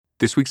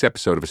This week's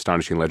episode of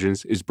Astonishing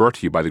Legends is brought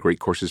to you by the Great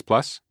Courses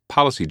Plus,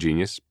 Policy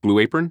Genius, Blue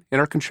Apron, and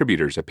our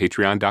contributors at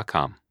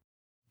patreon.com.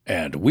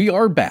 And we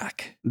are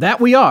back. That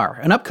we are.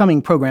 An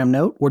upcoming program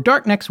note, we're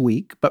dark next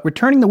week, but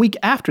returning the week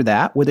after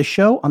that with a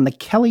show on the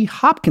Kelly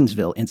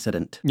Hopkinsville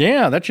incident.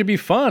 Yeah, that should be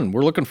fun.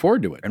 We're looking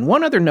forward to it. And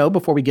one other note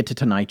before we get to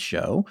tonight's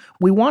show,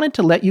 we wanted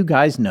to let you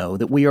guys know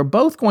that we are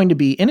both going to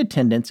be in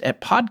attendance at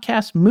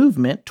Podcast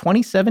Movement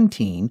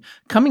 2017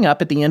 coming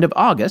up at the end of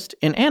August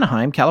in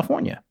Anaheim,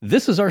 California.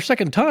 This is our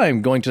second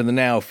time going to the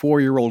now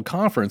 4-year-old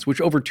conference,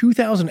 which over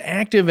 2,000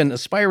 active and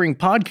aspiring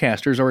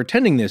podcasters are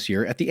attending this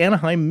year at the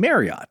Anaheim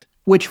Marriott.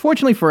 Which,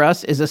 fortunately for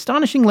us, is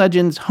Astonishing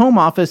Legends home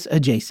office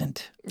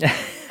adjacent.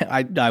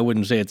 I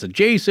wouldn't say it's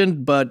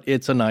adjacent, but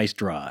it's a nice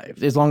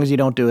drive. As long as you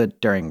don't do it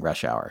during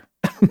rush hour.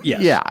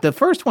 Yes. Yeah. The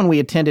first one we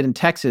attended in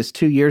Texas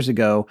 2 years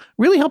ago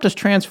really helped us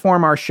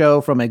transform our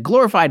show from a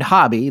glorified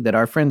hobby that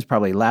our friends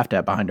probably laughed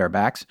at behind our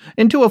backs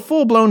into a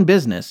full-blown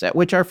business at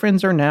which our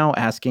friends are now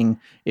asking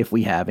if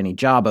we have any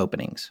job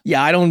openings.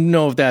 Yeah, I don't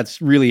know if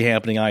that's really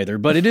happening either,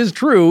 but it is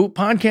true.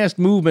 Podcast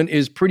Movement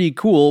is pretty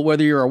cool,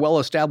 whether you're a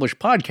well-established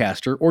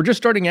podcaster or just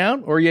starting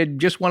out, or you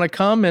just want to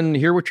come and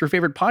hear what your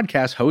favorite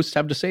podcast hosts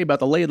have to say about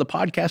the lay of the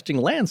podcasting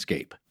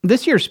landscape.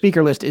 This year's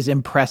speaker list is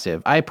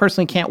impressive. I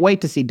personally can't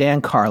wait to see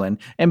Dan Carlin.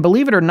 And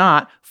believe it or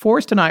not,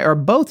 Forrest and I are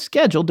both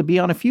scheduled to be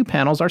on a few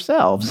panels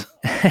ourselves.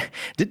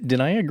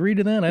 Did I agree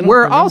to that?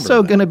 We're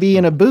also going to be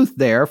in a booth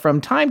there from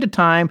time to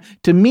time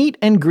to meet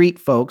and greet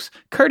folks,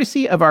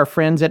 courtesy of our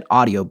friends at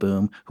Audio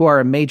Boom, who are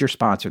a major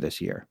sponsor this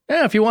year.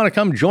 Yeah, if you want to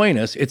come join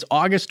us, it's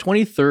August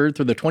 23rd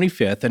through the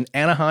 25th in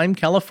Anaheim,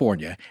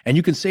 California. And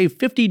you can save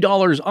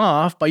 $50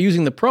 off by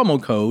using the promo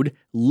code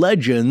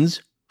LEGENDS50.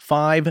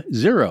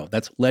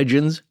 That's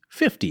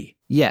Legends50.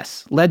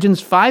 Yes,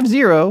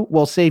 Legends50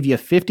 will save you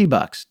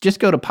 $50. Just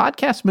go to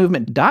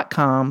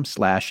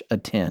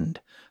podcastmovement.com/attend.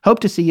 Hope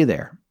to see you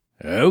there.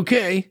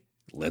 Okay,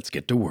 let's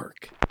get to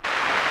work.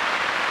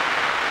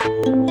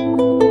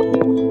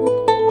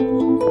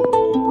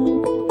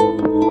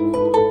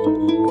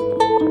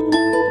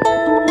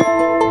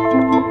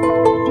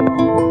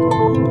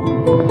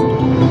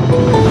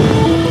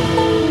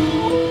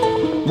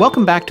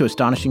 Welcome back to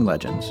Astonishing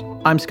Legends.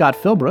 I'm Scott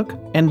Philbrook,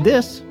 and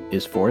this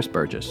is Forrest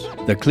Burgess.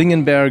 The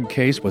Klingenberg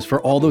case was, for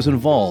all those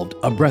involved,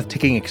 a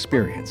breathtaking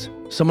experience.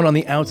 Someone on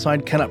the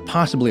outside cannot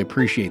possibly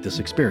appreciate this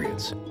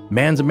experience.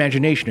 Man's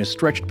imagination is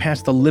stretched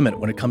past the limit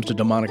when it comes to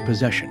demonic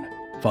possession.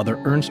 Father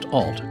Ernst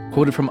Alt,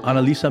 quoted from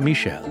Anneliese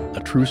Michel,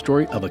 A True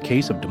Story of a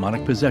Case of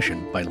Demonic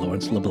Possession by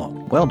Lawrence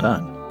LeBlanc. Well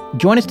done.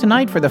 Join us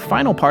tonight for the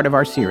final part of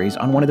our series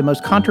on one of the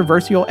most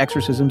controversial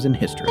exorcisms in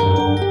history.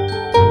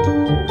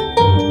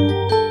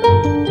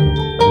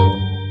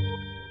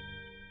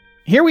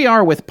 Here we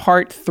are with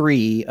part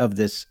 3 of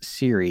this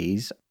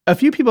series. A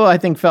few people, I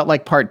think, felt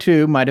like part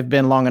 2 might have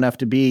been long enough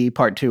to be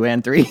part 2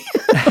 and 3.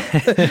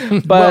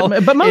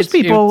 but most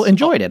people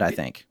enjoyed it, I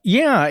think.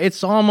 Yeah,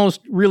 it's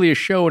almost really a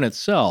show in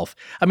itself.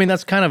 I mean,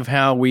 that's kind of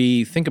how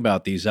we think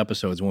about these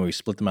episodes when we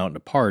split them out into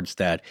parts,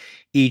 that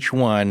each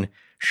one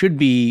should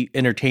be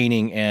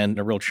entertaining and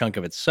a real chunk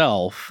of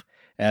itself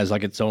as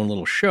like its own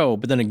little show.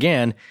 But then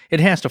again, it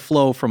has to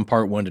flow from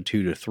part 1 to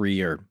 2 to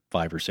 3 or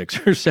 5 or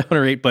 6 or 7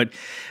 or 8. But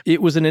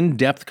it was an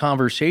in-depth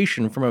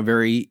conversation from a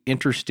very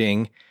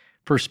interesting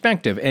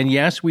perspective. And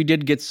yes, we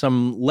did get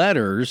some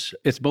letters.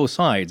 It's both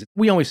sides.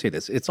 We always say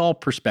this. It's all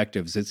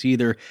perspectives. It's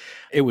either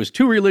it was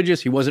too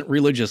religious, he wasn't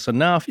religious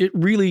enough. It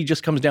really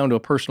just comes down to a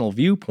personal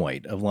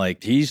viewpoint of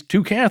like, he's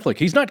too Catholic,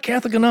 he's not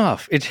Catholic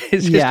enough. It's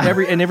just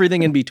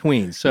everything in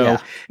between. So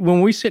when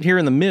we sit here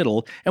in the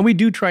middle, and we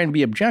do try and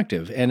be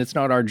objective, and it's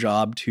not our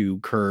job to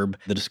curb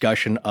the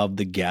discussion of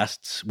the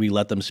guests. We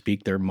let them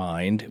speak their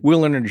mind.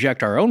 We'll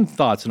interject our own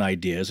thoughts and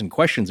ideas and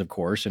questions, of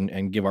course,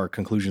 and give our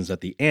conclusions at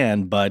the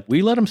end, but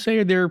we let them say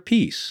their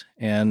piece,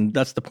 and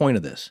that's the point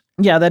of this.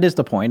 Yeah, that is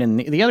the point. And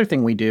the other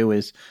thing we do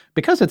is,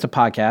 because it's a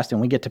podcast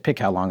and we get to pick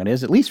how long it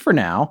is, at least for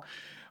now,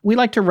 we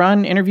like to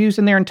run interviews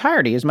in their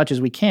entirety as much as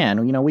we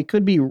can. You know, we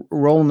could be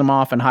rolling them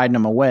off and hiding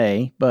them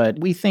away, but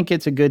we think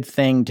it's a good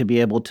thing to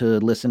be able to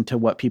listen to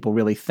what people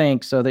really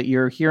think so that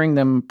you're hearing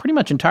them pretty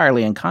much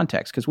entirely in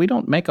context, because we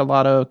don't make a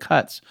lot of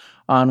cuts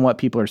on what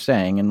people are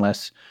saying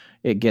unless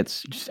it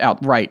gets just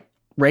outright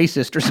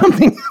racist or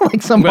something,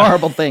 like some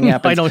horrible thing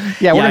happens. We're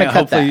going to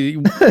cut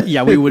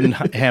that. We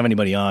wouldn't have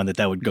anybody on that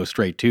would go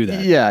straight to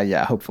that.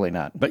 Yeah, hopefully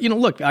not. But,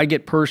 look, I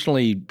get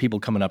personally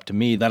people coming up to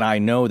me that I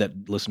know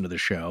that listen to the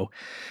show.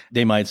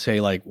 They might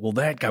say like, well,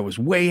 that guy was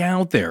way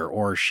out there,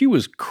 or she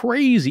was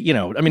crazy.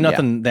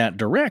 Nothing that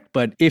direct,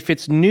 but if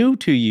it's new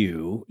to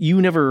you,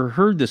 you never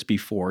heard this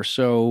before.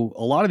 So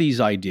a lot of these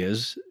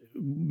ideas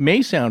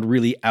may sound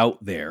really out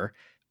there.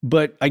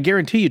 But I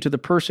guarantee you, to the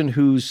person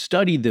who's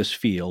studied this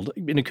field,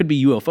 and it could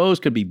be UFOs,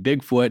 could be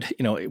Bigfoot,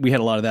 we had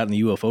a lot of that in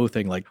the UFO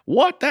thing, like,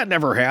 what? That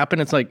never happened.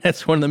 It's like,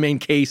 that's one of the main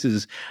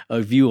cases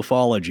of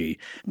ufology.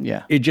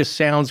 Yeah. It just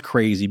sounds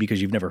crazy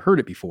because you've never heard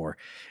it before.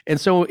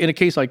 And so in a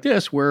case like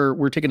this, where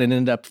we're taking an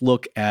in-depth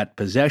look at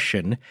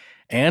possession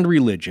and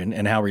religion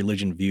and how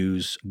religion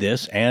views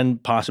this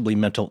and possibly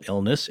mental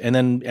illness. And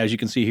then, as you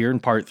can see here in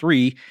part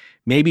 3,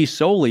 maybe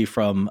solely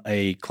from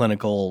a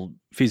clinical,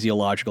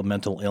 physiological,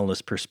 mental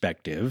illness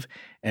perspective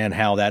and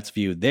how that's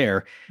viewed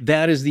there.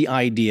 That is the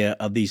idea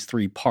of these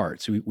three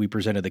parts. We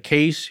presented the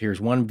case. Here's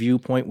one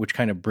viewpoint which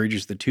kind of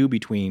bridges the two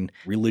between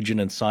religion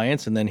and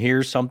science. And then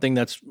here's something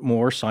that's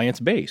more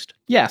science-based.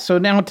 Yeah, so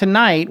now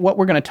tonight, what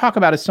we're going to talk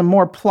about is some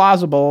more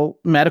plausible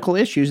medical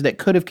issues that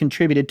could have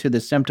contributed to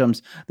the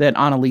symptoms that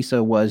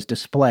Anneliese was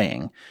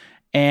displaying.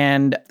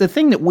 And the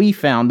thing that we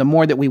found, the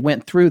more that we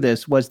went through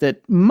this, was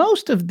that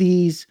most of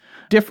these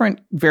different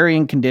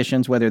varying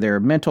conditions, whether they're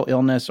mental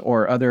illness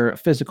or other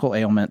physical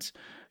ailments,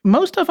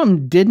 most of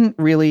them didn't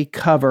really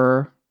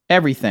cover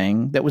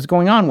everything that was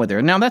going on with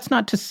her. Now, that's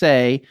not to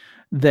say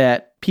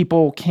that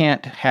people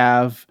can't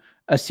have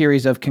a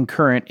series of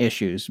concurrent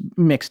issues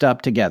mixed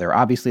up together.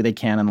 Obviously, they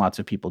can, and lots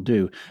of people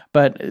do.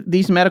 But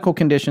these medical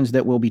conditions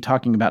that we'll be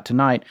talking about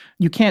tonight,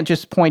 you can't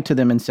just point to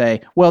them and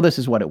say, well, this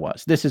is what it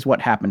was. This is what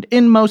happened.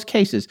 In most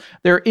cases,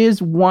 there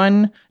is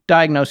one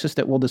diagnosis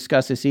that we'll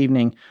discuss this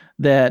evening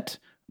that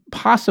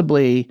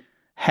possibly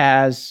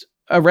has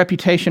a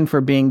reputation for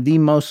being the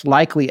most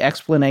likely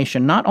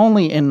explanation, not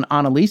only in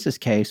Anneliese's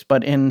case,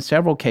 but in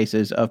several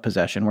cases of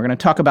possession. We're going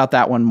to talk about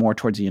that one more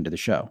towards the end of the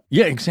show.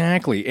 Yeah,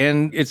 exactly.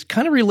 And it's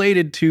kind of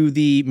related to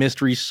the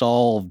mystery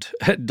solved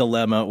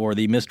dilemma or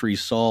the mystery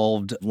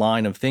solved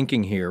line of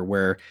thinking here,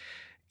 where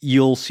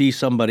you'll see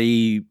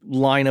somebody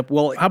line up,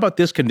 well, how about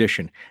this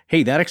condition?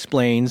 Hey, that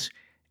explains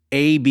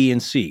A, B,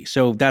 and C.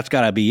 So that's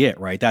got to be it,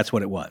 right? That's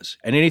what it was.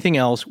 And anything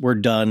else, we're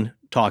done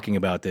talking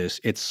about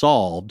this. It's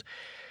solved.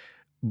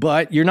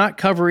 But you're not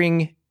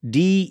covering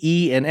D,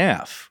 E, and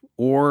F,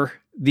 or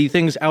the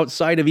things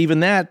outside of even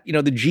that,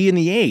 the G and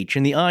the H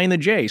and the I and the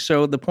J.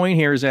 So the point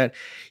here is that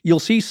you'll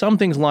see some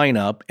things line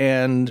up,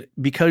 and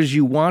because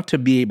you want to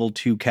be able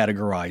to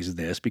categorize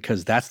this,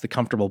 because that's the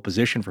comfortable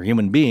position for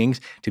human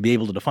beings, to be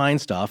able to define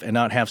stuff and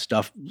not have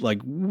stuff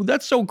like,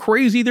 that's so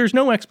crazy, there's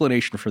no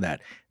explanation for that.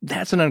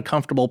 That's an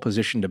uncomfortable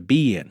position to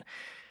be in.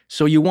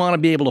 So you want to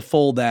be able to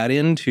fold that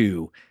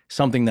into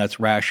something that's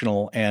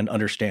rational and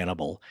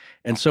understandable.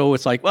 And so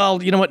it's like,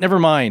 well, you know what? Never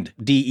mind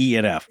D, E,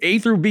 and F. A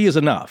through B is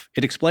enough.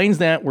 It explains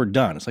that. We're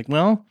done. It's like,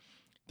 well,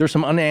 there's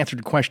some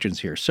unanswered questions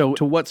here. So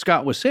to what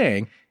Scott was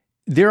saying,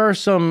 there are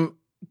some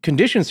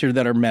conditions here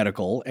that are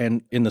medical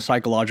and in the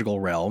psychological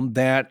realm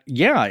that,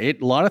 yeah, a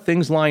lot of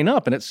things line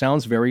up and it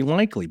sounds very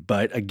likely.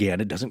 But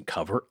again, it doesn't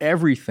cover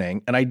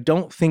everything. And I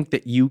don't think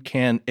that you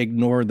can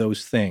ignore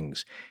those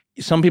things.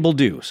 Some people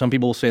do. Some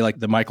people say, like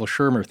the Michael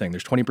Shermer thing,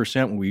 there's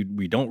 20%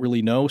 we don't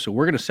really know, so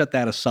we're going to set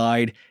that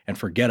aside and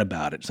forget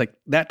about it. It's like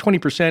that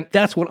 20%,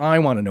 that's what I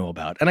want to know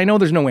about. And I know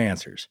there's no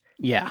answers.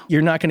 Yeah.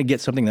 You're not going to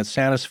get something that's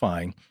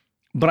satisfying,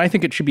 but I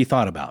think it should be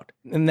thought about.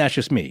 And that's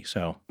just me,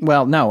 so.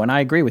 Well, no, and I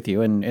agree with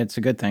you, and it's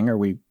a good thing, or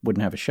we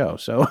wouldn't have a show,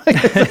 so.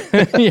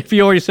 If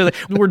you already said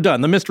that, we're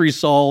done. The mystery's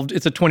solved.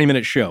 It's a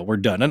 20-minute show. We're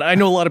done. And I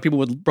know a lot of people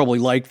would probably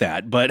like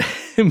that, but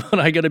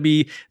I got to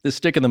be the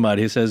stick in the mud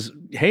who says,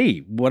 hey,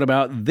 what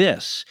about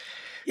this?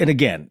 And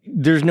again,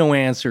 there's no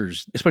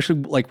answers, especially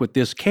like with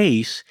this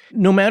case,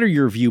 no matter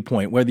your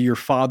viewpoint, whether you're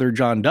Father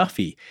John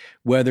Duffy,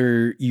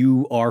 whether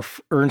you are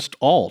Ernst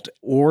Alt,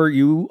 or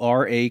you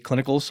are a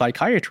clinical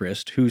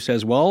psychiatrist who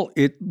says, well,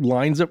 it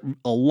lines up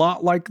a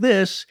lot like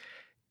this.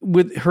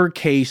 With her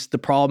case, the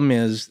problem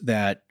is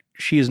that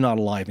she is not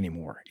alive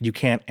anymore. You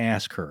can't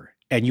ask her,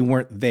 and you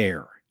weren't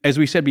there. As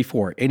we said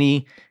before,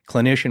 any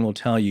clinician will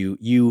tell you,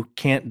 you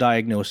can't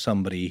diagnose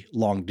somebody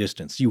long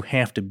distance. You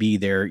have to be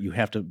there. You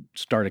have to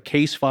start a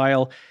case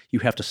file. You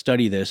have to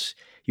study this.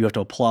 You have to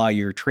apply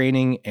your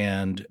training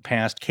and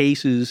past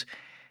cases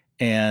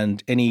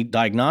and any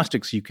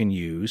diagnostics you can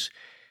use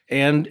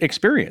and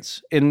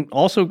experience. And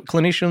also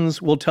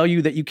clinicians will tell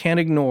you that you can't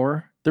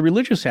ignore the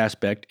religious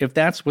aspect if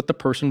that's what the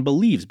person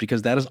believes,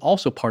 because that is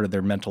also part of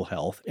their mental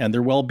health and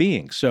their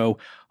well-being. So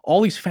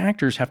all these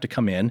factors have to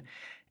come in.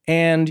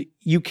 And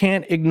you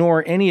can't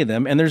ignore any of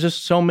them. And there's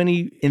just so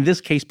many, in this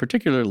case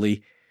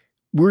particularly,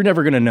 we're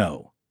never going to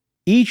know.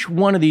 Each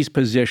one of these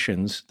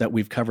positions that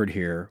we've covered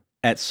here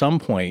at some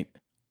point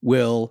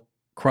will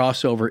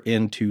cross over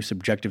into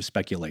subjective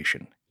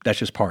speculation. That's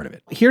just part of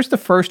it. Here's the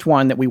first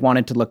one that we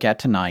wanted to look at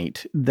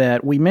tonight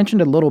that we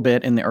mentioned a little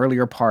bit in the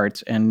earlier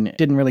parts and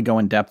didn't really go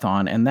in depth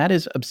on, and that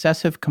is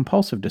obsessive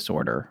compulsive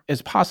disorder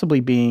as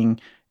possibly being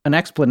an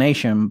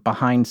explanation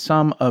behind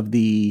some of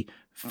the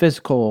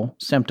physical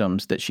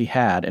symptoms that she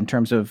had in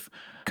terms of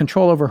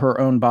control over her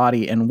own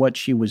body and what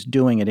she was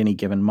doing at any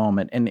given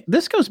moment. And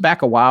this goes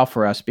back a while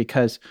for us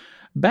because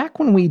back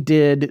when we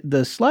did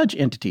the sludge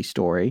entity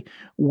story,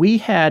 we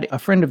had a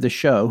friend of the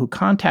show who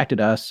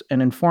contacted us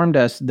and informed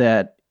us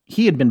that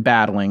he had been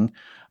battling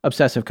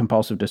obsessive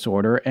compulsive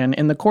disorder. And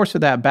in the course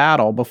of that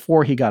battle,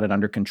 before he got it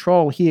under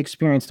control, he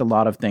experienced a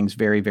lot of things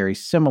very, very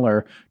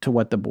similar to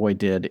what the boy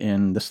did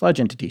in the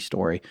sludge entity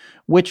story,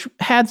 which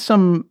had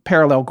some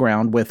parallel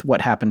ground with what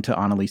happened to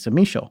Anneliese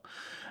Michel.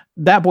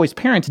 That boy's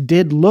parents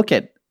did look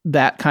at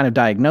that kind of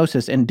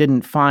diagnosis and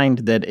didn't find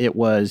that it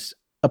was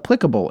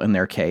applicable in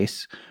their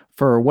case.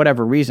 For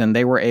whatever reason,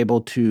 they were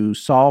able to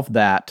solve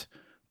that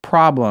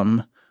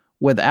problem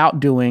without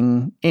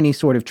doing any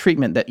sort of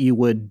treatment that you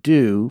would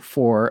do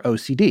for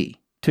OCD,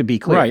 to be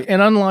clear. Right.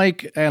 And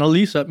unlike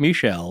Anneliese,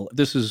 Michel,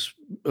 this is,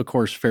 of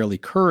course, fairly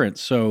current.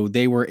 So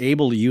they were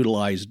able to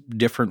utilize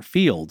different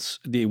fields.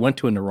 They went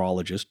to a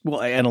neurologist. Well,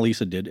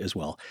 Anneliese did as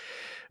well.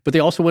 But they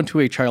also went to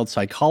a child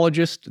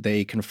psychologist.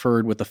 They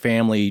conferred with a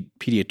family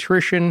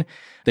pediatrician.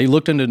 They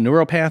looked into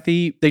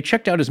neuropathy. They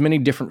checked out as many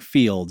different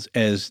fields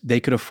as they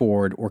could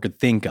afford or could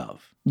think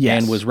of.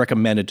 Yes. And was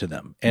recommended to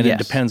them. And it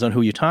depends on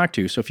who you talk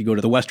to. So if you go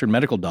to the Western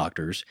medical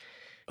doctors,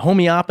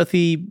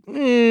 homeopathy,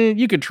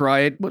 you could try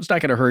it. It's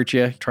not going to hurt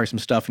you. Try some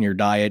stuff in your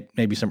diet.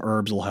 Maybe some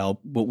herbs will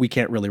help, but we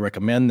can't really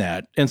recommend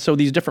that. And so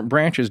these different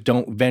branches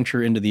don't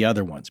venture into the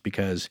other ones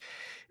because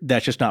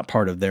that's just not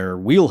part of their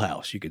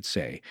wheelhouse, you could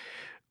say.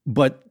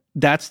 But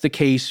that's the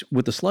case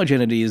with the sludge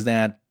entity, is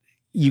that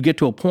you get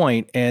to a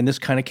point, and this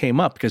kind of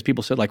came up because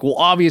people said, like, well,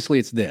 obviously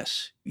it's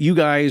this. You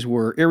guys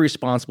were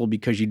irresponsible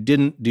because you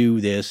didn't do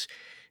this.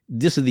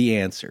 This is the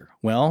answer.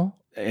 Well,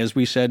 as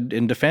we said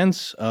in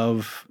defense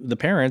of the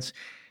parents,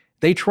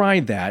 they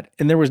tried that,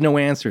 and there was no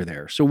answer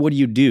there. So what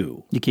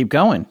do? You keep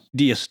going.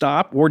 Do you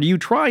stop, or do you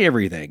try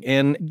everything?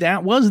 And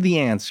that was the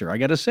answer. I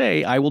got to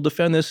say, I will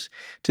defend this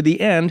to the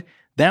end.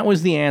 That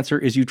was the answer,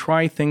 is you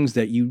try things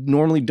that you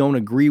normally don't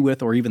agree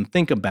with or even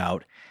think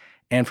about,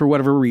 and for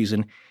whatever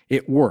reason,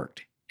 it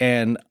worked.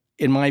 And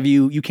in my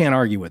view, you can't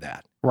argue with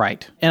that.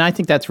 Right. And I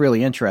think that's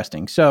really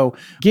interesting. So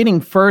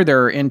getting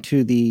further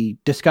into the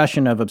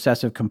discussion of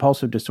obsessive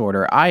compulsive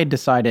disorder, I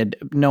decided,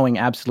 knowing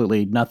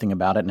absolutely nothing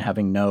about it and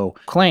having no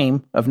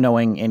claim of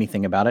knowing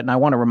anything about it, and I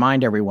want to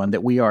remind everyone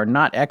that we are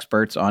not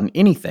experts on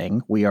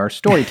anything. We are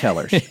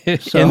storytellers.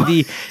 So,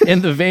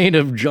 in the vein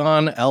of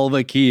John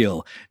Alva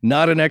Keel,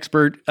 not an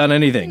expert on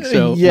anything.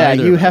 So yeah,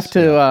 you have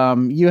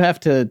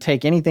to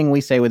take anything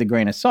we say with a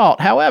grain of salt.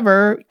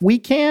 However, we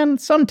can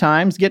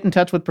sometimes get in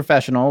touch with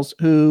professionals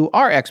who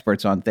are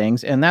experts on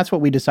things, and that's what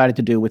we decided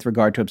to do with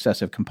regard to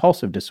obsessive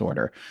compulsive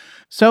disorder.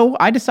 So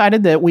I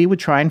decided that we would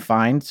try and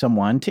find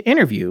someone to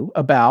interview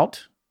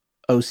about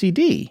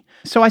OCD.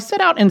 So I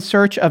set out in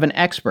search of an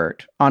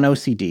expert on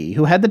OCD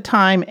who had the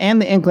time and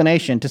the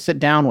inclination to sit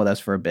down with us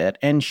for a bit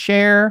and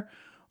share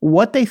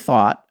what they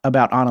thought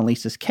about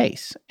Anneliese's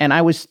case. And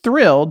I was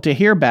thrilled to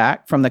hear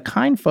back from the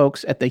kind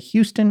folks at the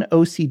Houston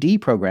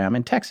OCD program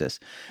in Texas.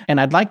 And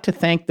I'd like to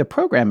thank the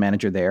program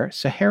manager there,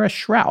 Sahara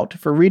Shrout,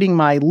 for reading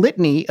my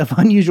litany of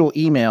unusual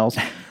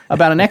emails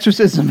about an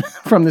exorcism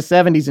from the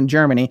 70s in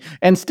Germany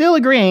and still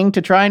agreeing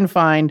to try and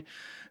find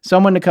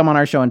someone to come on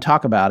our show and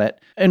talk about it,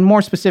 and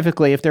more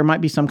specifically, if there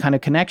might be some kind of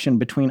connection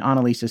between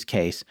Anneliese's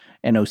case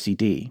and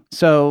OCD.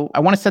 So I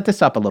want to set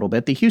this up a little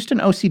bit. The Houston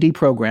OCD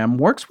program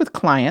works with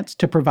clients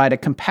to provide a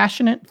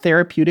compassionate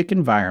therapeutic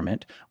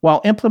environment while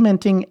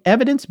implementing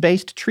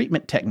evidence-based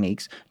treatment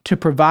techniques to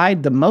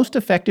provide the most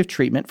effective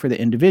treatment for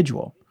the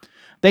individual.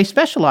 They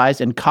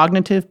specialize in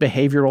cognitive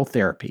behavioral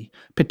therapy,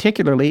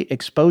 particularly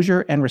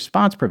exposure and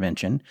response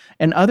prevention,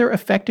 and other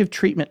effective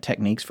treatment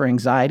techniques for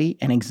anxiety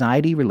and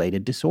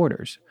anxiety-related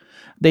disorders.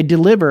 They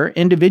deliver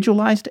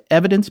individualized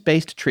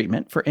evidence-based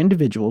treatment for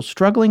individuals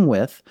struggling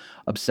with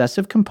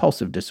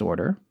obsessive-compulsive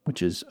disorder,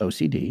 which is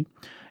OCD,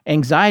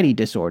 anxiety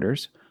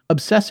disorders,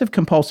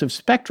 obsessive-compulsive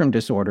spectrum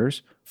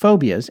disorders,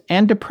 phobias,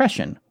 and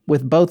depression,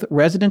 with both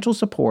residential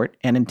support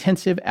and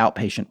intensive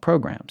outpatient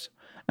programs.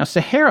 Now,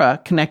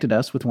 Sahara connected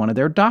us with one of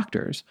their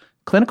doctors,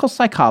 clinical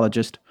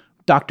psychologist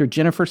Dr.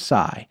 Jennifer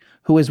Tsai,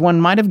 who, as one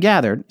might have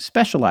gathered,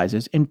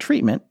 specializes in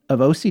treatment of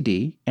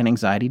OCD and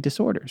anxiety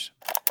disorders.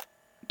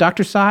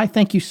 Dr. Tsai,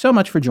 thank you so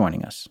much for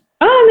joining us.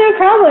 Oh, no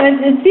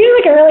problem. It seems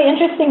like a really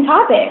interesting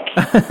topic.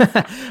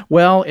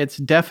 Well, it's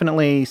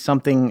definitely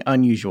something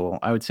unusual.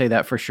 I would say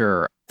that for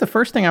sure. The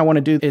first thing I want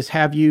to do is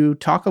have you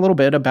talk a little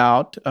bit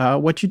about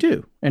what you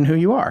do and who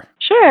you are.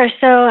 Sure.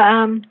 So,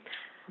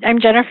 I'm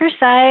Jennifer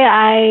Tsai.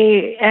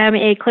 I am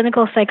a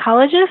clinical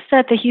psychologist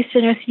at the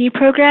Houston OCD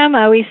program.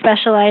 We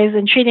specialize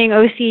in treating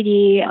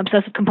OCD,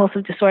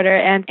 obsessive-compulsive disorder,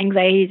 and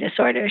anxiety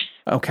disorders.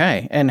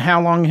 Okay. And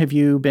how long have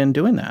you been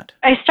doing that?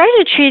 I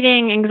started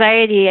treating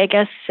anxiety, I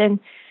guess, in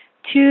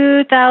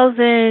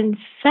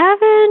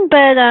 2007,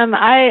 but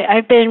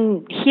I've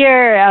been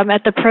here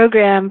at the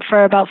program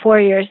for about 4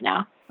 years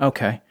now.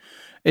 Okay.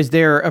 Is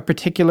there a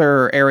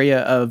particular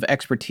area of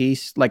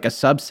expertise, like a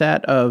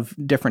subset of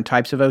different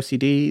types of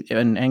OCD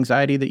and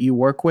anxiety that you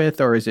work with,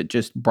 or is it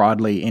just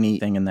broadly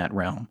anything in that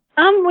realm?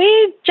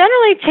 We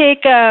generally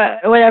take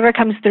whatever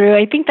comes through.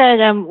 I think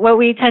that what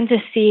we tend to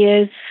see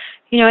is,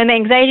 in the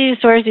anxiety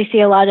disorders, we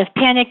see a lot of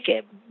panic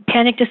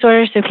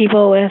disorders, so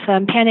people with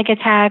panic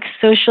attacks,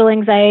 social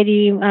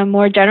anxiety,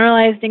 more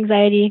generalized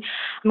anxiety.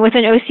 With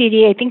an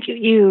OCD, I think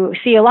you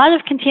see a lot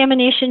of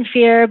contamination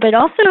fear, but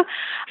also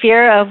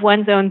fear of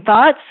one's own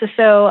thoughts.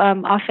 So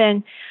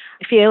often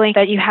feeling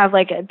that you have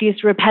like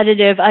these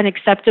repetitive,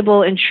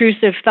 unacceptable,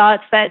 intrusive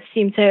thoughts that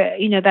seem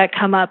to, that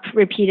come up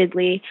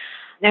repeatedly,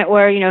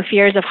 or,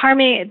 fears of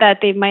harming, that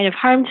they might have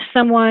harmed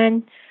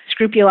someone,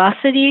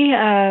 scrupulosity,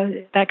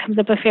 that comes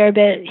up a fair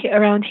bit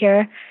around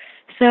here.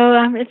 So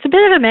it's a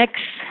bit of a mix.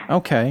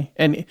 Okay.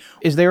 And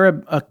is there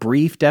a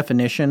brief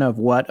definition of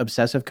what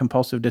obsessive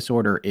compulsive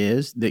disorder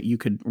is that you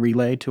could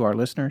relay to our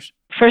listeners?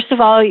 First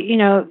of all,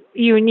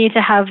 you need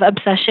to have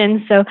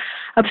obsessions. So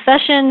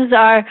obsessions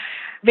are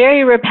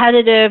very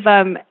repetitive,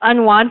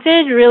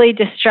 unwanted, really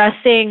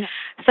distressing.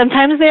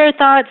 Sometimes they're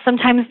thoughts,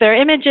 sometimes they're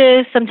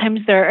images, sometimes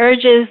they're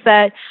urges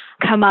that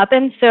come up.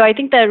 And so I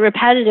think that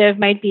repetitive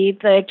might be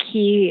the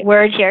key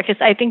word here,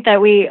 because I think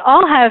that we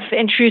all have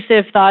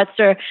intrusive thoughts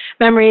or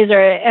memories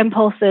or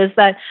impulses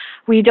that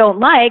we don't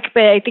like.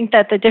 But I think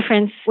that the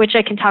difference, which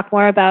I can talk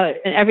more about,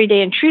 in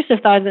everyday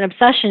intrusive thoughts and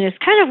obsession is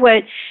kind of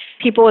what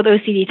people with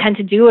OCD tend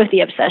to do with the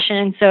obsession.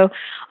 And so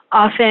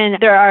often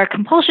there are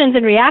compulsions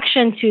in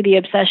reaction to the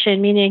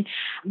obsession, meaning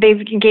they've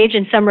engaged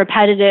in some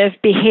repetitive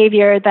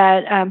behavior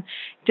that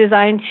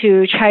designed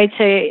to try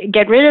to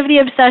get rid of the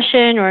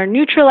obsession or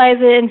neutralize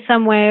it in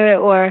some way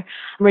or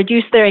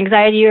reduce their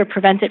anxiety or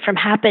prevent it from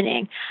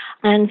happening.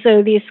 And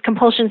so these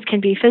compulsions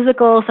can be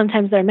physical,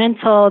 sometimes they're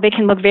mental. They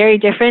can look very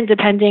different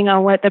depending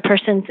on what the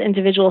person's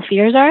individual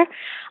fears are.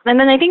 And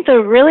then I think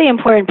the really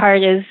important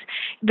part is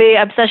the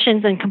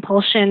obsessions and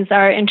compulsions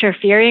are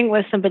interfering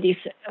with somebody's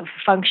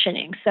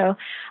functioning. So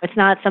it's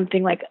not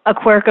something like a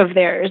quirk of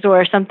theirs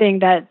or something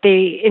that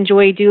they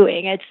enjoy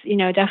doing. It's,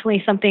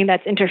 definitely something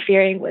that's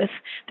interfering with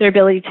their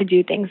ability to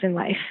do things in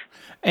life.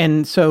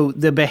 And so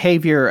the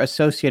behavior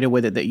associated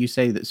with it that you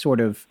say that sort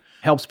of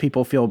helps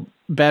people feel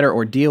better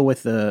or deal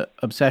with the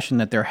obsession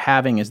that they're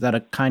having, is that a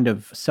kind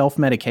of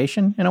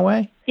self-medication in a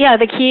way? Yeah,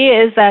 the key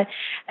is that,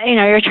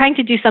 you're trying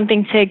to do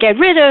something to get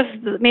rid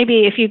of,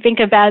 maybe if you think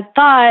a bad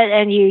thought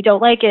and you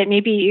don't like it,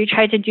 maybe you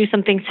try to do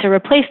something to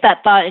replace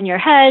that thought in your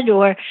head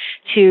or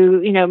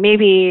to,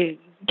 maybe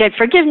get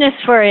forgiveness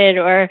for it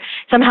or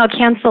somehow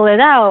cancel it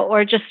out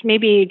or just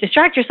maybe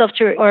distract yourself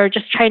or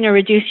just trying to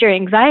reduce your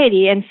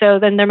anxiety. And so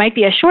then there might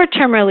be a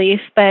short-term relief,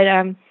 but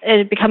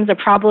it becomes a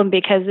problem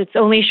because it's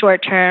only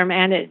short-term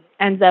and it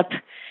ends up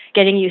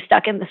getting you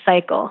stuck in the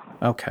cycle.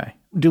 Okay.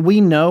 Do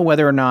we know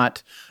whether or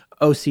not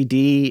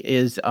OCD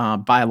is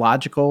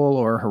biological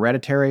or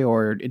hereditary,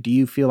 or do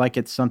you feel like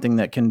it's something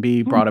that can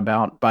be brought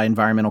about by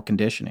environmental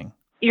conditioning?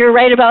 You're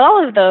right about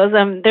all of those.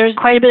 There's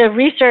quite a bit of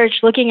research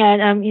looking at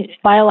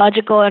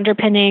biological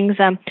underpinnings,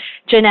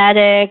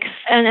 genetics,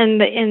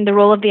 and in the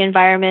role of the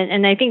environment.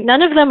 And I think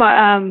none of them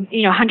are,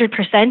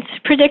 100%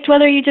 predict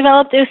whether you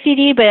developed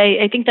OCD, but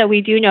I think that we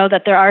do know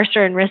that there are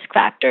certain risk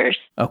factors.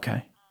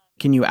 Okay.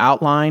 Can you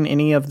outline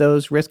any of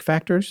those risk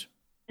factors?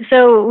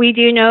 So we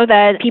do know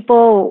that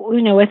people,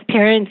 with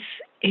parents,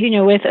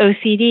 with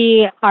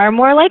OCD are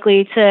more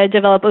likely to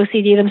develop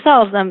OCD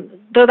themselves,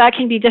 though that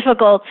can be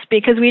difficult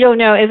because we don't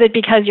know, is it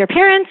because your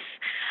parents?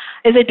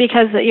 Is it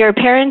because your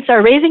parents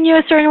are raising you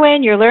a certain way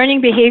and you're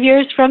learning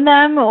behaviors from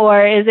them?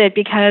 Or is it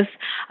because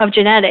of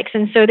genetics?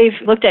 And so they've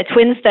looked at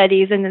twin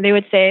studies and they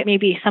would say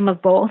maybe some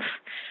of both.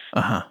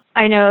 Uh-huh.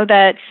 I know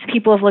that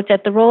people have looked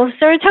at the role of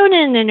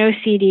serotonin in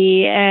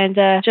OCD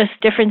and just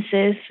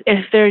differences,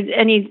 if there are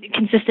any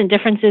consistent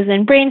differences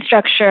in brain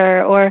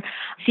structure or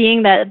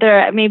seeing that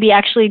there may be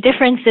actually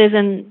differences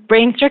in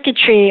brain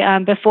circuitry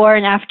before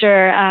and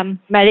after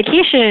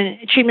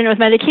treatment with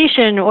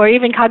medication, or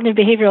even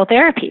cognitive behavioral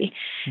therapy.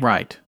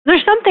 Right.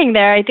 There's something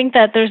there. I think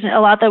that there's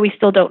a lot that we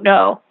still don't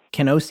know.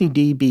 Can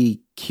OCD be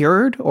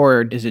cured,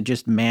 or is it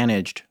just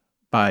managed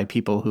by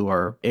people who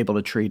are able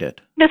to treat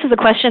it? This is a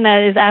question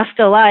that is asked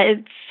a lot.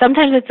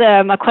 Sometimes it's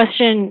a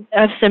question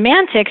of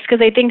semantics, because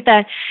I think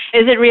that,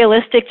 is it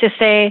realistic to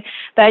say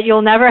that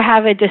you'll never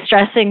have a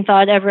distressing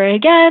thought ever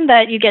again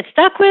that you get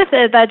stuck with?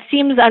 That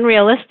seems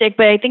unrealistic,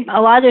 but I think a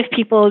lot of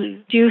people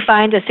do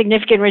find a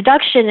significant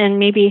reduction in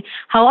maybe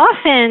how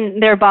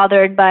often they're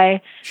bothered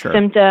by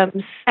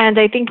symptoms. And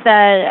I think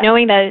that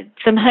knowing that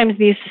sometimes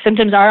these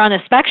symptoms are on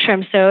a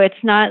spectrum, so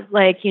it's not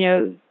like,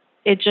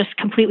 it just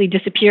completely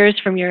disappears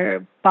from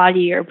your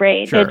body or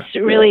brain. Sure. It's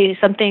really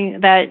something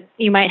that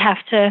you might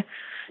have to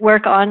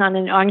work on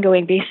an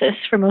ongoing basis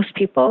for most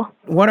people.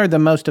 What are the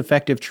most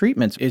effective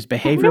treatments? Is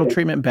behavioral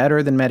treatment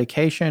better than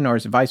medication, or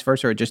is it vice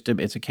versa, or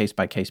it's a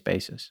case-by-case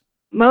basis?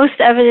 Most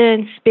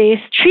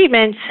evidence-based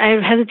treatment, I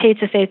hesitate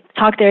to say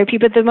talk therapy,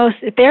 but the most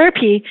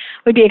therapy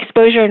would be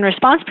exposure and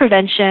response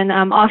prevention.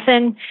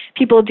 Often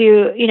people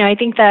do, I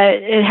think that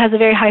it has a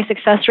very high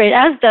success rate,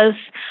 as does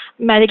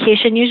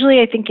medication.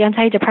 Usually I think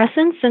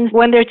antidepressants, and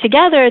when they're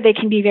together, they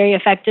can be very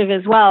effective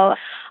as well.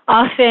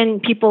 Often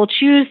people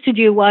choose to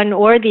do one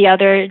or the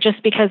other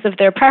just because of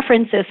their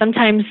preferences.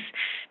 Sometimes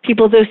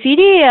people's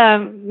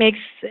OCD makes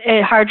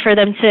it hard for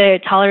them to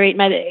tolerate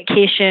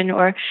medication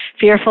or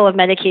fearful of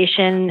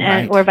medication,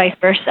 or vice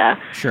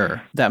versa. Sure.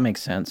 That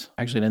makes sense.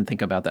 I actually didn't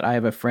think about that. I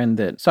have a friend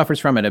that suffers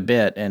from it a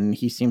bit, and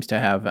he seems to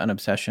have an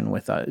obsession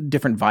with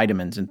different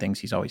vitamins and things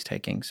he's always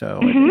taking. So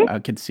I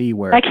could see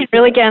where that can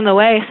really get in the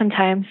way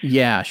sometimes.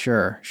 Yeah,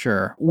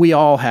 sure. We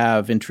all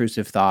have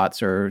intrusive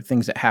thoughts or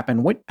things that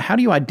happen. How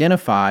do you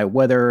identify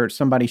whether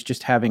somebody's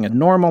just having a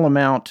normal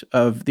amount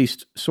of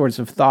these sorts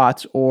of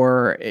thoughts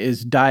or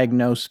is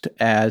diagnosed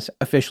as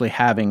officially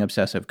having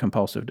obsessive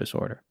compulsive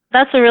disorder?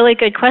 That's a really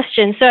good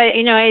question. So,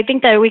 I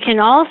think that we can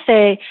all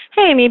say,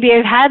 hey, maybe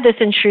I've had this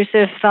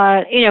intrusive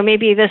thought,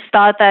 maybe this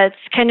thought that's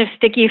kind of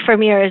sticky for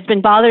me or has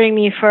been bothering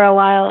me for a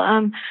while.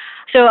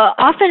 So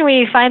often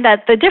we find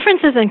that the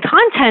differences in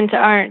content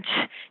aren't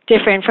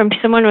different from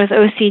someone with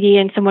OCD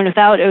and someone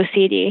without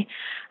OCD.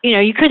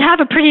 You could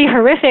have a pretty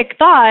horrific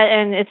thought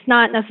and it's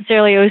not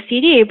necessarily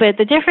OCD, but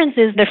the difference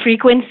is the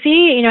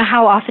frequency,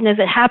 how often is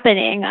it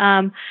happening?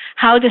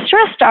 How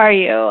distressed are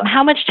you?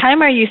 How much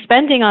time are you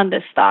spending on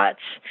this thought?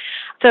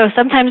 So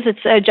sometimes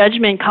it's a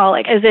judgment call,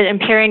 like, is it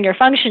impairing your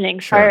functioning?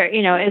 Sure. Or,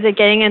 is it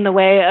getting in the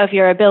way of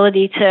your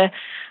ability to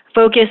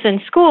focus in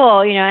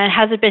school, and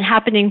has it been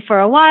happening for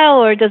a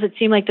while, or does it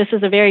seem like this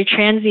is a very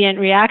transient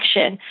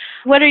reaction?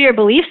 What are your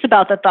beliefs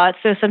about the thoughts?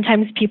 So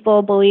sometimes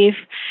people believe,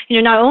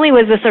 not only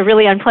was this a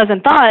really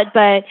unpleasant thought,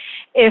 but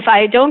if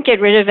I don't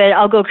get rid of it,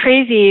 I'll go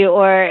crazy,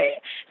 or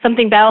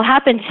something bad will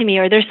happen to me,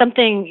 or there's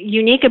something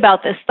unique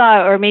about this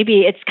thought, or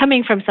maybe it's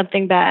coming from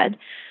something bad.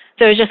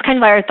 So it's just kind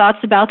of our thoughts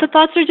about the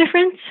thoughts are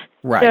different.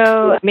 Right.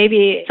 So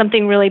maybe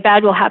something really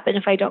bad will happen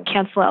if I don't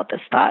cancel out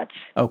this thought.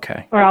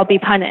 Okay. Or I'll be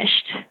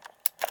punished.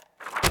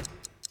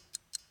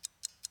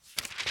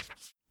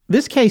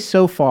 This case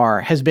so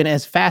far has been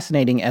as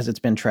fascinating as it's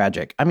been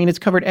tragic. I mean, it's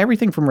covered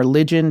everything from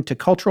religion to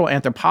cultural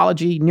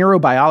anthropology,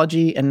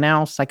 neurobiology, and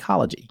now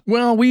psychology.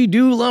 Well, we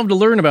do love to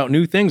learn about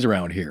new things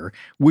around here,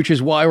 which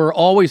is why we're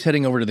always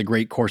heading over to the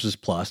Great Courses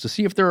Plus to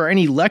see if there are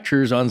any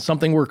lectures on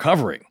something we're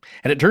covering.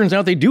 And it turns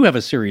out they do have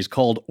a series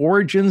called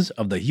Origins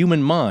of the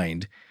Human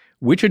Mind,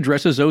 which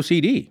addresses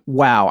OCD.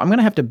 Wow, I'm going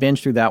to have to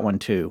binge through that one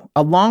too.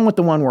 Along with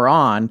the one we're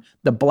on,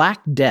 the Black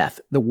Death,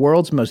 the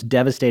world's most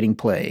devastating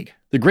plague.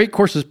 The Great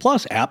Courses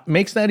Plus app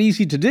makes that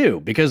easy to do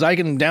because I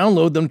can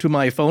download them to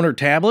my phone or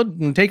tablet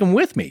and take them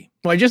with me.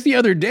 Why, just the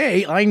other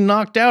day, I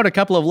knocked out a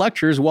couple of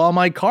lectures while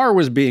my car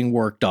was being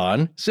worked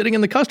on, sitting in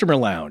the customer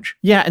lounge.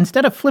 Yeah,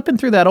 instead of flipping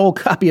through that old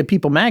copy of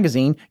People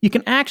magazine, you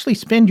can actually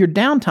spend your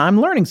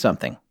downtime learning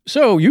something.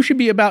 So you should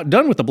be about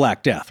done with the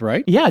Black Death,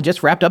 right? Yeah,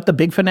 just wrapped up the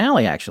big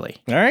finale, actually.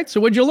 All right,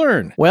 so what'd you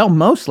learn? Well,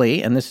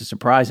 mostly, and this is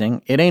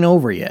surprising, it ain't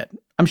over yet.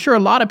 I'm sure a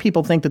lot of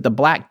people think that the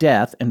Black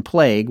Death and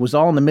plague was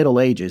all in the Middle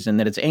Ages and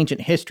that it's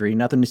ancient history,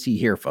 nothing to see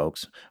here,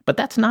 folks. But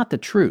that's not the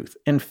truth.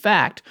 In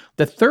fact,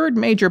 the third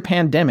major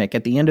pandemic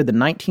at the end of the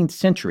 19th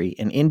century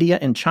in India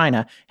and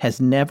China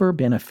has never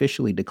been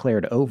officially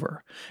declared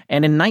over.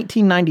 And in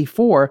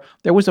 1994,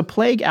 there was a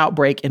plague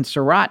outbreak in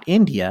Surat,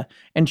 India,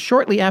 and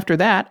shortly after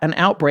that, an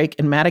outbreak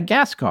in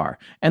Madagascar.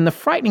 And the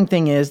frightening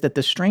thing is that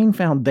the strain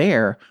found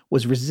there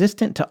was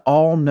resistant to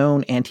all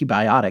known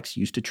antibiotics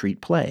used to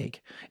treat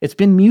plague. It's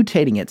been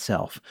mutating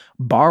itself,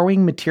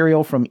 borrowing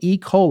material from E.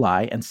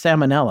 coli and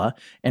Salmonella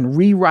and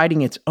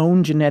rewriting its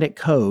own genetic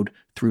code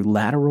through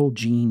lateral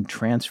gene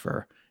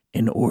transfer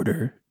in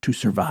order to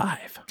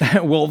survive.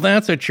 Well,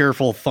 that's a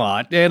cheerful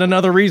thought, and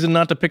another reason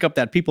not to pick up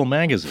that People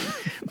magazine.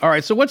 All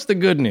right, so what's the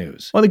good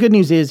news? Well, the good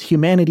news is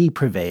humanity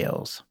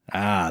prevails.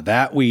 Ah,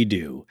 that we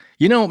do.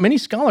 Many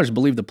scholars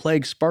believe the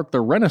plague sparked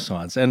the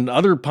Renaissance and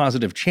other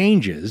positive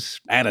changes,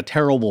 at a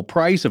terrible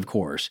price, of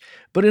course.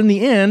 But in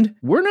the end,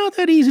 we're not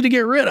that easy to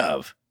get rid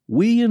of.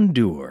 We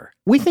endure.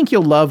 We think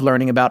you'll love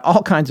learning about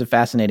all kinds of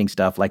fascinating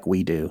stuff like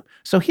we do.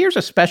 So here's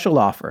a special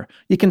offer.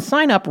 You can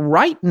sign up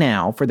right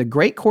now for the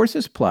Great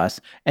Courses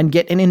Plus and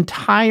get an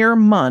entire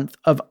month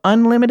of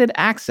unlimited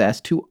access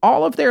to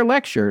all of their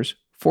lectures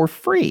for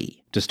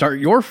free. To start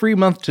your free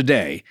month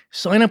today,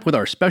 sign up with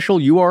our special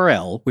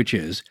URL, which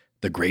is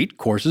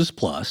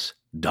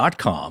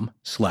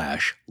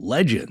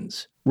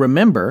thegreatcoursesplus.com/legends.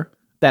 Remember,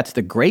 that's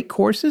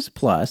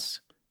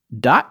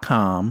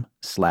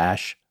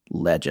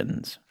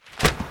thegreatcoursesplus.com/legends.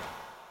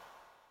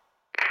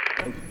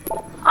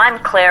 I'm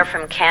Claire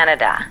from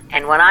Canada,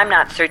 and when I'm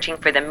not searching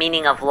for the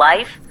meaning of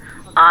life,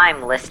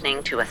 I'm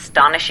listening to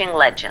Astonishing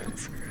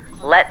Legends.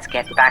 Let's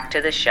get back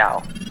to the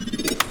show.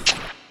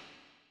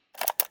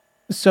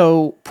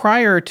 So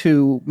prior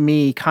to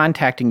me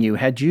contacting you,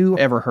 had you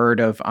ever heard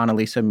of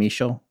Anneliese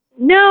Michel?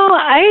 No,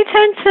 I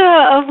tend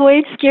to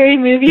avoid scary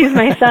movies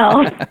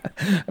myself.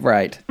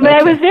 Right. But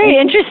I was very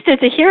interested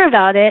to hear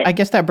about it. I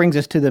guess that brings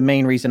us to the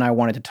main reason I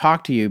wanted to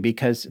talk to you,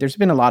 because there's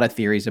been a lot of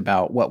theories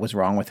about what was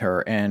wrong with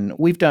her. And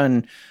we've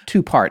done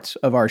 2 parts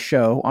of our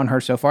show on her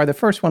so far. The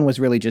first one was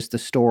really just the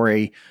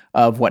story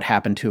of what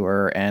happened to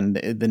her and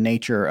the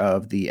nature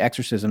of the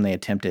exorcism they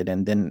attempted,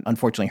 and then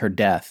unfortunately her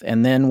death.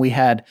 And then we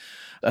had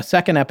a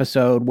second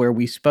episode where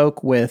we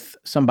spoke with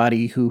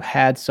somebody who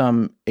had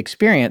some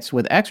experience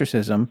with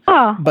exorcism,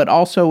 but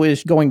also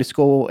is going to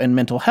school in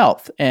mental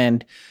health.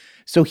 And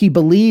so he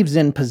believes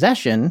in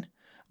possession,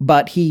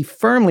 but he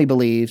firmly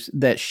believes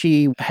that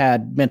she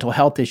had mental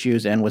health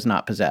issues and was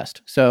not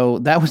possessed. So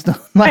that was the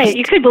last... Right,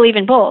 you could believe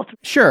in both.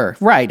 Sure,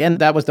 right. And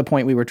that was the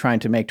point we were trying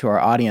to make to our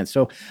audience.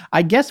 So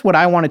I guess what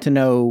I wanted to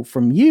know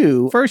from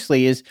you,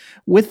 firstly, is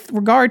with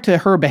regard to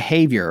her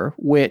behavior,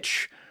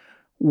 which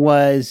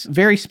was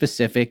very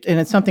specific, and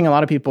it's something a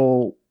lot of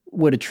people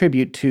would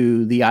attribute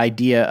to the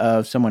idea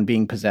of someone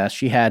being possessed.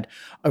 She had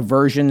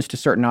aversions to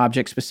certain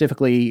objects,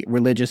 specifically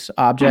religious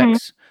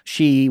objects.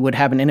 She would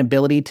have an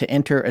inability to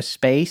enter a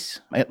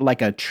space,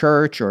 like a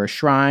church or a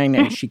shrine,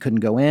 and she couldn't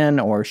go in,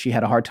 or she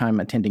had a hard time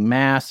attending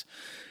Mass.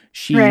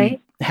 She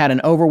had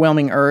an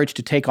overwhelming urge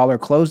to take all her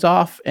clothes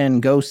off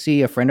and go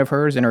see a friend of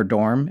hers in her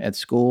dorm at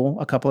school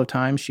a couple of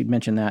times. She'd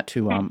mentioned that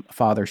to a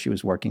father she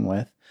was working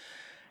with.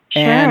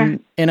 Sure.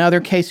 And in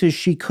other cases,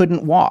 she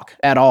couldn't walk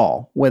at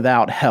all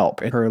without help.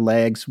 Her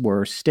legs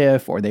were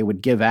stiff or they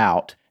would give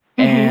out.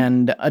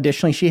 And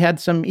additionally, she had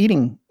some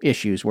eating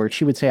issues where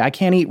she would say, I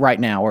can't eat right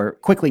now, or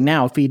quickly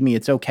now, feed me,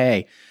 it's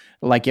okay.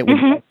 Like it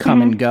would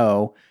come and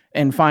go.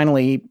 And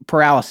finally,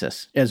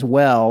 paralysis as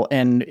well.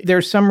 And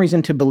there's some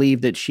reason to believe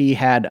that she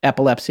had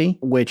epilepsy,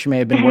 which may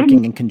have been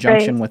working in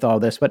conjunction with all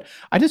this. But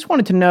I just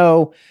wanted to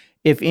know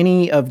if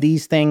any of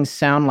these things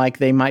sound like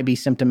they might be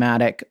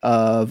symptomatic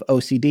of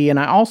OCD. And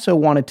I also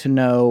wanted to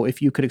know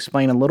if you could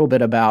explain a little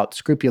bit about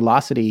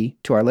scrupulosity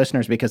to our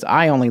listeners, because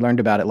I only learned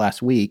about it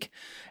last week.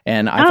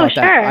 And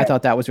I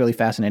thought that was really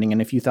fascinating.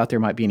 And if you thought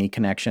there might be any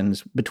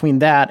connections between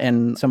that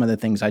and some of the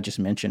things I just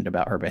mentioned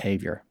about her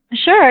behavior.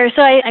 Sure.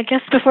 So I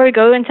guess before we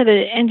go into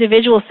the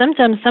individual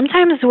symptoms,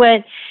 sometimes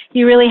what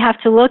you really have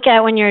to look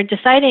at when you're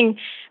deciding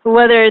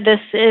whether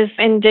this is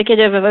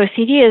indicative of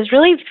OCD is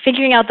really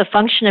figuring out the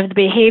function of the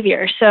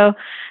behavior. So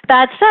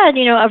that said,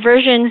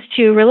 aversions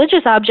to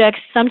religious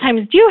objects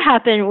sometimes do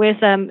happen with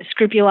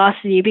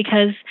scrupulosity,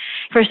 because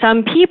for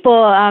some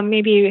people,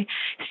 maybe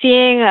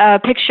seeing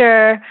a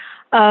picture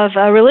of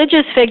a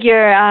religious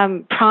figure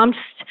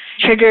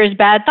triggers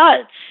bad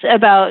thoughts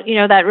about,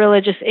 that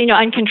religious,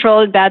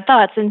 uncontrolled bad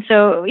thoughts. And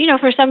so,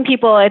 for some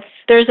people,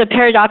 there's a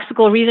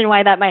paradoxical reason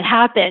why that might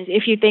happen.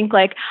 If you think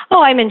like,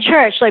 oh, I'm in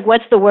church, like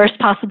what's the worst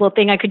possible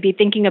thing I could be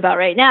thinking about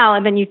right now?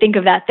 And then you think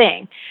of that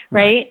thing,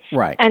 right?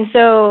 Right. And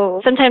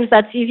so sometimes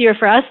that's easier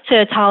for us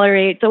to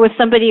tolerate. So with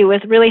somebody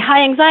with really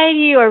high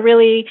anxiety or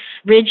really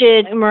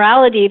rigid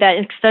morality that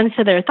extends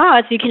to their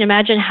thoughts, you can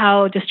imagine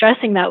how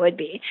distressing that would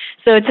be.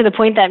 So to the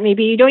point that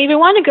maybe you don't even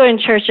want to go in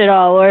church at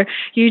all, or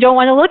you don't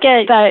want to look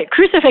at that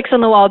crucifix on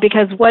the wall,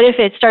 because what if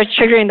it starts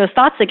triggering those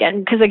thoughts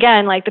again? Because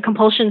again, like the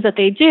compulsions that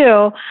they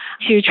do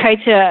to try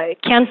to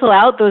cancel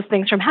out those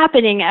things from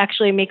happening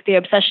actually make the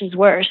obsessions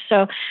worse.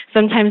 So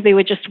sometimes they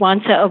would just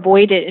want to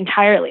avoid it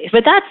entirely.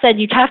 But that said,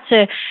 you'd have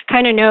to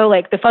kind of know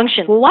like the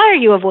function. Well, why are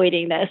you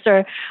avoiding this?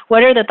 Or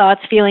what are the thoughts,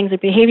 feelings, or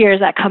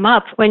behaviors that come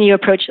up when you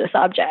approach this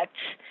object?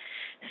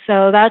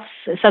 So that's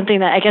something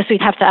that I guess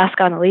we'd have to ask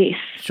Anneliese.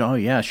 Oh,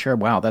 yeah, sure.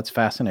 Wow, that's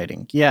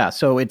fascinating. Yeah,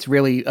 so it's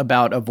really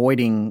about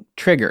avoiding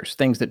triggers,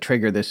 things that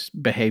trigger this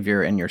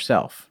behavior in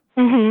yourself.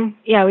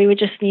 Yeah, we would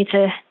just need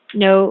to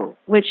know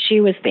what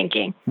she was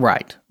thinking.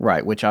 Right,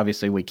 which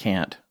obviously we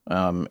can't.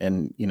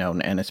 And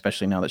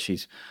especially now that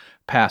she's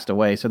passed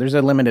away. So there's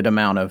a limited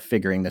amount of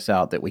figuring this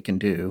out that we can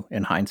do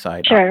in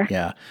hindsight. Sure.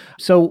 Yeah.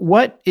 So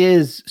what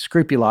is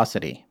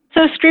scrupulosity?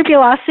 So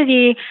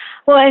scrupulosity,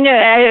 well, I know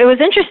it was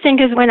interesting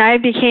because when I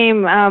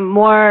became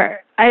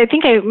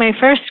my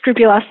first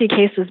scrupulosity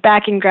case was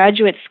back in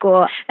graduate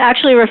school,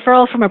 actually a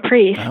referral from a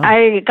priest. Oh.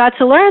 I got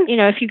to learn,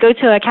 if you go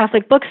to a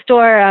Catholic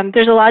bookstore,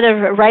 there's a lot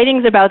of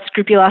writings about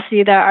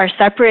scrupulosity that are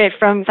separate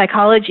from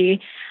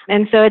psychology.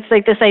 And so it's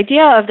like this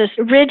idea of this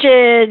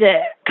rigid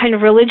kind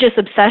of religious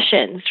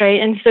obsessions, right?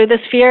 And so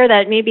this fear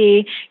that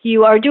maybe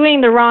you are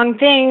doing the wrong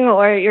thing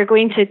or you're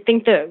going to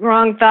think the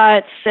wrong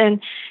thoughts. And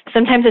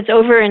sometimes it's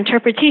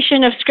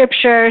over-interpretation of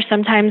scripture.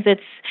 Sometimes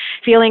it's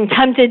feeling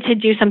tempted to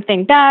do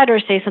something bad or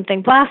say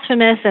something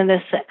blasphemous, and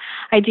this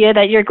idea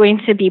that you're going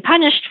to be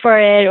punished for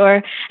it.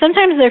 Or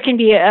sometimes there can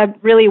be a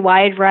really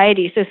wide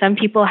variety. So some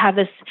people have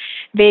this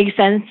vague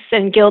sense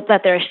and guilt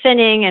that they're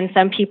sinning, and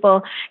some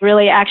people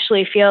really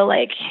actually feel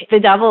like the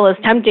devil is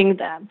tempting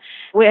them.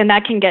 And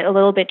that can get a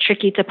little bit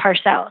tricky to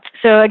parse out.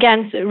 So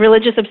again,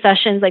 religious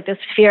obsessions like this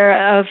fear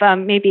of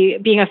maybe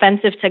being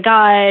offensive to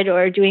God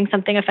or doing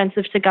something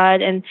offensive to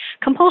God, and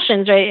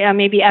compulsions, right?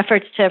 Maybe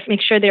efforts to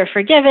make sure they're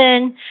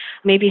forgiven,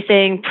 maybe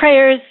saying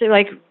prayers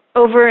like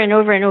over and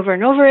over and over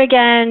and over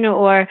again,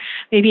 or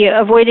maybe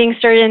avoiding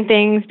certain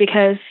things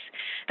because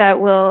that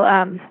will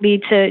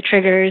lead to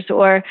triggers,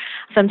 or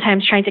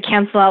sometimes trying to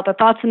cancel out the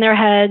thoughts in their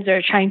heads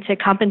or trying to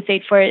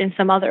compensate for it in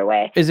some other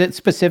way. Is it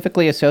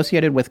specifically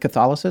associated with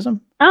Catholicism?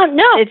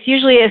 No, it's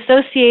usually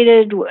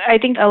associated. I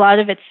think a lot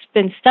of it's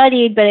been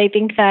studied, but I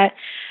think that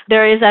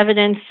there is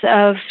evidence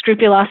of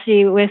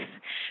scrupulosity with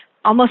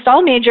almost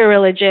all major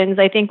religions.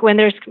 I think when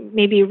there's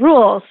maybe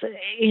rules,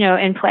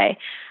 in play,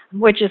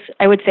 which is,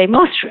 I would say,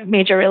 most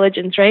major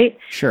religions, right?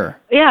 Sure.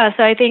 Yeah,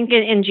 so I think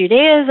in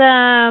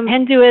Judaism,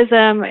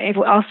 Hinduism, I've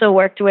also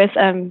worked with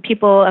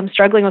people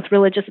struggling with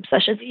religious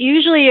obsessions.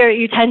 Usually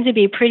you tend to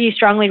be pretty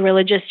strongly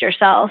religious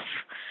yourself,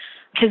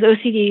 because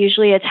OCD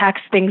usually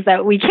attacks things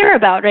that we care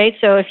about, right?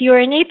 So if you were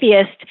an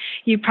atheist,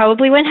 you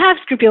probably wouldn't have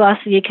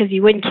scrupulosity because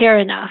you wouldn't care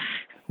enough.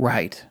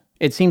 Right.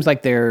 It seems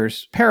like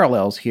there's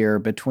parallels here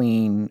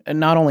between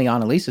not only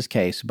Anneliese's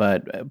case,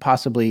 but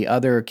possibly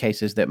other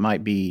cases that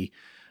might be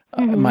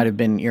might have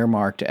been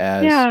earmarked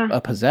as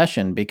a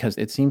possession, because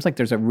it seems like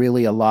there's a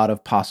lot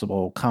of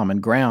possible common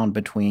ground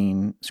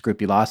between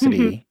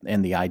scrupulosity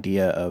and the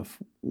idea of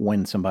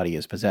when somebody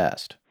is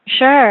possessed.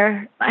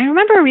 Sure. I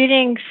remember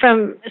reading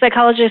from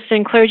psychologists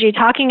and clergy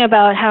talking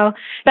about how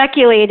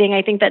speculating,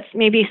 I think that's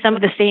maybe some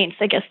of the saints,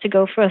 I guess to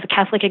go for the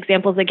Catholic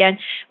examples again,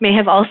 may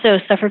have also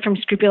suffered from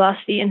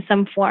scrupulosity in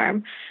some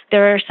form.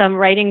 There are some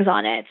writings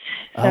on it.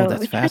 So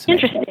that's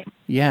fascinating. Interesting.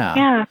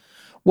 Yeah.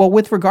 Well,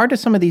 with regard to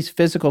some of these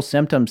physical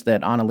symptoms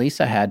that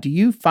Anneliese had, do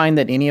you find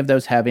that any of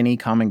those have any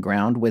common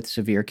ground with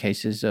severe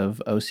cases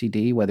of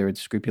OCD, whether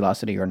it's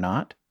scrupulosity or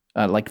not?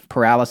 Like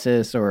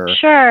paralysis or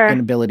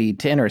inability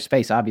to enter a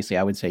space? Obviously,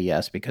 I would say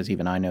yes, because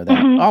even I know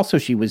that. Also,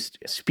 she was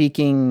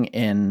speaking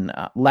in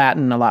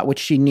Latin a lot, which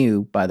she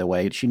knew, by the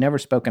way. She never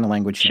spoke in a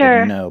language she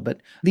didn't know.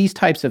 But these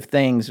types of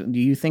things,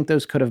 do you think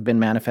those could have been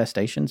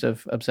manifestations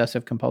of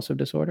obsessive-compulsive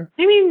disorder?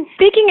 I mean,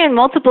 speaking in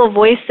multiple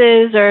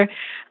voices or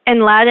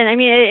in Latin, I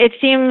mean, it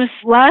seems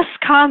less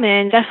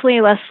common,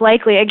 definitely less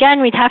likely.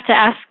 Again, we'd have to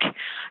ask,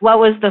 what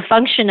was the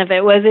function of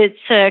it? Was it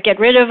to get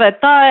rid of a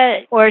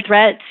thought or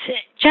threat?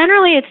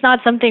 Generally, it's not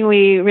something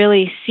we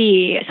really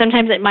see.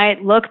 Sometimes it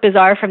might look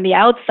bizarre from the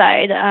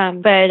outside,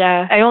 but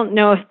I don't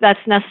know if that's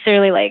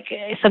necessarily like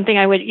something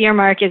I would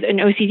earmark as an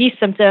OCD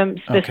symptom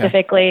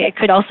specifically. Okay. It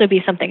could also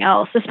be something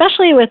else,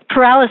 especially with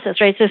paralysis,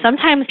 right? So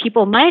sometimes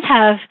people might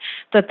have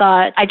the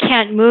thought, I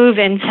can't move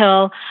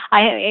until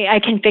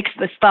I can fix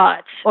this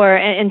thought, or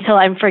until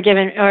I'm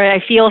forgiven, or I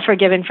feel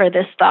forgiven for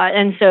this thought.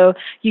 And so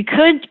you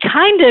could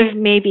kind of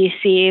maybe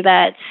see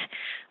that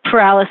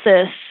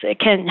paralysis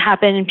can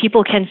happen and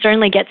people can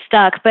certainly get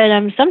stuck, but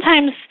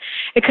sometimes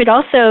it could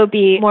also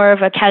be more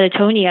of a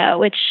catatonia,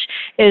 which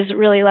is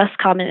really less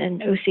common in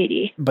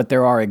OCD. But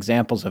there are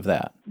examples of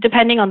that.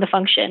 Depending on the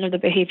function of the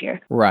behavior.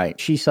 Right.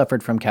 She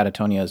suffered from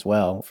catatonia as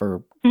well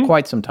for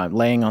quite some time,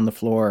 laying on the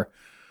floor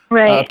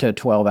up to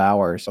 12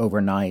 hours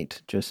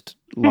overnight, just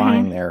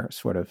lying there,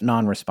 sort of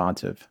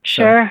non-responsive.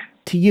 Sure. So,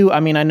 to you, I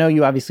mean, I know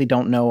you obviously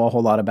don't know a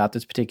whole lot about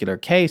this particular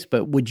case,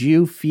 but would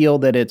you feel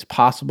that it's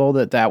possible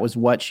that that was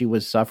what she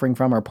was suffering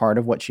from, or part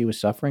of what she was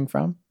suffering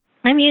from?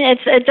 I mean,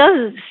 it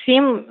does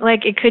seem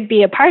like it could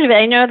be a part of it.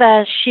 I know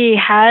that she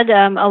had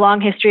a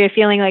long history of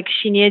feeling like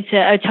she needed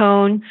to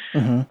atone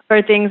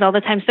for things all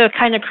the time. So a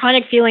kind of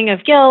chronic feeling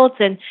of guilt.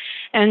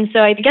 And so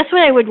I guess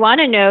what I would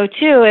want to know,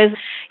 too, is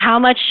how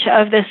much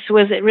of this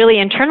was really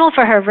internal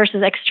for her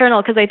versus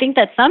external? Because I think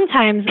that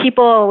sometimes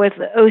people with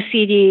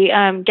OCD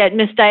get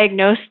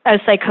misdiagnosed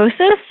as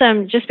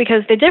psychosis just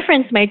because the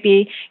difference might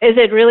be, is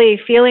it really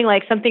feeling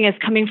like something is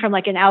coming from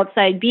like an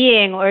outside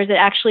being, or is it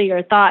actually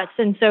your thoughts?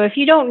 And so if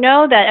you don't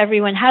know that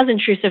everyone has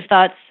intrusive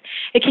thoughts,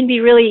 it can be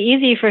really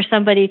easy for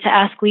somebody to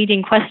ask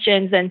leading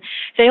questions and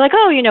say like,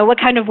 oh, what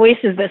kind of voice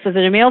is this? Is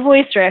it a male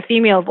voice or a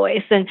female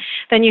voice? And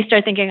then you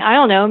start thinking, I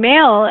don't know,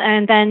 male.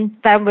 And then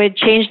that would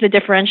change the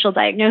differential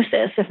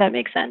diagnosis, if that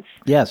makes sense.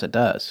 Yes, it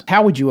does.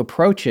 How would you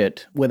approach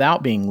it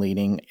without being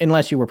leading,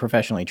 unless you were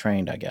professionally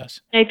trained, I guess?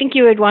 I think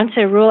you would want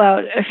to rule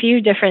out a few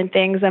different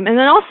things. And then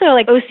also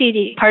like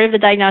OCD, part of the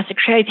diagnostic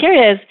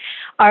criteria is,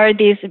 are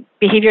these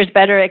behaviors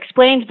better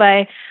explained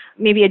by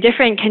maybe a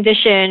different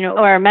condition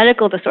or a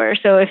medical disorder?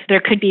 So if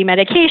there could be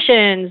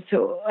medications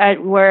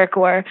at work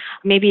or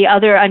maybe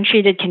other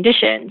untreated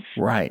conditions.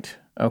 Right.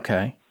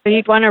 Okay. So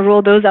you'd want to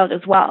rule those out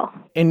as well.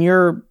 In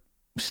your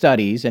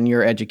studies and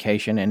your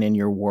education and in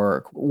your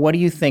work, what do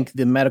you think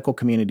the medical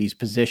community's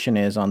position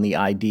is on the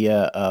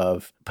idea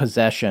of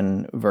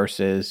possession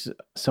versus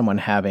someone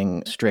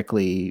having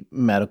strictly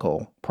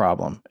medical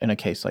problem in a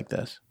case like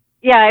this?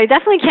 Yeah, I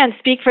definitely can't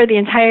speak for the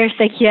entire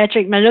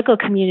psychiatric medical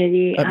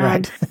community.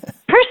 Right.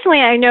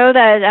 Personally, I know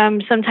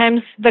that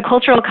sometimes the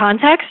cultural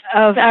context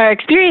of our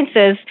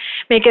experiences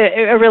make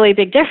a really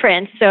big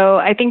difference. So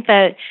I think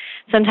that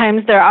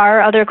sometimes there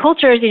are other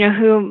cultures,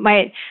 who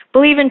might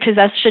believe in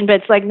possession, but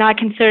it's like not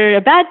considered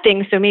a bad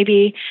thing. So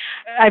maybe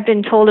I've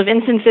been told of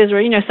instances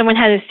where, someone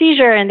had a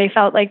seizure and they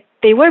felt like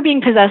they were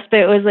being possessed, but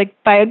it was like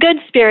by a good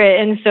spirit.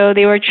 And so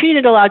they were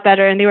treated a lot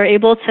better and they were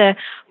able to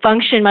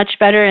function much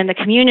better in the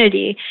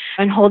community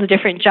and hold a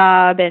different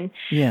job and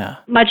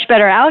much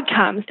better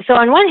outcomes. So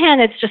on one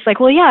hand, it's just like,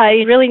 well, yeah,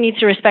 you really need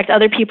to respect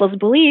other people's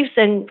beliefs.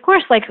 And of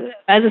course, like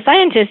as a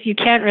scientist, you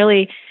can't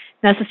really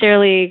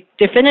necessarily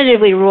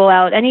definitively rule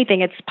out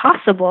anything. It's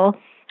possible.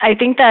 I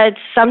think that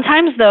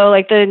sometimes, though,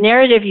 like the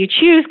narrative you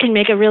choose can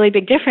make a really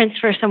big difference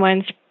for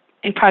someone's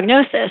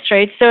prognosis,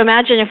 right? So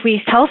imagine if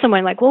we tell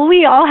someone like, well,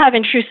 we all have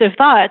intrusive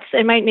thoughts,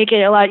 it might make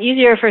it a lot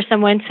easier for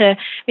someone to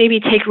maybe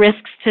take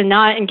risks to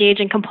not engage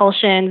in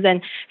compulsions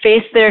and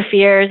face their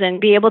fears and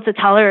be able to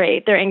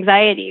tolerate their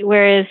anxiety.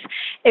 Whereas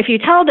if you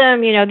tell them,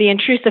 the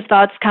intrusive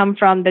thoughts come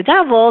from the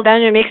devil,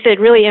 then it makes it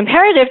really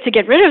imperative to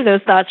get rid of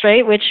those thoughts,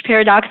 right? Which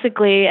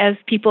paradoxically, as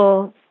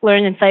people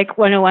learn in Psych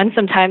 101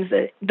 sometimes,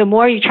 the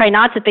more you try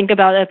not to think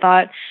about a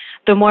thought,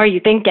 the more you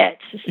think it.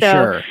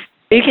 So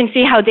you can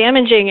see how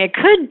damaging it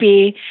could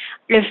be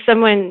if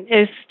someone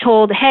is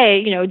told,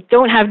 hey,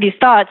 don't have these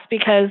thoughts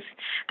because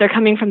they're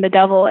coming from the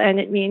devil and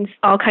it means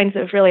all kinds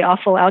of really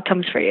awful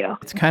outcomes for you.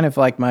 It's kind of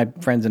like my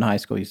friends in high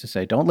school used to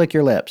say, don't lick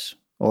your lips,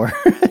 or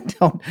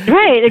don't.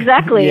 Right,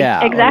 exactly.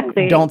 Yeah,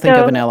 exactly. Don't think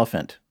of an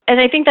elephant. And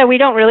I think that we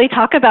don't really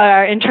talk about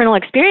our internal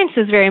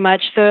experiences very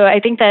much. So I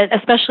think that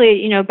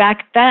especially,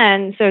 back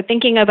then, so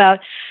thinking about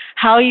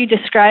how you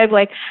describe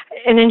like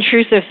an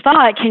intrusive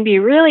thought can be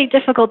really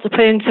difficult to put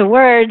into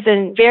words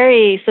and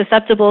very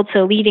susceptible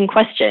to leading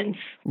questions.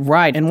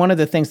 Right. And one of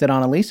the things that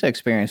Anneliese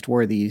experienced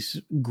were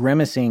these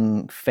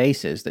grimacing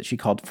faces that she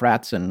called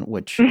Fratzen,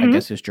 which I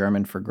guess is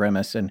German for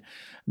grimace. And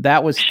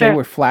that was, they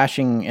were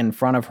flashing in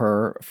front of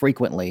her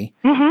frequently.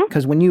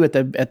 Because when you, at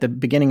the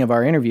beginning of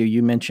our interview,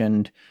 you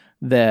mentioned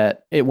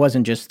that it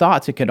wasn't just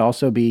thoughts, it could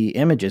also be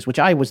images, which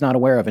I was not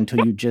aware of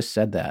until you just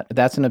said that.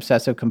 That's an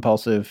obsessive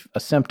compulsive, a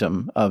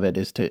symptom of it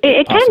is to...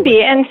 It can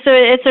be, and so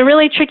it's a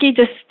really tricky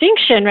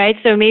distinction, right?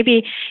 So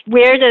maybe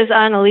where does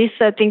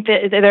Anneliese think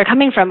that they're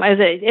coming from?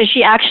 Is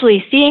she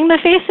actually seeing the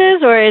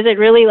faces, or is it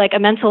really like a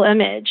mental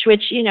image,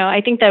 which,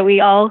 I think that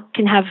we all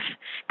can have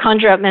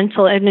conjure up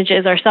mental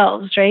images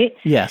ourselves, right?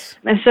 Yes.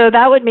 And so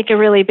that would make a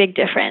really big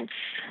difference.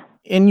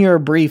 In your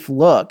brief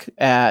look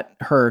at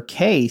her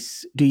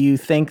case, do you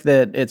think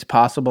that it's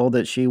possible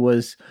that she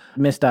was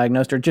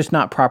misdiagnosed or just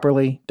not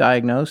properly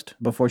diagnosed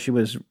before she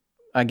was,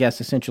 I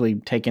guess, essentially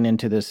taken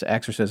into this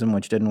exorcism,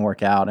 which didn't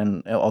work out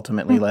and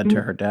ultimately led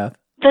to her death?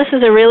 This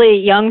is a really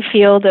young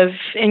field of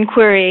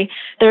inquiry.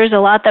 There's a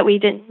lot that we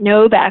didn't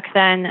know back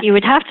then. You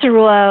would have to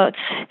rule out,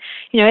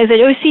 is it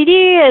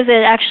OCD? Is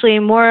it actually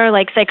more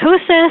like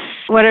psychosis?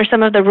 What are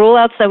some of the rule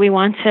outs that we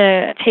want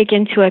to take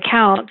into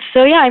account?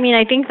 So yeah,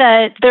 I think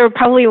that there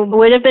probably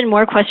would have been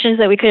more questions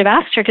that we could have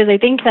asked her, because I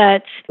think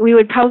that we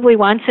would probably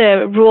want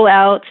to rule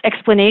out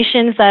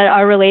explanations that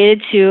are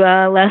related to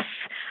less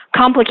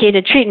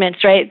complicated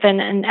treatments, right, than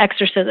an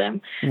exorcism.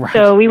 Right.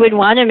 So we would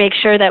want to make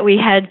sure that we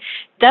had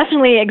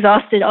definitely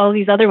exhausted all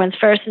these other ones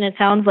first, and it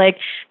sounds like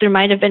there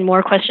might have been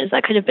more questions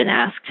that could have been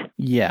asked.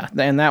 Yeah,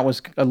 and that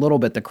was a little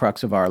bit the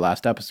crux of our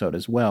last episode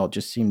as well. It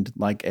just seemed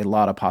like a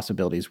lot of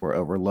possibilities were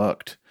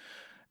overlooked,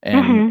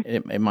 and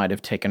it might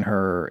have taken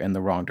her in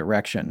the wrong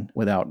direction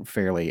without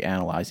fairly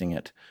analyzing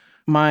it.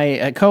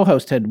 My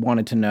co-host had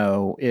wanted to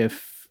know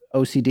if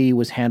OCD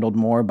was handled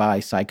more by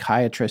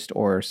psychiatrists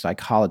or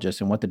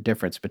psychologists, and what the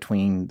difference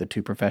between the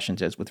two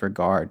professions is with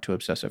regard to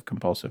obsessive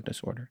compulsive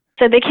disorder.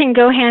 So they can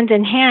go hand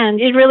in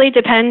hand. It really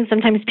depends.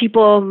 Sometimes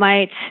people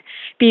might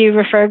be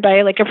referred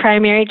by like a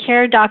primary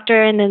care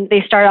doctor, and then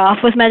they start off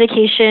with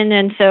medication.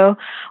 And so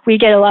we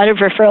get a lot of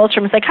referrals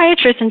from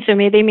psychiatrists, and so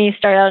maybe they may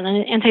start out on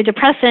an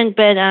antidepressant,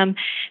 but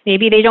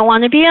maybe they don't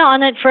want to be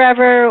on it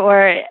forever,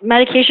 or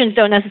medications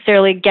don't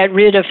necessarily get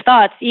rid of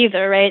thoughts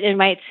either, right? It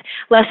might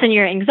lessen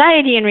your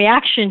anxiety and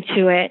reaction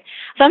to it.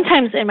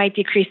 Sometimes it might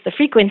decrease the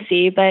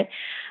frequency, but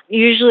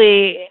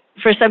usually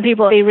for some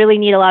people, they really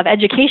need a lot of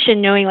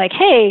education, knowing like,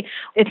 hey,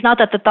 it's not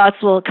that the thoughts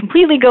will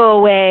completely go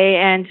away,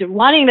 and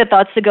wanting the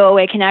thoughts to go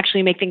away can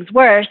actually make things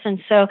worse. And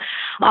so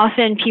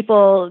often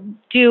people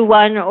do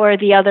one or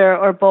the other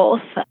or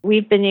both.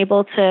 We've been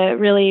able to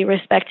really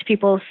respect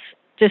people's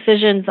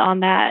decisions on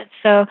that.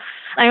 So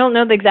I don't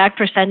know the exact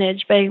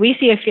percentage, but we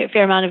see a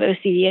fair amount of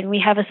OCD, and we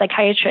have a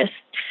psychiatrist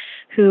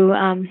who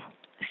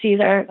sees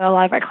a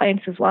lot of our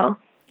clients as well.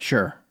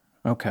 Sure.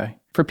 Okay.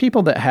 For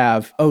people that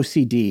have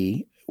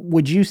OCD,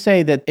 would you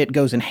say that it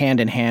goes in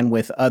hand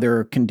with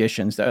other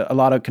conditions, a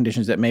lot of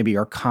conditions that maybe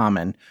are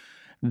common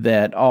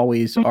that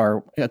always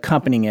are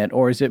accompanying it,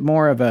 or is it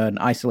more of an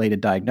isolated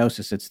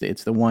diagnosis?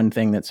 It's the one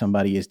thing that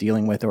somebody is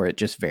dealing with, or it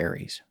just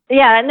varies?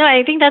 Yeah, no,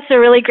 I think that's a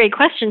really great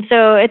question.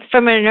 So it's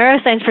from a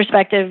neuroscience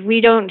perspective, we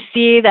don't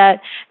see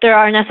that there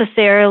are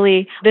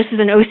necessarily, this is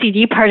an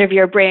OCD part of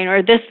your brain,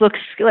 or this looks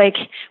like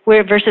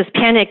versus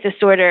panic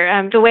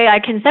disorder. The way I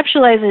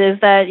conceptualize it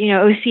is that,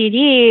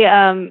 OCD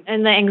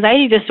and the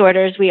anxiety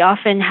disorders, we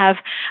often have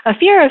a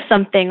fear of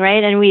something,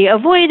 right? And we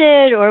avoid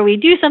it, or we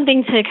do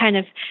something to kind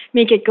of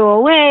make it go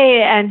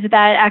away, and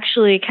that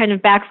actually kind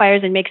of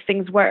backfires and makes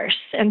things worse.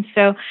 And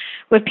so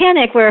with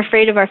panic, we're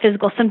afraid of our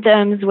physical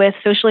symptoms. With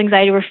social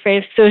anxiety, we're afraid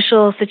of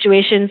social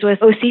situations. With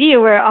OCD,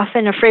 we're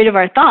often afraid of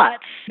our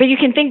thoughts. But you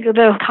can think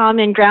the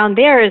common ground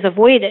there is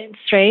avoidance,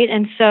 right?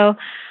 And so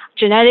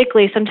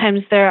genetically, sometimes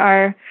there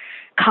are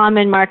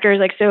common markers,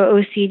 like so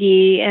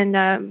OCD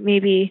and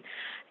maybe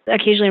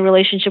occasionally in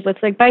relationship with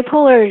like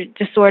bipolar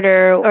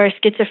disorder or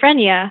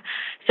schizophrenia.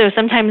 So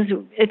sometimes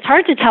it's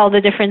hard to tell the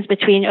difference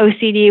between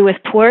OCD with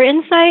poor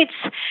insights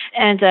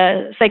and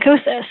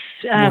psychosis.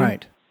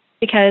 Right.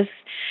 Because,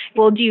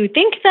 well, do you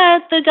think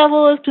that the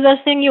devil is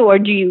possessing you, or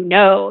do you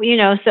know?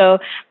 So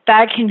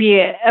that can be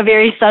a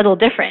very subtle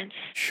difference.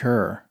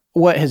 Sure.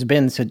 What has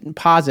been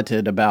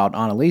posited about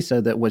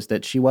Anneliese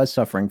that she was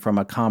suffering from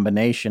a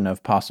combination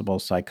of possible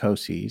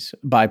psychoses,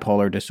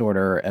 bipolar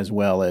disorder, as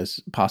well as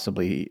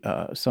possibly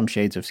some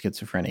shades of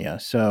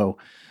schizophrenia. So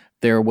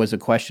there was a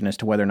question as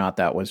to whether or not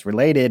that was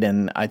related.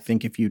 And I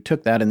think if you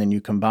took that and then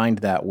you combined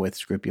that with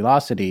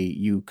scrupulosity,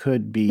 you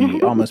could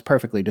be almost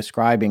perfectly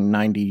describing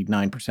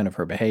 99% of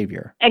her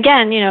behavior.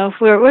 Again,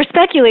 we're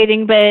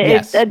speculating, but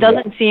it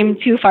doesn't seem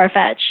too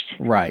far-fetched.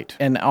 Right.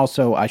 And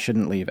also, I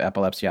shouldn't leave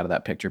epilepsy out of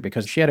that picture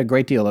because she had a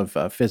great deal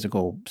of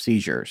physical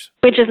seizures.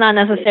 Which is not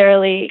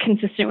necessarily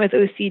consistent with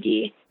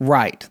OCD.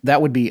 Right.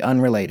 That would be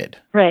unrelated.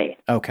 Right.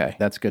 Okay.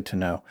 That's good to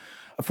know.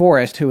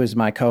 Forrest, who is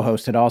my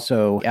co-host, had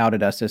also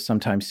outed us as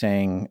sometimes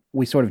saying,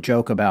 we sort of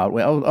joke about,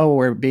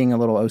 we're being a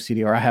little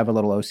OCD, or I have a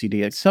little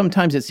OCD.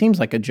 Sometimes it seems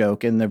like a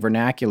joke in the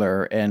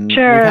vernacular, and we've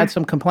had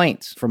some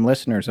complaints from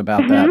listeners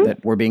about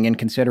that we're being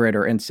inconsiderate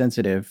or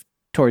insensitive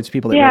towards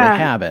people that really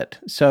have it.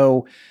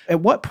 So at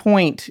what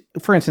point,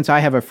 for instance, I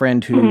have a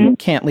friend who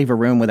can't leave a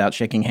room without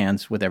shaking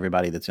hands with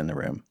everybody that's in the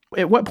room.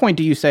 At what point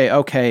do you say,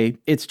 okay,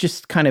 it's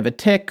just kind of a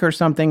tic or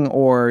something,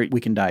 or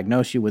we can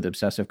diagnose you with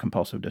obsessive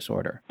compulsive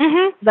disorder?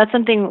 That's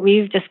something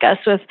we've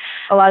discussed with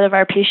a lot of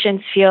our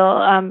patients. Feel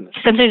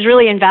sometimes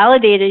really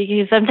invalidated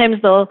because sometimes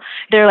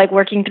they're like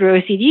working through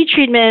OCD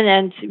treatment,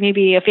 and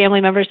maybe a family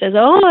member says,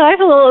 "Oh, I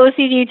have a little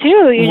OCD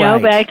too," know,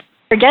 but I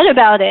forget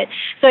about it.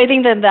 So I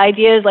think that the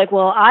idea is like,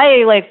 well,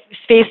 I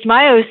faced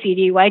my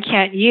OCD. Why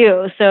can't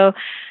you? So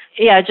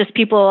yeah, just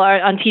people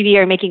on TV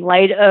are making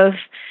light of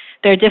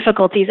their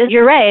difficulties. And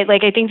you're right.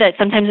 I think that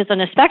sometimes it's on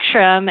a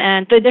spectrum,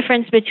 and the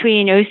difference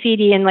between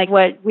OCD and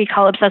what we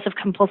call obsessive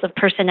compulsive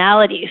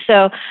personality.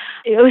 So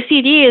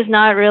OCD is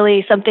not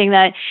really something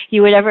that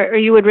you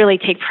would really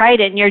take pride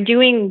in. You're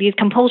doing these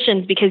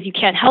compulsions because you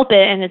can't help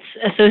it, and it's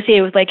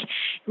associated with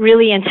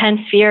really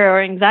intense fear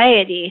or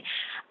anxiety.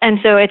 And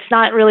so it's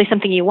not really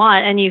something you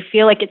want, and you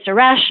feel like it's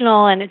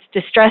irrational and it's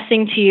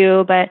distressing to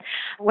you, but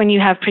when you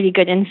have pretty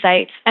good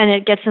insights, and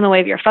it gets in the way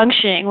of your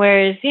functioning.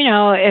 Whereas,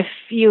 if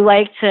you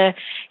like to,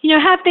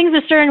 have things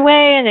a certain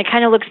way and it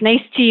kind of looks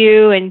nice to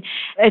you and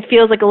it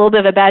feels like a little bit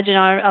of a badge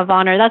of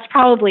honor, that's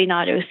probably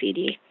not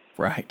OCD.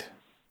 Right.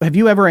 Have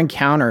you ever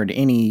encountered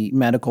any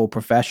medical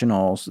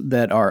professionals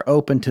that are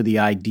open to the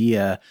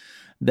idea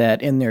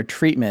that in their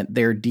treatment,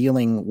 they're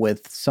dealing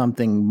with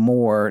something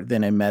more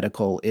than a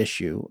medical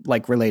issue,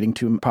 like relating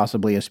to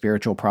possibly a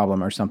spiritual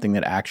problem or something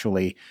that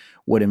actually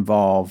would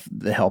involve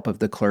the help of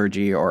the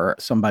clergy or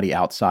somebody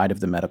outside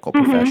of the medical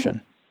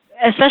profession?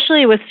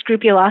 Especially with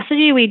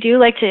scrupulosity, we do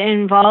like to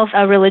involve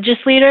a religious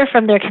leader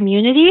from their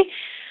community.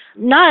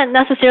 Not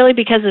necessarily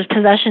because of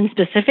possession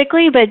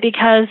specifically, but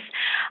because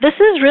this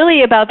is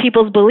really about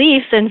people's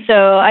beliefs. And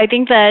so I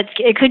think that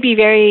it could be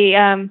very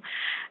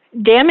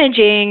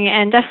damaging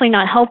and definitely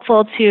not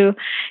helpful to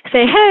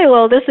say, hey,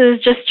 well, this is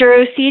just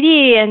your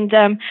OCD,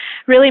 and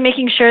really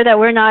making sure that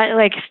we're not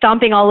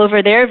stomping all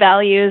over their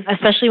values,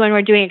 especially when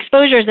we're doing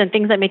exposures and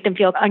things that make them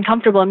feel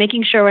uncomfortable, and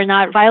making sure we're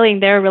not violating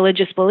their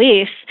religious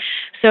beliefs.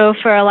 So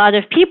for a lot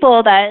of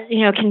people that,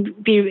 can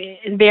be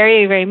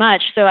very, very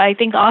much. So I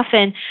think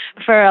often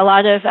for a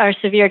lot of our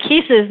severe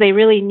cases, they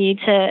really need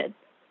to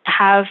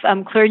have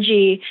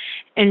clergy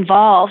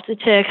involved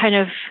to kind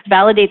of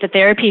validate the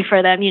therapy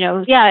for them.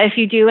 If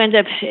you do end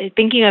up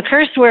thinking a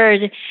curse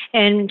word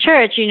in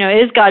church,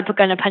 is God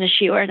going to punish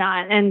you or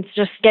not? And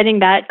just getting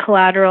that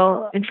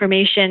collateral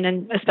information,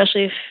 and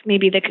especially if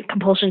maybe the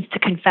compulsions to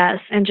confess,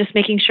 and just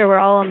making sure we're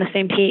all on the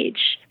same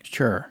page.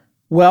 Sure.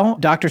 Well,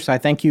 Dr. Tsai,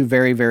 thank you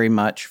very, very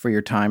much for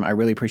your time. I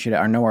really appreciate it.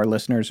 I know our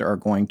listeners are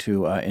going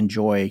to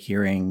enjoy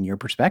hearing your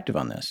perspective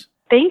on this.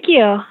 Thank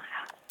you.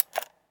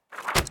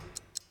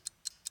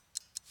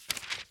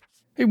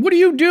 Hey, what are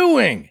you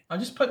doing? I'm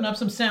just putting up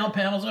some sound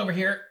panels over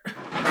here.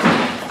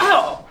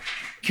 Ow!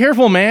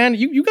 Careful, man.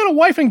 You got a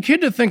wife and kid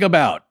to think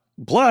about.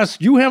 Plus,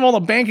 you have all the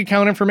bank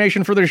account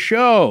information for the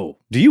show.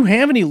 Do you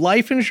have any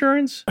life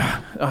insurance?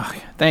 Oh,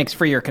 thanks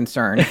for your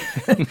concern,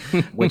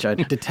 which I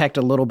detect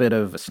a little bit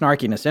of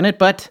snarkiness in it.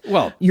 But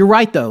you're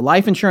right, though.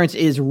 Life insurance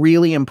is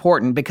really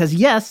important because,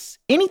 yes,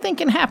 anything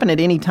can happen at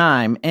any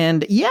time.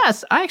 And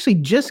yes, I actually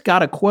just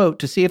got a quote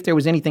to see if there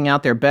was anything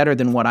out there better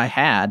than what I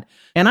had.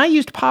 And I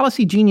used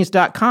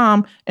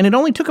PolicyGenius.com, and it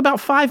only took about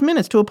 5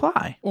 minutes to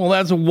apply. Well,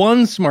 that's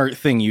one smart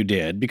thing you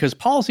did, because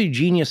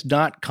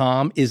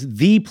PolicyGenius.com is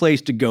the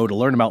place to go to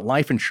learn about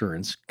life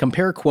insurance,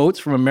 compare quotes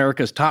from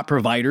America's top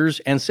providers,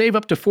 and save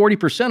up to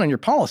 40% on your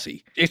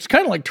policy. It's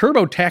kind of like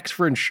TurboTax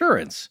for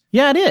insurance.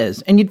 Yeah, it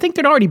is. And you'd think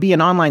there'd already be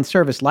an online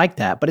service like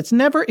that, but it's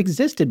never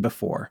existed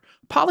before.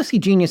 Policy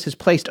Genius has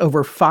placed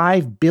over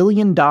 $5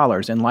 billion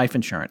in life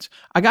insurance.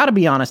 I gotta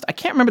be honest, I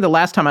can't remember the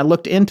last time I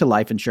looked into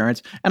life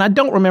insurance, and I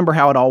don't remember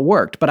how it all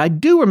worked, but I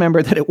do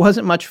remember that it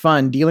wasn't much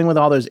fun dealing with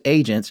all those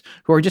agents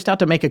who are just out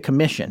to make a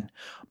commission.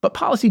 But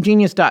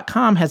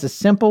PolicyGenius.com has a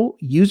simple,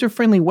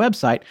 user-friendly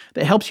website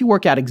that helps you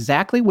work out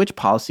exactly which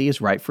policy is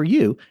right for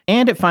you,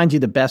 and it finds you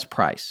the best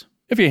price.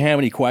 If you have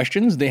any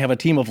questions, they have a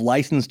team of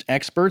licensed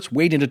experts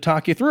waiting to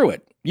talk you through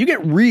it. You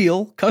get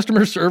real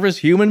customer service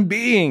human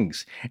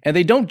beings. And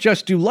they don't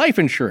just do life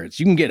insurance.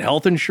 You can get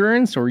health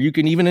insurance, or you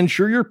can even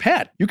insure your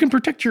pet. You can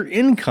protect your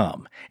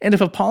income. And if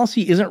a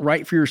policy isn't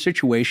right for your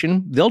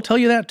situation, they'll tell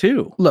you that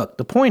too. Look,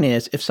 the point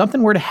is, if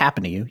something were to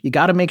happen to you, you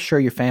got to make sure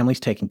your family's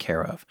taken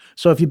care of.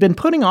 So if you've been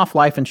putting off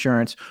life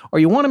insurance, or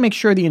you want to make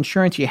sure the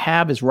insurance you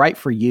have is right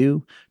for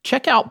you,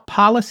 check out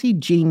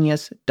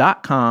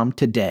PolicyGenius.com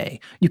today.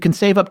 You can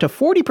save up to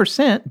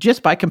 40%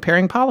 just by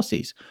comparing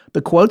policies.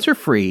 The quotes are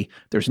free,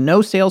 there's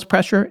no sales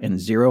pressure, and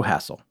zero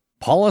hassle.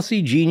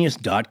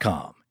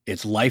 PolicyGenius.com.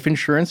 It's life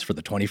insurance for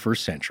the 21st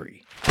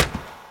century.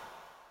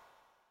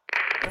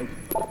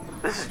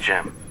 This is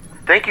Jim.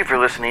 Thank you for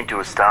listening to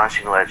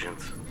Astonishing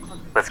Legends.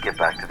 Let's get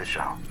back to the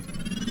show.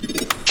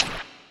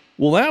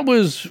 Well, that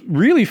was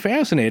really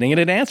fascinating, and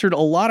it answered a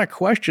lot of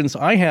questions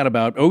I had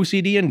about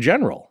OCD in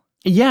general.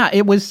 Yeah,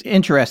 it was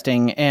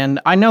interesting. And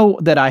I know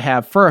that I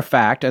have, for a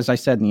fact, as I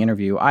said in the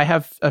interview, I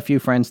have a few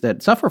friends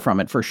that suffer from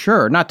it for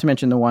sure, not to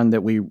mention the one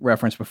that we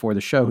referenced before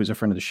the show, who's a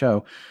friend of the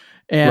show.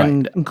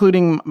 And right.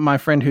 Including my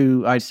friend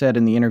who I said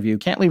in the interview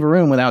can't leave a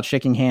room without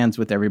shaking hands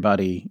with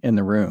everybody in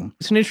the room.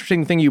 It's an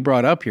interesting thing you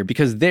brought up here,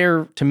 because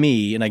there, to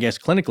me, and I guess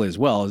clinically as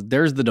well,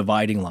 there's the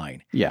dividing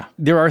line. Yeah.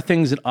 There are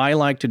things that I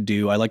like to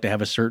do. I like to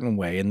have a certain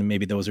way, and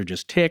maybe those are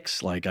just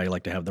tics, like I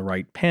like to have the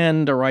right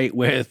pen to write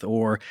with,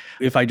 or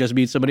if I just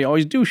meet somebody, I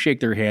always do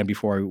shake their hand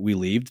before we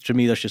leave. To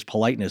me, that's just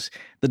politeness.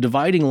 The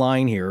dividing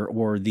line here,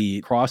 or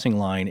the crossing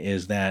line,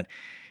 is that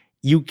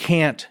you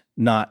can't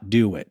not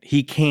do it.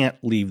 He can't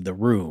leave the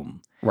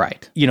room.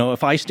 Right. You know,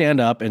 if I stand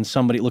up and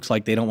somebody looks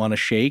like they don't want to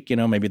shake, you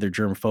know, maybe they're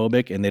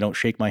germphobic and they don't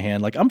shake my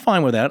hand, like, I'm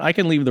fine with that. I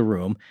can leave the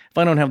room. If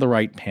I don't have the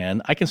right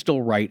pen, I can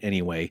still write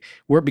anyway.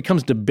 Where it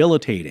becomes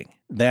debilitating,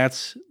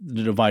 that's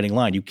the dividing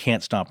line. You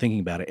can't stop thinking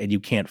about it and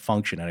you can't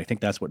function. And I think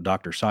that's what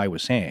Dr. Tsai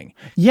was saying.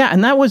 Yeah,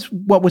 and that was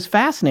what was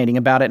fascinating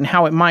about it and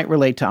how it might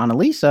relate to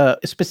Anneliese,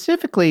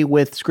 specifically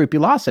with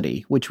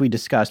scrupulosity, which we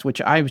discussed, which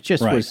I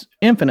just was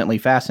infinitely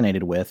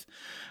fascinated with.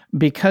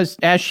 Because,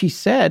 as she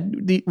said,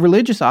 the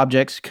religious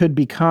objects could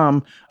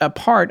become a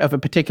part of a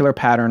particular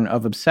pattern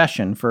of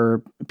obsession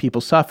for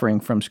people suffering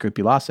from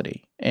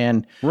scrupulosity.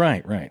 And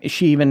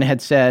she even had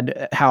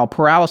said how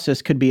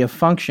paralysis could be a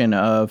function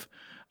of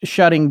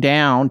shutting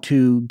down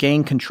to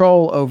gain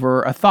control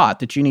over a thought,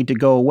 that you need to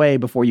go away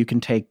before you can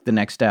take the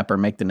next step or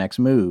make the next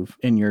move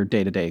in your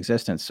day-to-day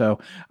existence. So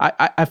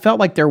I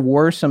felt like there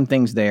were some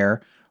things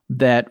there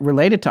that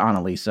related to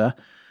Anneliese.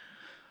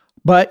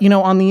 But, you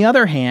know, on the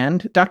other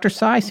hand, Dr.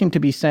 Tsai seemed to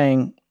be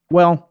saying,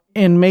 well,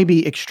 in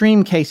maybe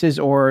extreme cases,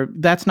 or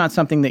that's not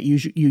something that you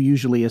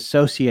usually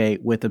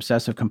associate with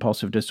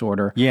obsessive-compulsive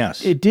disorder.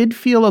 Yes. It did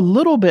feel a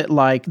little bit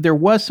like there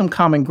was some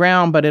common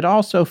ground, but it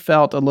also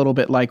felt a little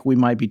bit like we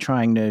might be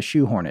trying to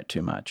shoehorn it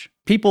too much.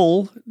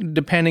 People,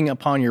 depending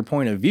upon your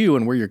point of view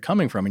and where you're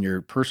coming from and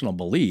your personal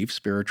beliefs,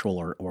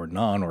 spiritual or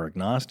non or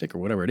agnostic or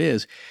whatever it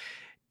is,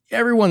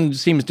 everyone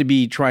seems to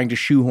be trying to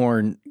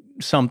shoehorn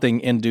something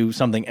into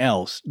something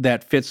else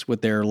that fits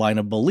with their line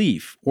of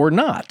belief or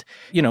not.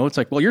 You know, it's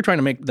like, well, you're trying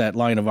to make that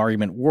line of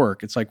argument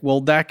work. It's like,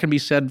 well, that can be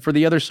said for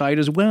the other side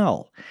as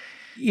well.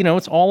 You know,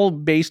 it's all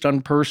based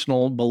on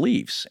personal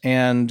beliefs.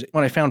 And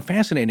what I found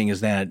fascinating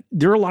is that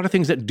there are a lot of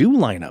things that do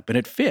line up and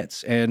it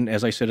fits. And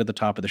as I said at the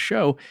top of the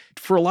show,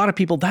 for a lot of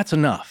people, that's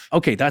enough.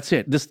 Okay, that's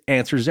it. This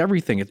answers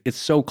everything. It's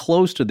so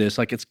close to this,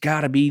 like it's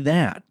got to be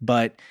that.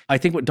 But I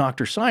think what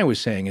Dr. Tsai was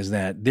saying is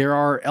that there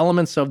are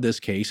elements of this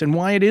case, and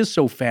why it is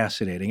so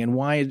fascinating and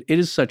why it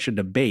is such a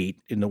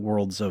debate in the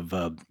worlds of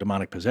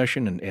demonic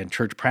possession and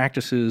church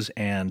practices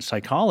and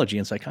psychology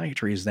and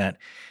psychiatry, is that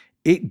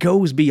it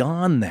goes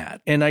beyond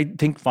that. And I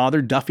think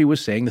Father Duffy was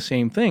saying the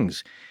same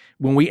things.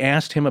 When we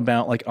asked him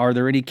about, like, are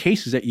there any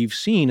cases that you've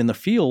seen in the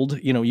field?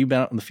 You know, you've been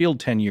out in the field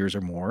 10 years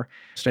or more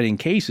studying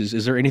cases.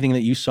 Is there anything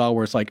that you saw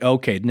where it's like,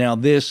 okay, now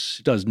this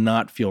does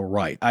not feel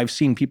right? I've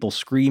seen people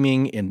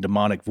screaming in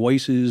demonic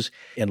voices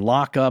in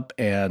lockup,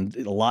 and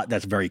a lot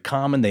that's very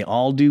common. They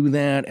all do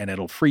that, and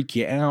it'll freak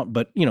you out.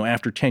 But, you know,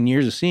 after 10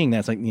 years of seeing that,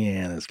 it's like,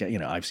 yeah, this guy, you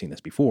know, I've seen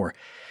this before.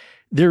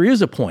 There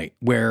is a point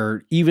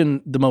where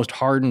even the most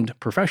hardened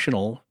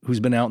professional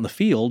who's been out in the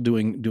field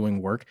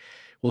doing work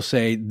will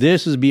say,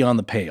 this is beyond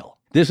the pale.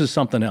 This is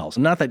something else.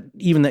 Not that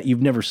even that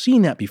you've never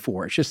seen that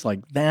before. It's just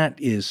like, that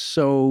is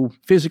so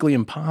physically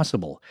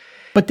impossible.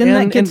 But then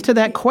that gets to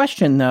that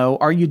question, though.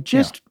 Are you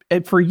just,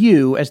 for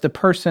you as the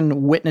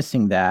person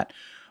witnessing that,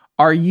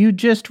 are you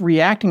just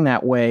reacting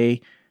that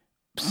way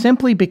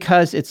simply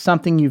because it's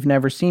something you've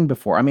never seen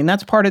before? I mean,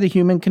 that's part of the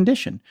human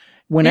condition.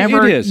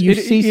 Whenever you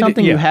see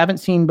something you haven't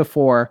seen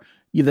before,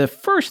 the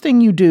first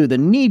thing you do, the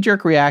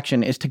knee-jerk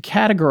reaction, is to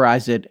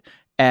categorize it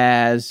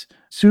as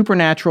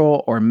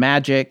supernatural or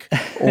magic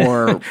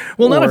or...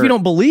 Well, not if you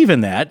don't believe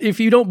in that. If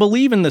you don't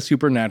believe in the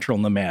supernatural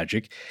and the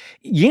magic,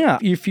 yeah,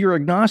 if you're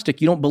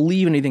agnostic, you don't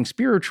believe in anything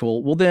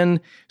spiritual, well,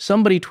 then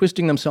somebody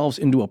twisting themselves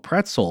into a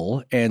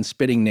pretzel and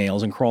spitting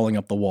nails and crawling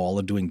up the wall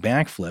and doing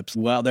backflips,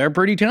 well, they're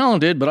pretty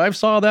talented, but I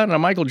saw that in a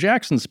Michael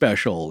Jackson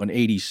special in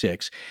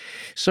 86.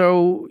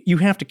 So you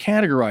have to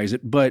categorize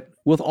it, but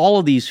with all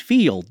of these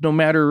fields, no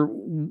matter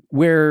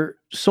where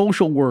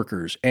social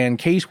workers and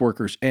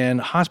caseworkers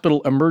and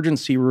hospital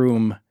emergency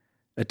room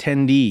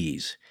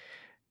attendees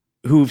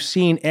who've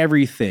seen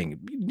everything,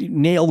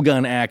 nail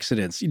gun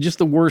accidents, just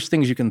the worst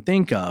things you can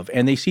think of,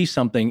 and they see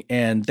something,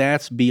 and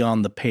that's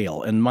beyond the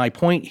pale. And my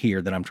point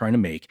here that I'm trying to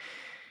make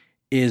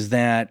is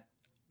that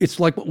it's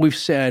like what we've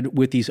said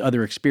with these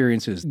other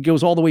experiences. It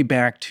goes all the way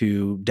back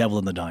to Devil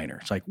in the Diner.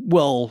 It's like,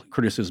 well,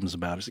 criticisms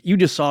about it. You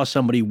just saw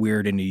somebody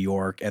weird in New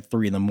York at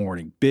 3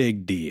 a.m.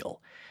 Big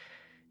deal.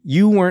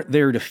 You weren't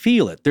there to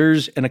feel it.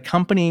 There's an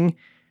accompanying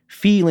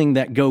feeling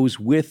that goes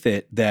with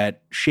it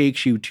that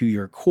shakes you to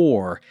your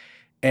core.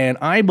 And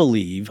I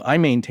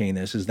maintain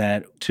this, is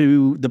that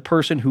to the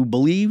person who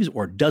believes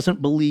or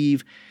doesn't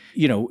believe,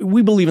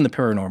 we believe in the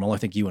paranormal, I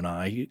think you and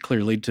I,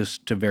 clearly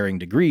to varying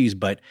degrees,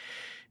 but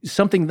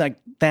something like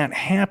that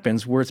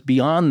happens where it's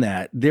beyond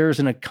that. There's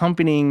an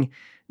accompanying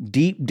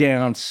deep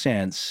down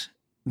sense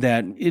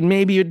that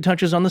maybe it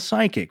touches on the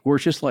psychic, where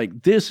it's just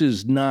like, this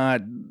is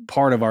not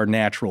part of our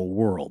natural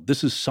world.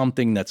 This is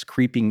something that's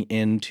creeping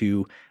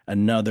into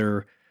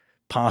another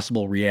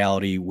possible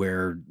reality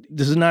where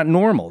this is not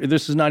normal.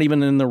 This is not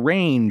even in the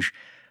range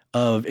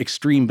of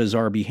extreme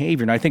bizarre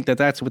behavior. And I think that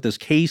that's what this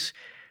case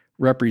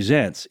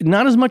represents.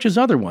 Not as much as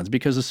other ones,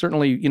 because it's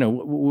certainly,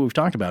 we've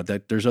talked about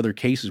that there's other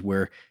cases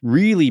where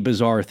really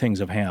bizarre things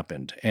have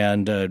happened,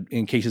 and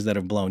in cases that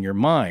have blown your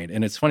mind.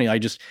 And it's funny,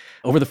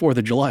 over the 4th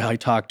of July, I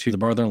talked to the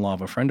brother-in-law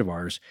of a friend of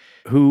ours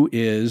who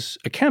is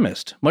a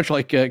chemist, much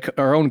like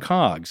our own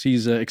Cogs.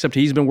 Except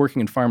he's been working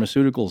in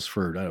pharmaceuticals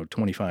for,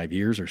 25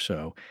 years or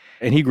so.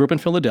 And he grew up in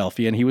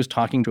Philadelphia, and he was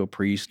talking to a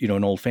priest,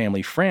 an old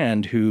family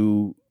friend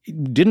who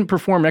didn't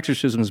perform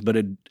exorcisms, but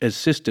had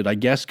assisted, I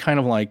guess, kind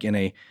of like in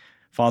a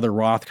Father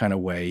Roth kind of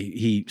way.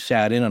 He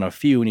sat in on a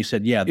few and he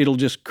said, yeah, it'll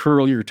just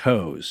curl your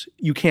toes.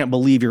 You can't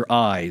believe your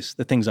eyes,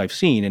 the things I've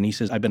seen. And he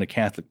says, I've been a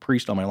Catholic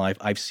priest all my life.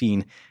 I've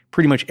seen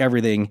pretty much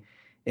everything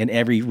and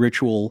every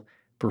ritual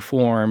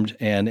performed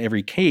and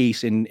every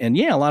case. And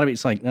yeah, a lot of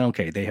it's like,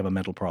 okay, they have a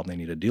mental problem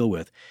they need to deal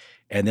with.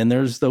 And then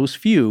there's those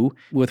few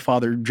with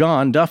Father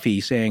John Duffy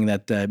saying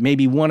that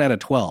maybe 1 out of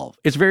 12.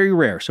 It's very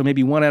rare. So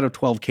maybe 1 out of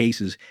 12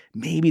 cases,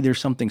 maybe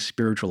there's something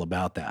spiritual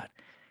about that,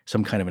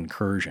 some kind of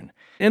incursion.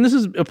 And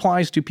this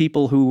applies to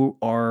people who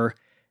are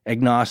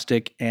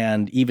agnostic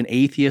and even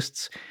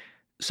atheists,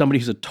 somebody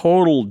who's a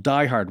total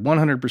diehard,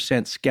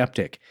 100%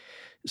 skeptic.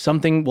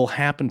 Something will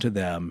happen to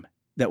them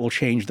that will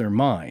change their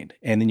mind.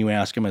 And then you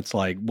ask them, it's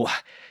like,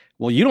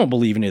 well, you don't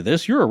believe any of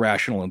this. You're a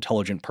rational,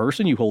 intelligent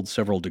person. You hold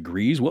several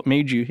degrees. What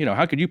made you,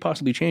 how could you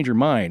possibly change your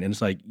mind? And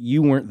it's like,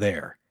 you weren't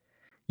there.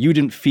 You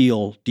didn't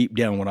feel deep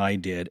down what I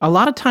did. A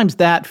lot of times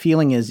that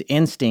feeling is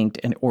instinct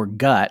or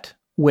gut,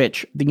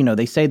 which,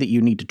 they say that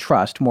you need to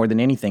trust more than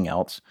anything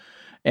else.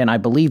 And I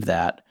believe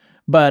that.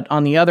 But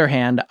on the other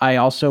hand, I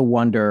also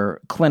wonder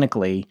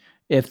clinically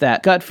if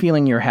that gut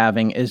feeling you're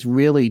having is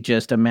really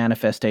just a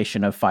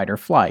manifestation of fight or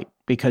flight,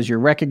 because you're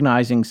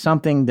recognizing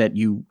something that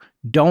you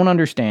don't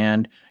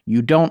understand.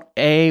 You don't,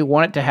 A,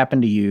 want it to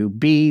happen to you,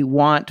 B,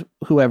 want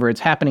whoever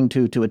it's happening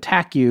to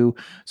attack you.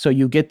 So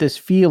you get this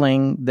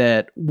feeling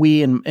that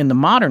we in the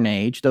modern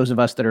age, those of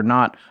us that are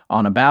not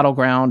on a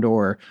battleground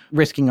or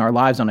risking our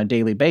lives on a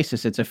daily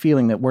basis, it's a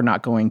feeling that we're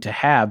not going to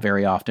have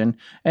very often.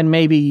 And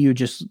maybe you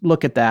just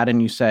look at that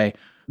and you say,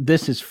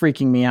 this is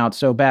freaking me out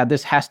so bad.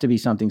 This has to be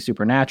something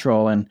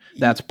supernatural, and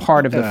that's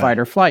part of the fight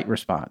or flight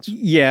response.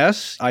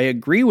 Yes, I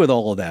agree with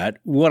all of that.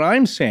 What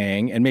I'm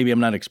saying, and maybe I'm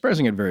not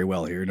expressing it very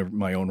well here in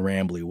my own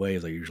rambly way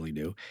as I usually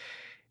do,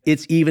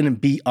 it's even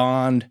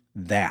beyond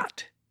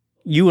that.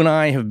 You and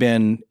I have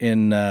been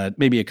in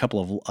maybe a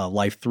couple of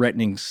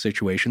life-threatening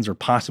situations, or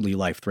possibly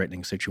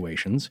life-threatening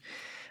situations.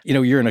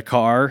 You're in a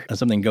car and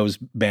something goes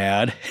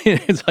bad.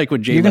 It's like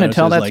what Jay You're Leno going to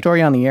tell says, that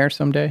story on the air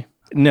someday?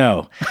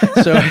 No.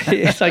 So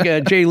it's like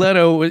Jay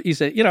Leno, he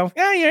said, you're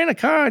in a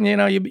car and,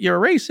 you're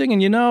racing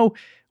and,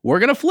 we're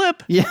going to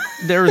flip. Yeah.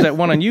 There was that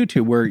one on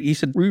YouTube where he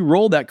said, we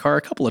rolled that car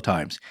a couple of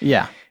times.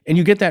 Yeah. And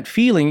you get that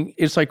feeling.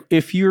 It's like,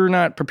 if you're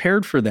not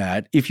prepared for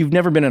that, if you've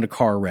never been in a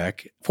car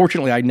wreck,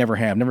 fortunately, I never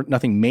have,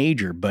 nothing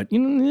major, but,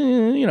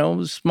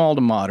 small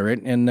to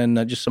moderate, and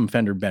then just some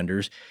fender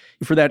benders.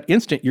 For that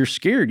instant, you're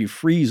scared, you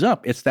freeze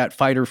up. It's that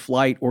fight or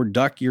flight or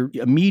duck, your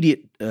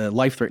immediate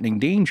life-threatening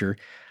danger.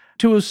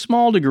 To a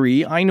small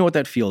degree, I know what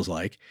that feels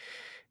like.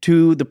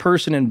 To the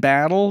person in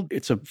battle,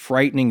 it's a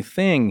frightening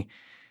thing.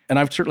 And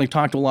I've certainly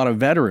talked to a lot of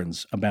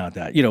veterans about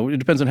that. It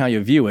depends on how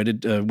you view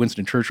it.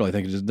 Winston Churchill, I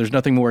think, there's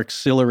nothing more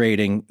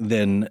exhilarating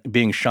than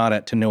being shot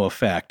at to no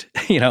effect.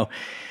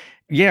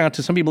 Yeah,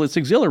 to some people it's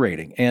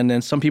exhilarating. And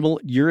then some people,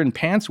 you're in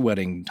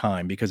pants-wetting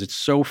time because it's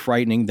so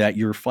frightening that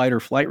your fight or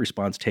flight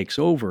response takes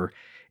over.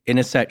 And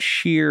it's that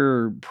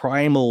sheer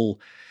primal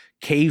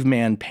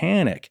caveman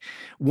panic.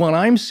 What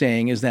I'm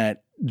saying is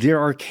that there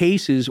are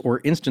cases or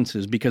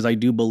instances, because I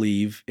do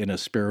believe in a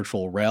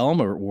spiritual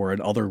realm or an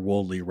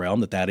otherworldly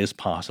realm that is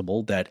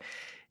possible, that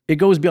it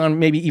goes beyond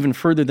maybe even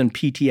further than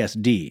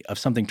PTSD of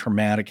something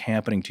traumatic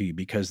happening to you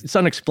because it's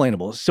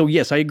unexplainable. So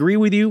yes, I agree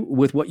with you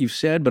with what you've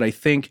said, but I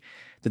think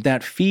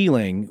that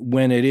feeling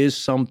when it is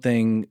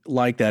something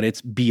like that,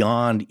 it's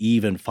beyond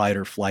even fight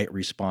or flight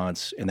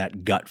response and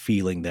that gut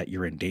feeling that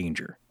you're in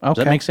danger. Okay.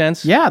 Does that make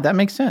sense? Yeah, that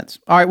makes sense.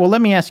 All right, well,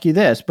 let me ask you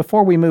this.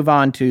 Before we move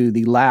on to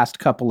the last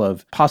couple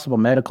of possible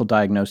medical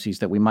diagnoses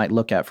that we might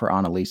look at for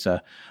Anneliese,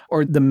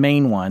 or the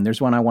main one, there's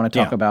one I want to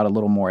talk about a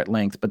little more at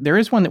length, but there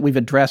is one that we've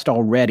addressed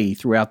already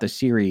throughout the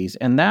series,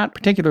 and that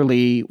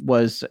particularly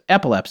was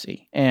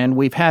epilepsy. And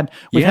we've had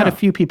a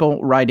few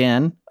people write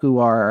in who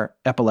are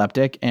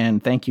epileptic,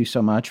 and thank you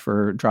so much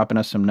for dropping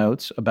us some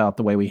notes about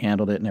the way we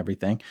handled it and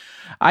everything.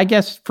 I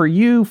guess for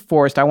you,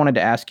 Forrest, I wanted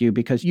to ask you,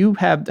 because you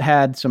have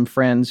had some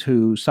friends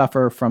who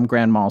suffer from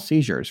grand mal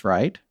seizures,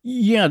 right?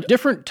 Yeah,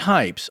 different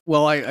types.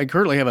 Well, I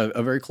currently have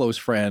a very close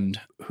friend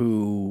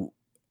who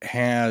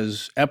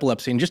has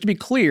epilepsy. And just to be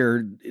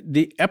clear,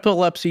 the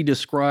epilepsy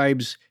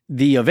describes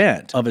the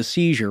event of a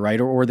seizure, right?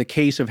 Or the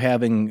case of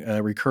having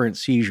recurrent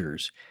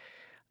seizures.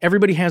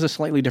 Everybody has a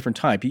slightly different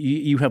type.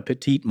 You have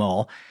petit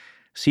mal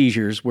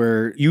seizures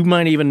where you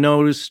might even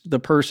notice the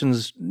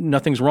person's,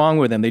 nothing's wrong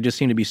with them. They just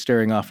seem to be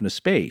staring off into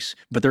space,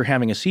 but they're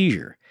having a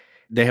seizure.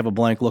 They have a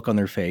blank look on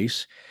their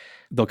face.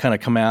 They'll kind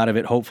of come out of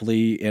it,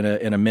 hopefully, in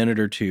a minute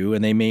or two,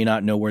 and they may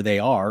not know where they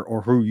are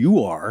or who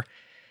you are.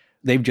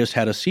 They've just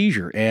had a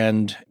seizure.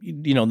 And,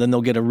 then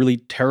they'll get a really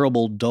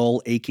terrible,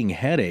 dull, aching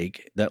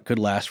headache that could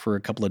last for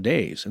a couple of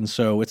days. And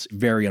so it's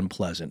very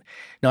unpleasant.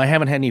 Now, I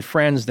haven't had any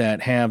friends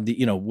that have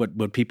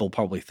what people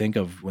probably think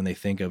of when they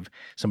think of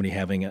somebody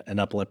having an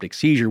epileptic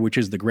seizure, which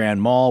is the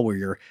grand mal,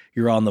 where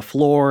you're on the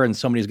floor and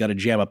somebody's got to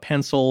jam a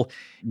pencil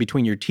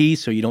between your teeth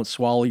so you don't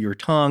swallow your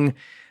tongue,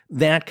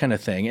 that kind of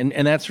thing.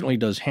 And that certainly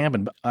does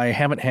happen. But I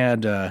haven't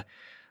had a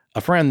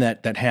friend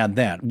that had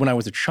that. When I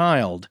was a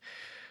child,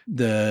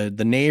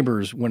 the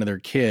neighbors, one of their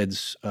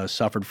kids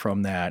suffered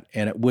from that,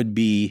 and it would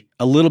be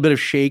a little bit of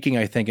shaking,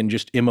 I think, and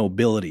just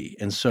immobility.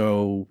 And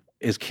so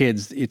as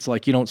kids, it's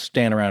like you don't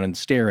stand around and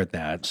stare at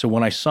that. So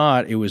when I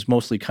saw it, it was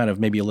mostly kind of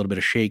maybe a little bit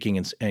of shaking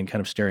and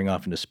kind of staring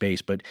off into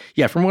space. But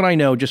yeah, from what I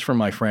know, just from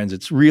my friends,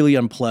 it's really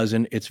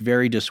unpleasant. It's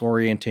very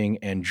disorienting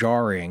and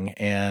jarring.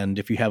 And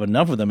if you have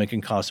enough of them, it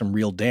can cause some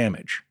real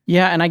damage.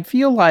 Yeah, and I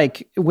feel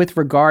like with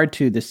regard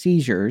to the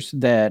seizures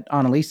that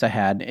Anneliese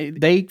had,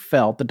 they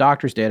felt, the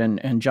doctors did,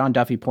 and John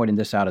Duffy pointed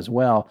this out as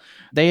well,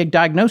 they had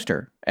diagnosed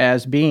her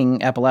as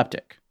being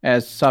epileptic,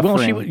 as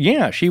suffering.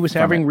 Well, she was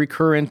having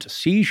recurrent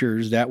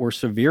seizures that were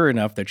severe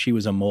enough that she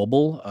was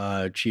immobile.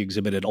 She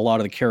exhibited a lot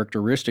of the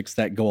characteristics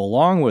that go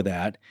along with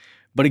that.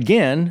 But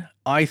again,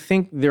 I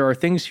think there are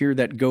things here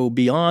that go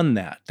beyond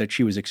that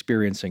she was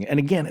experiencing. And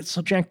again, it's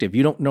subjective.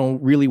 You don't know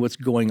really what's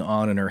going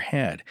on in her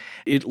head.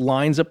 It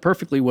lines up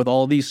perfectly with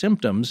all these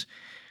symptoms.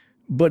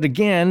 But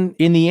again,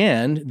 in the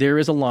end, there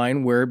is a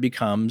line where it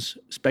becomes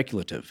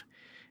speculative.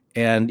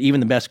 And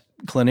even the best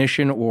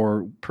clinician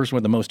or person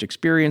with the most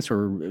experience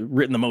or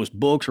written the most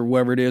books or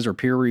whoever it is or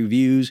peer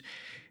reviews,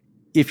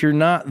 if you're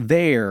not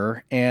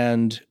there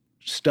and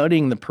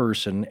studying the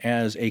person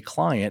as a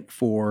client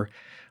for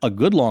a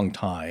good long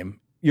time,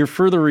 you're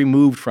further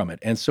removed from it.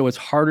 And so it's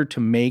harder to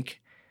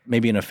make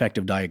maybe an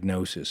effective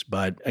diagnosis.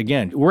 But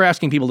again, we're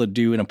asking people to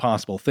do an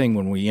impossible thing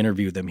when we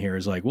interview them here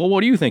is like, well,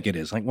 what do you think it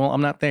is? Like, well,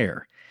 I'm not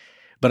there.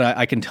 But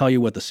I can tell you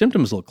what the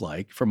symptoms look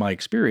like from my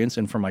experience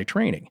and from my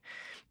training.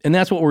 And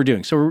that's what we're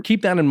doing. So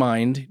keep that in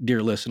mind,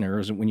 dear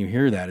listeners, when you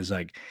hear that, is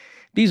like,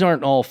 these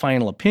aren't all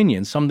final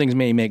opinions. Some things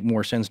may make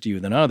more sense to you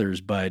than others,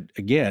 but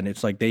again,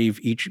 it's like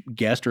each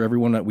guest or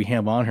everyone that we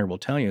have on here will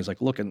tell you, it's like,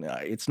 look,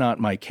 it's not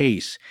my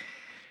case,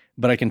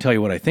 but I can tell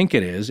you what I think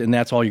it is, and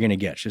that's all you're going to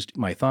get, just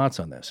my thoughts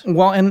on this.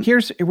 Well, and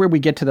here's where we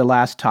get to the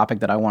last topic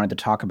that I wanted to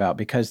talk about,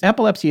 because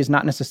epilepsy is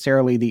not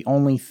necessarily the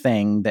only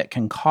thing that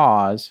can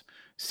cause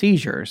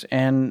seizures.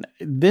 And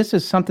this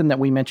is something that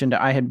we mentioned.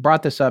 I had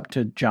brought this up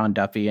to John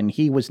Duffy, and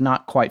he was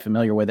not quite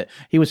familiar with it.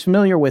 He was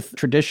familiar with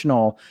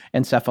traditional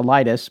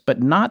encephalitis,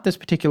 but not this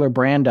particular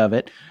brand of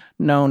it,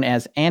 known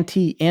as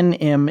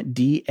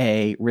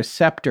anti-NMDA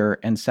receptor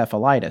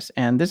encephalitis.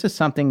 And this is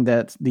something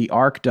that the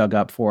ARC dug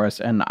up for us,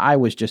 and I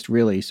was just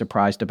really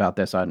surprised about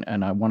this,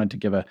 and I wanted to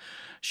give a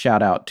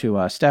shout out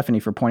to Stephanie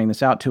for pointing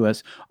this out to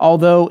us.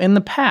 Although in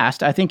the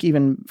past, I think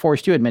even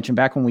Forrest, you had mentioned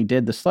back when we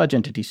did the sludge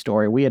entity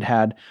story, we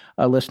had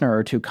a listener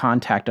or two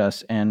contact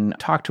us and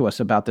talk to us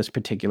about this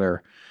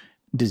particular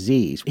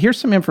disease. Here's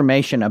some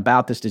information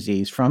about this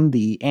disease from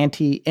the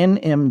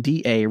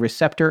Anti-NMDA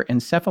Receptor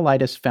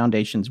Encephalitis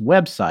Foundation's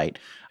website.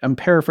 I'm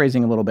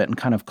paraphrasing a little bit and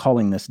kind of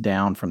culling this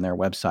down from their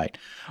website.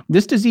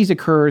 This disease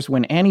occurs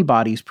when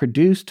antibodies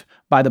produced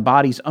by the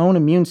body's own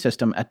immune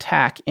system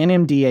attack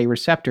NMDA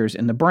receptors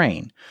in the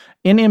brain.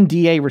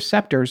 NMDA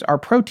receptors are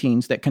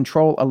proteins that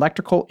control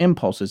electrical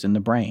impulses in the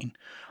brain.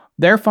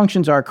 Their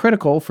functions are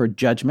critical for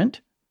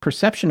judgment,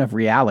 perception of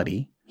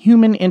reality,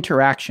 human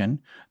interaction,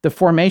 the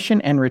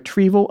formation and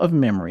retrieval of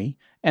memory,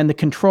 and the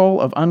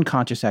control of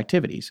unconscious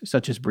activities,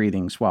 such as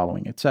breathing,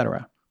 swallowing,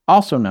 etc.,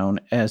 also known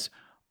as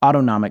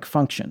autonomic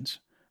functions.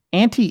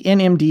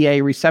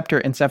 Anti-NMDA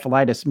receptor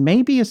encephalitis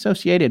may be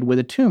associated with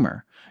a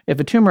tumor. If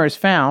a tumor is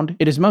found,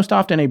 it is most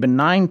often a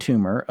benign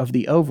tumor of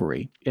the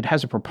ovary. It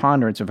has a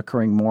preponderance of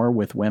occurring more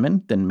with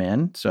women than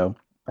men, so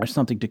there's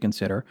something to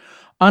consider.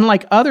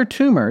 Unlike other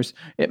tumors,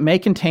 it may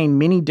contain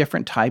many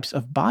different types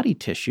of body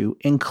tissue,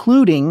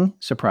 including,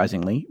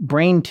 surprisingly,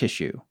 brain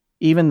tissue,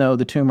 even though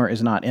the tumor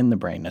is not in the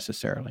brain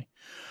necessarily.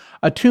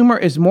 A tumor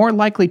is more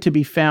likely to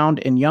be found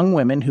in young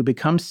women who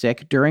become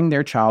sick during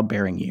their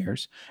childbearing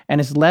years,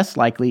 and is less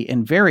likely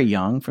in very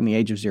young, from the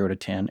age of 0 to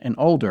 10, and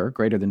older,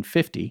 greater than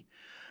 50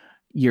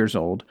 years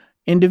old,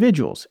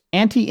 individuals.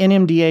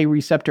 Anti-NMDA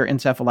receptor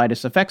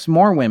encephalitis affects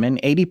more women,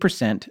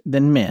 80%,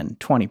 than men,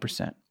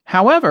 20%.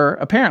 However,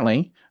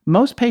 apparently,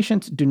 most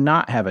patients do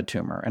not have a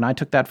tumor, and I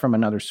took that from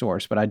another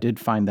source, but I did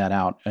find that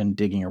out in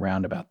digging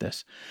around about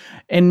this.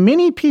 In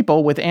many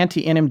people with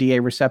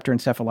anti-NMDA receptor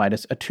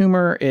encephalitis, a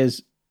tumor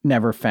is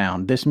never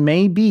found. This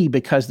may be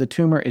because the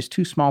tumor is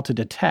too small to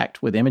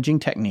detect with imaging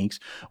techniques,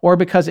 or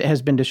because it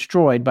has been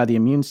destroyed by the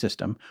immune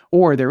system,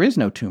 or there is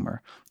no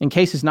tumor. In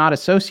cases not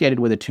associated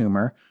with a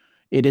tumor,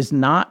 it is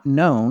not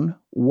known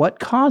what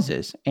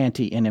causes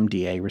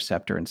anti-NMDA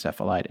receptor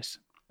encephalitis.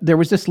 There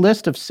was this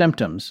list of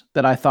symptoms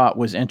that I thought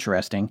was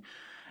interesting,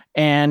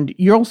 and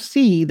you'll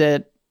see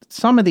that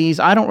some of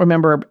these, I don't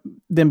remember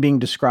them being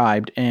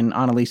described in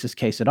Anneliese's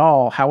case at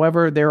all.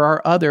 However, there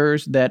are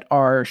others that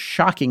are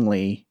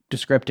shockingly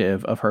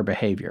descriptive of her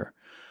behavior.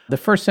 The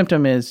first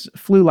symptom is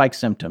flu-like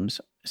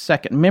symptoms.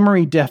 Second,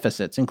 memory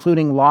deficits,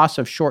 including loss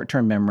of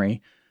short-term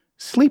memory,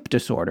 sleep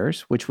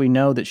disorders, which we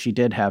know that she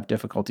did have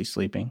difficulty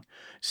sleeping,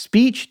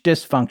 speech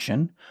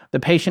dysfunction. The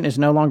patient is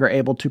no longer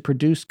able to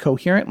produce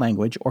coherent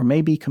language or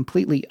may be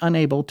completely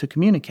unable to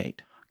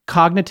communicate.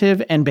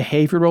 Cognitive and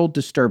behavioral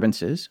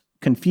disturbances,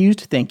 confused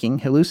thinking,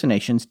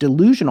 hallucinations,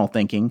 delusional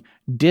thinking,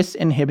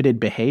 disinhibited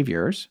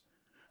behaviors,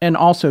 and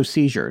also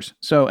seizures.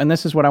 And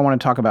this is what I want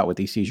to talk about with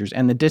these seizures.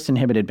 And the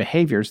disinhibited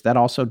behaviors, that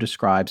also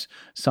describes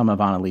some of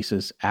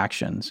Anneliese's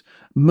actions.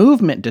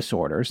 Movement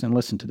disorders, and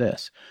listen to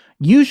this,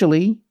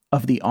 usually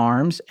of the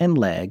arms and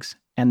legs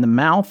and the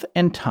mouth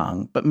and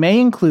tongue, but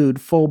may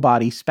include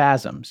full-body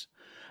spasms.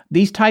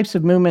 These types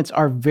of movements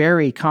are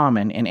very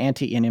common in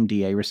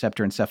anti-NMDA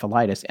receptor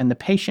encephalitis, and the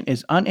patient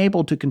is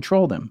unable to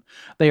control them.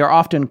 They are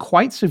often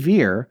quite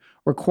severe,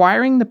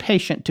 requiring the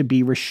patient to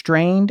be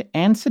restrained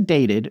and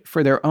sedated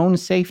for their own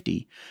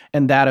safety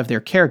and that of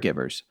their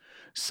caregivers.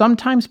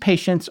 Sometimes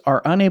patients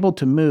are unable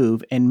to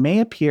move and may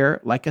appear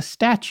like a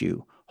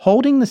statue,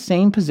 holding the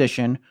same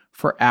position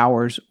for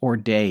hours or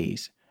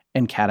days,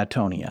 and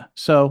catatonia.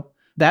 So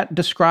that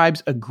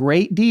describes a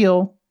great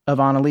deal of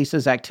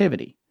Anneliese's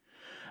activity.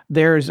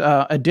 There's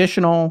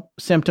additional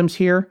symptoms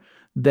here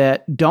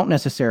that don't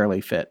necessarily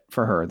fit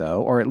for her,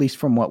 though, or at least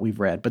from what we've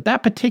read. But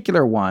that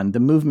particular one, the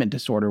movement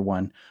disorder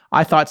one,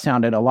 I thought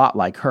sounded a lot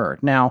like her.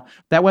 Now,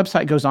 that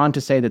website goes on to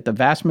say that the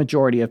vast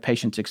majority of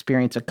patients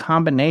experience a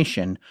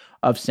combination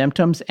of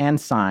symptoms and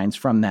signs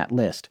from that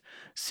list.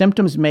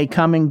 Symptoms may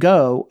come and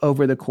go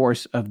over the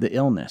course of the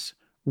illness.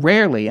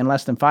 Rarely, in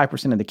less than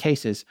 5% of the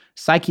cases,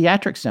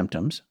 psychiatric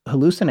symptoms,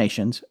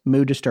 hallucinations,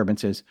 mood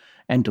disturbances,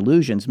 and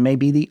delusions may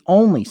be the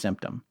only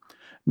symptom.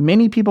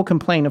 Many people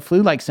complain of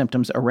flu-like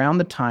symptoms around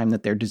the time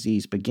that their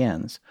disease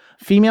begins.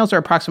 Females are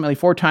approximately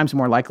 4 times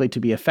more likely to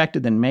be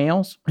affected than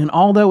males, and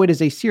although it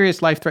is a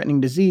serious life-threatening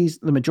disease,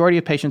 the majority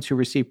of patients who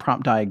receive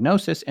prompt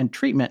diagnosis and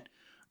treatment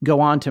go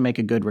on to make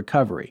a good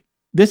recovery.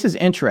 This is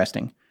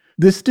interesting.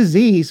 This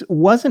disease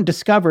wasn't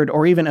discovered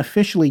or even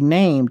officially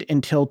named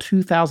until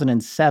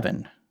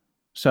 2007.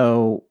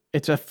 So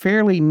it's a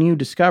fairly new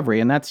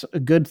discovery, and that's a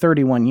good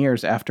 31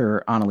 years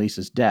after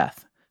Anneliese's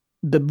death.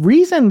 The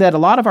reason that a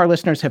lot of our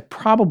listeners have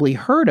probably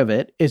heard of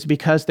it is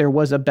because there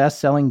was a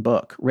best-selling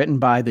book written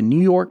by the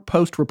New York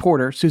Post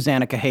reporter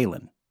Susanna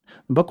Cahalan.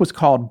 The book was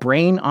called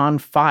Brain on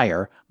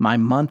Fire, My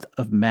Month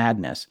of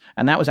Madness.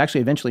 And that was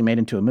actually eventually made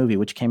into a movie,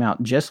 which came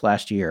out just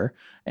last year.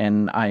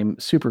 And I'm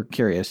super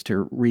curious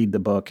to read the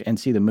book and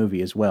see the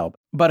movie as well.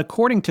 But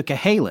according to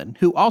Cahalan,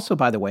 who also,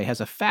 by the way,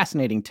 has a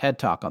fascinating TED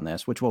Talk on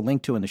this, which we'll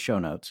link to in the show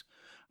notes,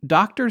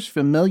 doctors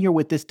familiar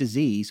with this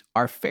disease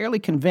are fairly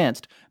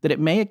convinced that it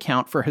may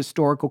account for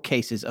historical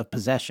cases of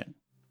possession.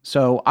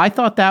 So I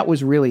thought that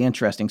was really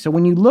interesting. So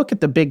when you look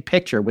at the big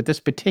picture with this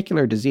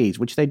particular disease,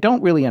 which they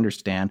don't really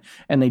understand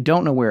and they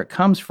don't know where it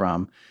comes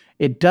from,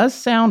 it does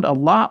sound a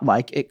lot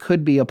like it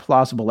could be a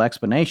plausible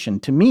explanation,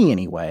 to me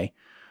anyway,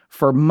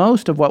 for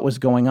most of what was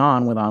going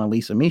on with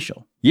Anneliese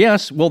Michel.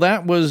 Yes, well,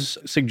 that was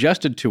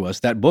suggested to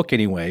us, that book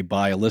anyway,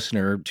 by a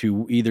listener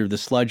to either the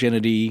Sludge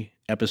Entity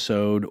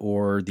episode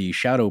or the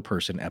Shadow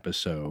Person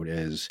episode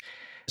as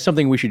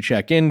something we should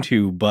check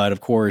into. But of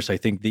course, I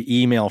think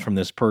the email from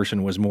this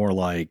person was more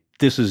like,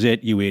 this is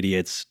it, you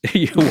idiots.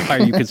 Why are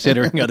you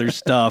considering other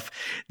stuff?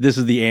 This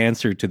is the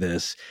answer to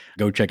this.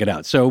 Go check it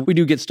out. So we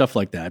do get stuff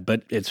like that,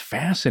 but it's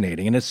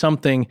fascinating. And it's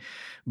something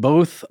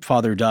both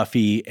Father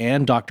Duffy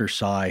and Dr.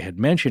 Sy had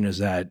mentioned is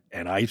that,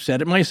 and I've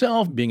said it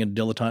myself, being a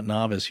dilettante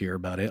novice here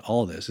about it,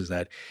 all of this, is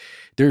that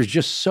there's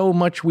just so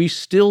much we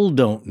still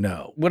don't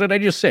know. What did I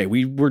just say?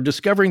 We're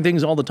discovering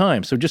things all the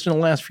time. So just in the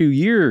last few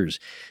years,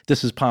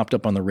 this has popped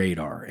up on the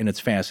radar, and it's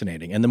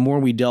fascinating. And the more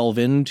we delve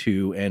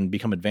into and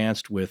become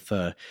advanced with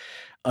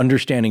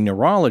understanding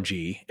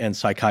neurology and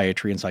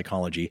psychiatry and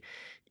psychology,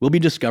 we'll be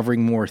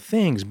discovering more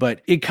things.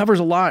 But it covers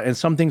a lot, and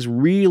some things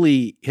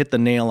really hit the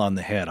nail on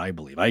the head, I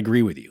believe. I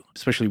agree with you,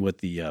 especially with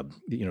the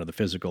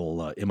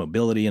physical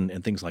immobility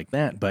and things like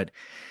that. But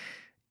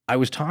I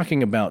was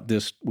talking about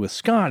this with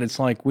Scott. It's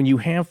like when you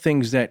have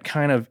things that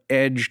kind of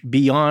edge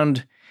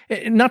beyond,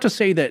 not to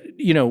say that,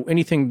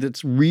 anything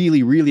that's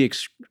really, really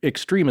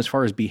extreme as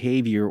far as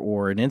behavior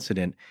or an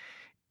incident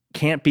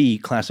can't be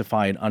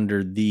classified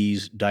under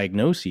these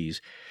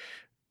diagnoses.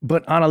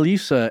 But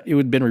Anneliese, it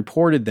had been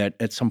reported that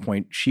at some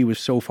point she was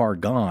so far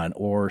gone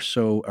or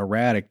so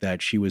erratic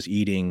that she was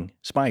eating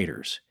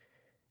spiders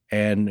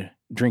and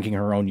drinking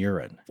her own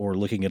urine or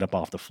licking it up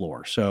off the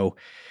floor. So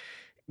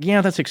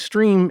yeah, that's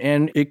extreme,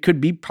 and it could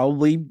be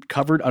probably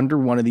covered under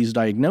one of these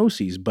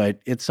diagnoses, but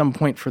at some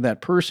point for that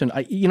person,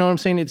 you know what I'm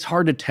saying? It's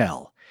hard to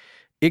tell.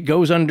 It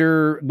goes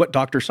under what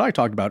Dr. Sy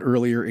talked about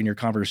earlier in your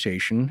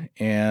conversation,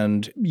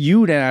 and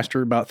you'd asked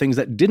her about things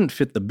that didn't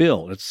fit the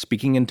bill. It's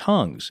speaking in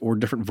tongues or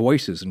different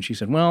voices, and she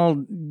said,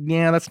 well,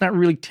 yeah, that's not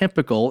really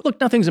typical. Look,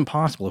 nothing's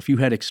impossible. If you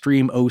had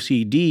extreme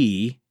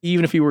OCD,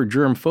 even if you were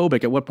germ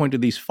phobic, at what point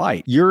did these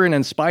fight? Urine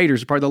and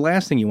spiders are probably the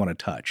last thing you want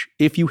to touch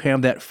if you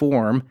have that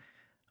form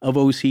of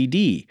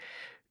OCD,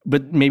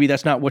 but maybe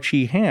that's not what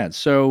she had.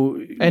 So,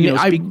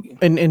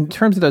 in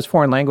terms of those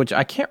foreign language,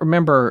 I can't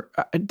remember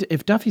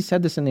if Duffy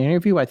said this in the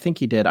interview. I think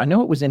he did. I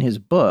know it was in his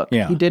book.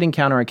 Yeah. He did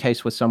encounter a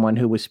case with someone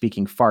who was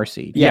speaking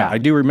Farsi. Yeah, I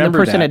do remember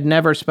the person that. had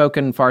never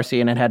spoken Farsi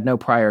and had no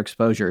prior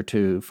exposure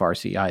to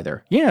Farsi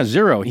either. Yeah,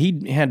 zero.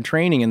 He had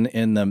training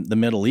in the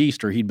Middle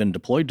East, or he'd been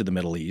deployed to the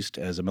Middle East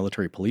as a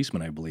military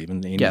policeman, I believe,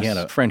 and Yes. he had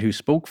a friend who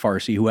spoke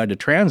Farsi who had to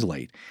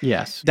translate.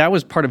 Yes. That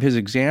was part of his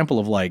example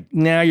of like,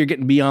 now you're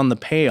getting beyond the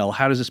pale.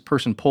 How does this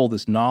person pull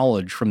this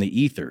knowledge from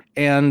the ether?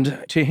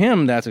 And to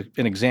him, that's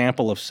an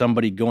example of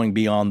somebody going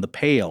beyond the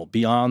pale,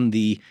 beyond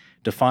the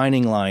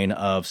defining line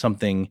of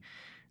something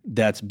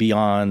that's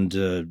beyond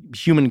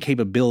human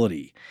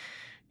capability.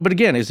 But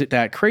again, is it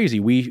that crazy?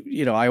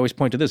 I always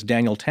point to this,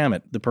 Daniel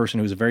Tammet, the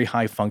person who's a very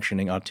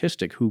high-functioning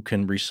autistic who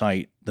can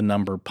recite the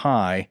number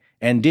pi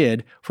and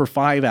did for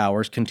 5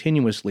 hours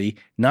continuously,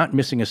 not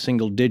missing a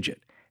single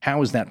digit.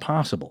 How is that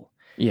possible?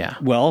 Yeah.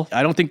 Well,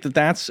 I don't think that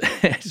that's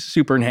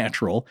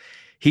supernatural.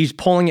 He's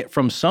pulling it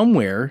from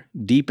somewhere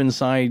deep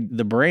inside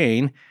the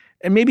brain,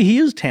 and maybe he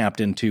is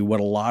tapped into what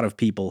a lot of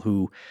people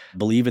who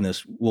believe in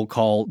this will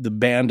call the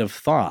band of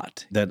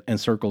thought that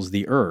encircles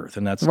the earth,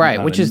 and that's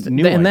right. Which is in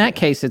that idea.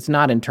 case, it's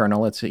not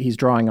internal. He's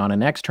drawing on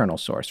an external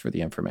source for the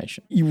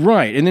information.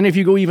 Right, and then if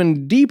you go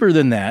even deeper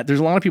than that,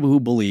 there's a lot of people who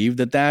believe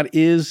that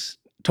is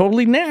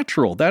totally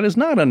natural. That is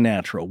not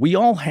unnatural. We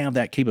all have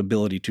that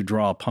capability to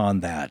draw upon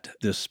that,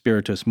 this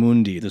spiritus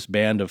mundi, this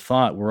band of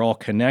thought. We're all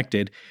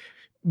connected.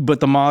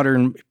 But the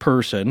modern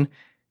person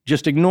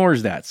just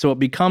ignores that. So it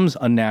becomes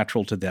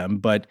unnatural to them,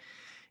 but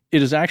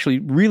it is actually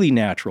really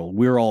natural.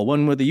 We're all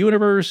one with the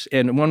universe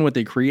and one with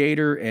the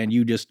creator, and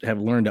you just have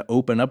learned to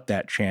open up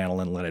that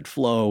channel and let it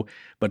flow.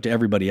 But to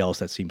everybody else,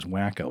 that seems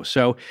wacko.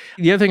 So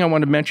the other thing I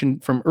wanted to mention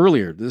from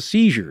earlier, the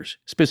seizures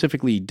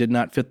specifically did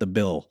not fit the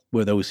bill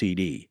with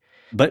OCD.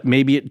 But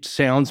maybe it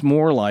sounds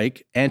more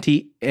like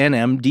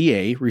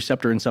anti-NMDA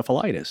receptor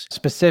encephalitis.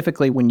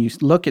 Specifically, when you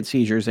look at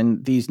seizures,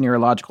 and these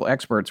neurological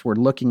experts were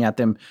looking at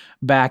them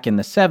back in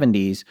the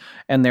 70s,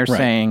 and they're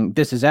saying,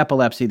 this is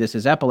epilepsy, this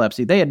is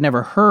epilepsy. They had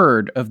never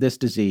heard of this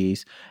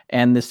disease,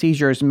 and the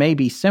seizures may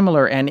be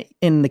similar. And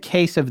in the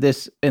case of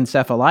this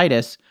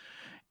encephalitis,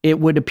 it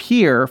would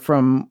appear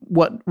from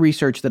what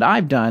research that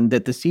I've done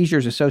that the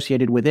seizures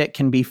associated with it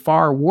can be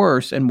far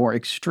worse and more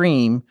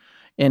extreme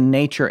in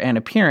nature and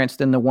appearance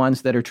than the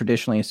ones that are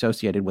traditionally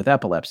associated with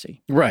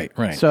epilepsy. Right.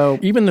 So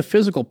even the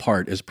physical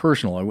part is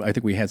personal. I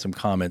think we had some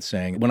comments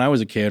saying, when I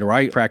was a kid or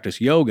I practice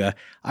yoga,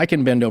 I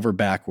can bend over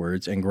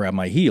backwards and grab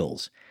my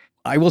heels.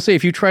 I will say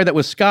if you try that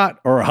with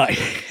Scott or I,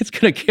 it's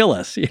going to kill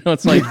us.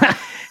 It's like,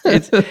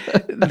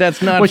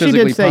 that's not well, physically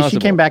she did say, possible. she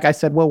came back, I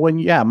said, well,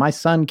 my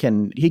son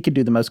he could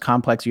do the most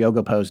complex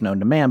yoga pose known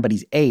to man, but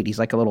he's 8. He's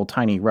like a little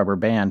tiny rubber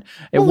band.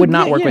 It would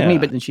not work with me.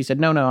 But then she said,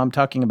 no, I'm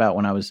talking about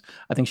when I was,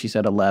 I think she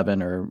said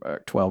 11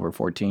 or 12 or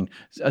 14.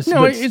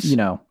 No, but, it's,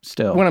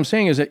 still. What I'm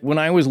saying is that when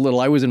I was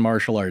little, I was in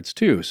martial arts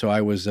too. So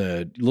I was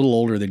a little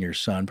older than your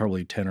son,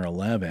 probably 10 or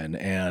 11,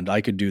 and I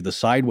could do the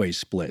sideways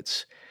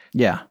splits.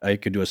 Yeah. I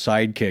could do a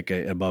side kick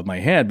above my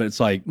head, but it's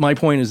like, my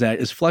point is that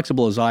as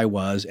flexible as I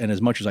was and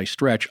as much as I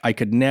stretch, I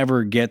could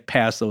never get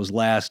past those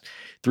last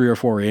 3 or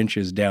 4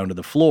 inches down to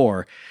the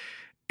floor.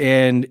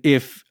 And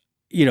if,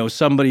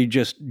 somebody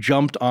just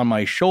jumped on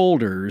my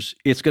shoulders,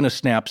 it's going to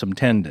snap some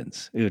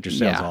tendons. It just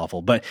sounds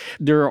awful, but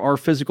there are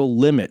physical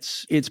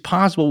limits. It's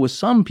possible with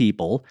some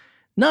people,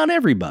 not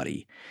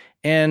everybody.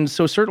 And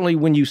so certainly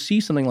when you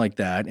see something like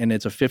that, and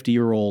it's a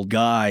 50-year-old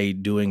guy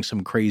doing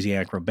some crazy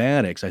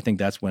acrobatics, I think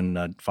that's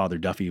when Father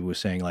Duffy was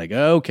saying like,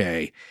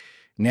 okay,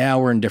 now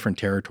we're in different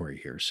territory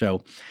here.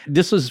 So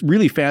this is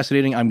really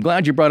fascinating. I'm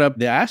glad you brought up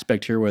the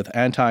aspect here with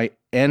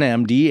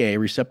anti-NMDA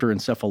receptor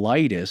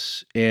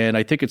encephalitis. And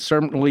I think it's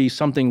certainly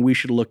something we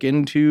should look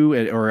into,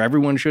 or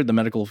everyone should, the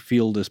medical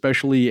field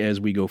especially, as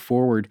we go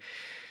forward.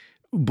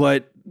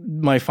 But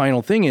my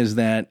final thing is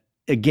that,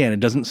 again, it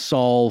doesn't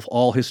solve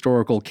all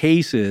historical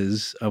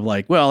cases of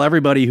like, well,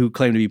 everybody who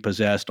claimed to be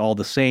possessed, all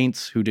the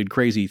saints who did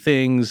crazy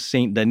things,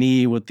 Saint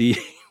Denis with the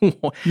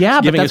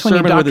yeah, but that's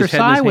when Dr.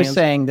 Sy was hands.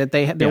 saying that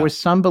there was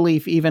some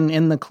belief even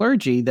in the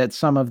clergy that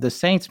some of the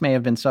saints may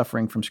have been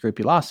suffering from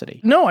scrupulosity.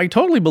 No, I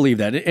totally believe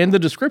that. And the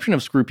description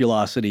of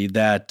scrupulosity,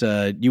 that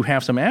you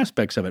have some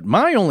aspects of it.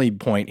 My only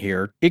point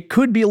here, it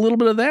could be a little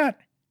bit of that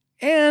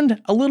and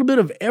a little bit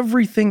of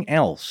everything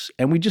else.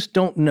 And we just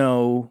don't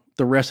know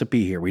the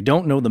recipe here. We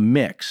don't know the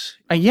mix.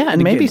 Yeah,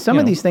 and maybe some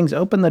of these things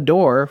open the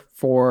door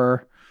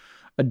for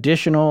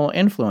additional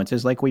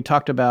influences like we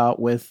talked about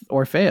with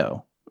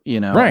Orfeo.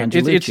 Right.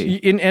 It's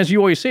as you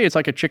always say, it's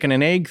like a chicken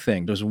and egg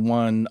thing. Does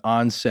one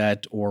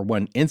onset or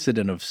one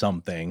incident of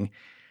something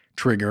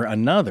trigger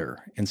another?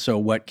 And so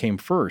what came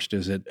first?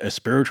 Is it a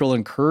spiritual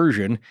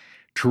incursion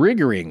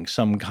triggering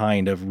some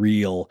kind of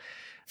real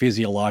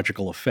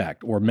physiological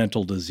effect or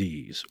mental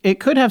disease?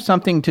 It could have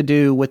something to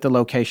do with the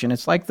location.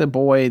 It's like the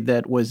boy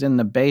that was in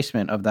the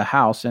basement of the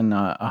house in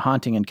a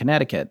haunting in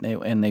Connecticut,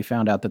 and they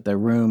found out that the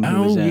room he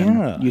was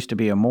in used to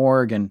be a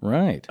morgue, and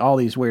all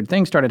these weird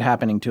things started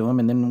happening to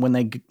him. And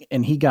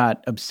then he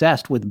got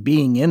obsessed with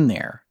being in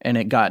there, and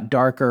it got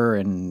darker,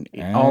 and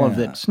all of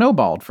it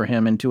snowballed for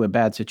him into a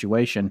bad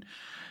situation.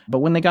 But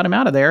when they got him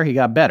out of there, he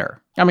got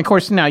better. I mean, of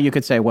course, now you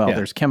could say, well,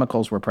 there's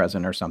chemicals were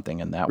present or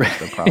something, and that was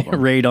the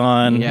problem.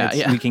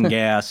 Radon, leaking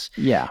gas.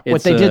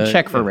 What they did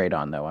check for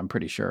radon, though, I'm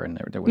pretty sure. And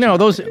there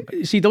was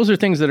those are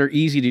things that are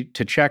easy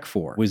to check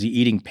for. Was he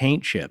eating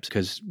paint chips?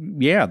 Because,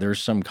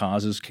 there's some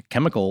causes,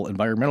 chemical,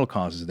 environmental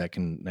causes that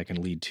can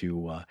lead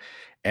to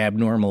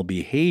abnormal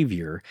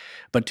behavior.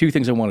 But two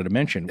things I wanted to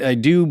mention. I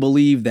do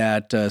believe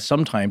that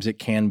sometimes it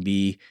can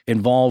be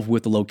involved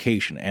with the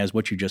location, as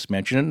what you just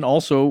mentioned, and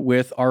also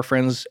with our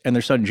friends and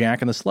their son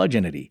Jack and the sludge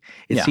entity.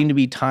 It seemed to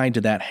be tied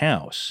to that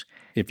house.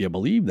 If you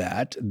believe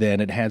that,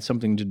 then it had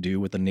something to do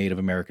with the Native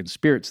American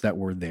spirits that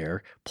were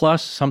there,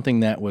 plus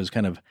something that was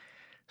kind of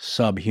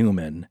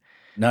subhuman,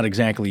 not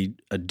exactly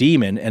a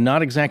demon and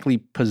not exactly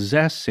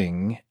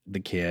possessing the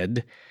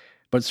kid,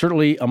 but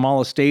certainly a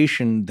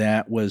molestation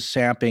that was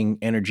sapping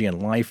energy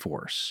and life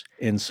force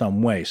in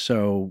some way.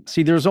 So,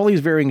 see, there's all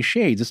these varying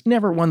shades. It's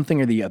never one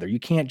thing or the other. You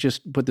can't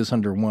just put this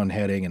under one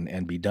heading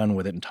and be done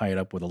with it and tie it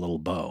up with a little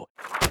bow.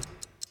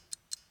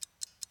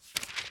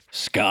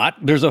 Scott,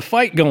 there's a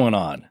fight going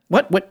on.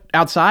 What?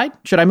 Outside?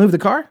 Should I move the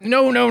car?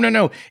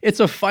 No.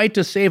 It's a fight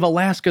to save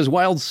Alaska's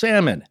wild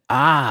salmon.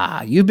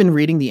 Ah, you've been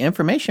reading the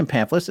information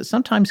pamphlets that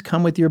sometimes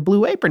come with your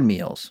Blue Apron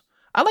meals.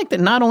 I like that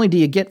not only do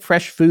you get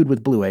fresh food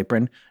with Blue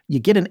Apron, you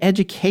get an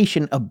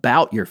education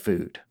about your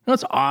food. Well,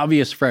 it's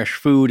obvious fresh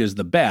food is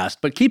the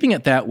best, but keeping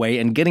it that way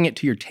and getting it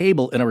to your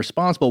table in a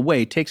responsible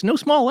way takes no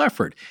small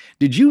effort.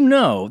 Did you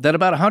know that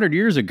about 100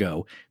 years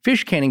ago,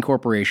 fish canning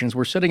corporations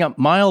were setting up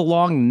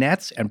mile-long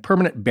nets and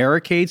permanent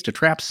barricades to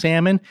trap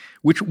salmon,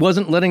 which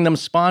wasn't letting them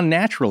spawn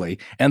naturally,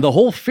 and the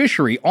whole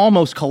fishery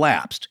almost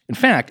collapsed? In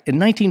fact, in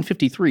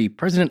 1953,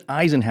 President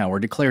Eisenhower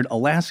declared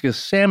Alaska's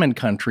salmon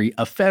country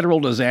a federal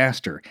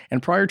disaster,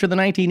 and prior to the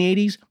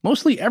 1980s,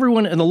 mostly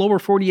everyone in the lower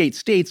 48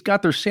 states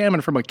got their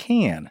salmon from a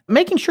can.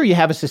 Making sure you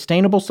have a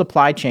sustainable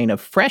supply chain of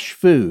fresh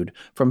food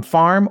from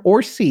farm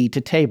or sea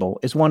to table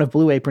is one of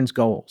Blue Apron's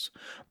goals.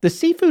 The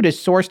seafood is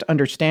sourced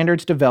under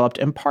standards developed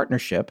in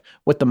partnership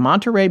with the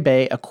Monterey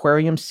Bay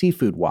Aquarium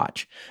Seafood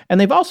Watch, and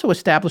they've also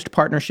established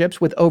partnerships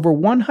with over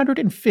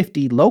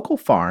 150 local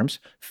farms,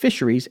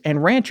 fisheries,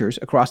 and ranchers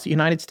across the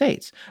United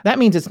States. That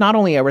means it's not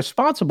only a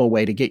responsible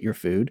way to get your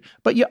food,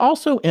 but you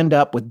also end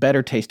up with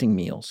better tasting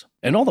meals.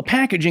 And all the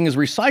packaging is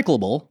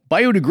recyclable,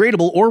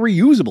 biodegradable, or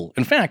reusable.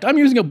 In fact, I'm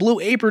using a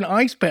Blue Apron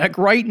ice pack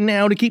right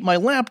now to keep my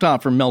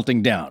laptop from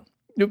melting down.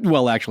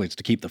 Well, actually, it's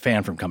to keep the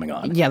fan from coming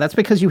on. Yeah, that's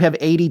because you have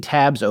 80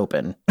 tabs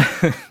open.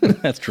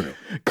 That's true.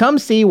 Come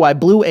see why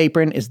Blue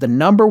Apron is the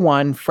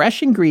 #1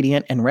 fresh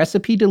ingredient and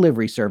recipe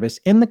delivery service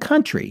in the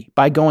country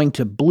by going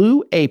to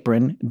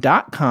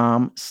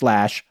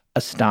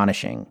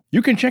blueapron.com/astonishing.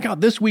 You can check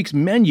out this week's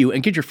menu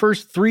and get your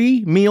first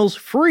 3 meals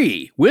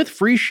free with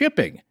free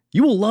shipping.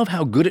 You will love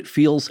how good it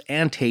feels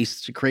and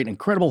tastes to create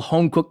incredible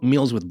home-cooked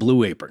meals with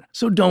Blue Apron.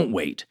 So don't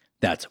wait.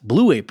 That's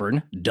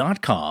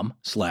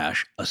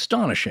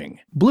blueapron.com/astonishing.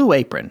 Blue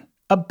Apron,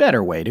 a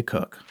better way to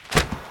cook.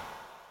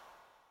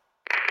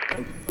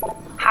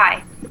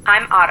 Hi,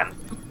 I'm Autumn,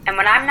 and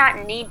when I'm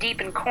not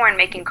knee-deep in corn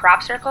making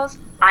crop circles,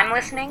 I'm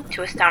listening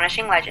to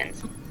Astonishing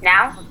Legends.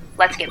 Now,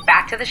 let's get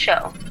back to the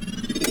show.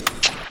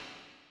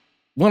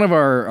 One of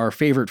our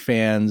favorite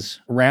fans,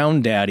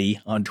 Round Daddy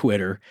on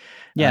Twitter,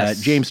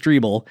 James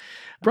Strebel,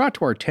 brought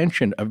to our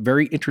attention a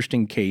very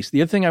interesting case.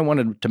 The other thing I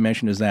wanted to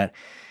mention is that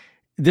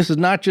this is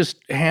not just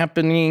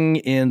happening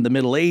in the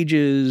Middle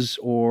Ages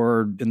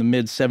or in the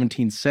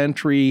mid-17th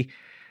century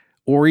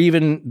or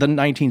even the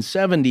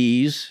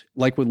 1970s,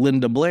 like with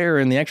Linda Blair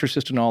and The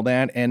Exorcist and all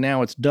that, and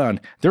now it's done.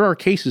 There are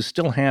cases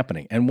still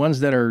happening, and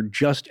ones that are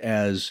just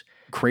as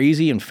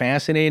crazy and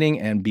fascinating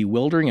and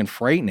bewildering and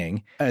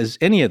frightening as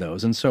any of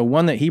those. And so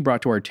one that he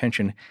brought to our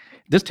attention,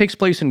 this takes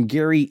place in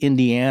Gary,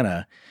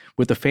 Indiana,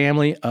 with the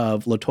family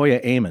of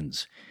LaToya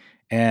Ammons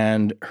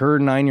and her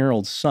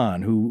 9-year-old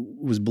son, who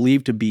was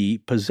believed to be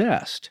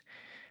possessed.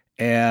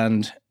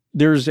 And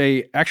there's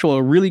a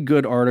really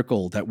good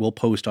article that we'll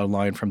post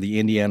online from the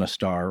Indiana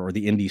Star or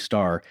the Indy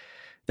Star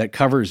that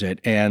covers it.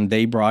 And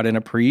they brought in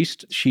a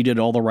priest. She did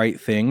all the right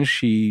things.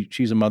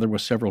 She's a mother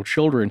with several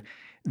children.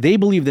 They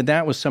believe that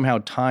that was somehow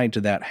tied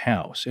to that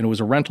house, and it was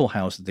a rental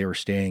house that they were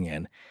staying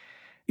in.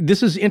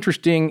 This is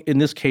interesting in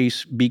this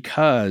case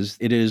because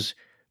it is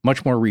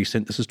much more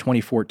recent. This is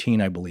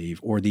 2014, I believe,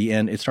 or the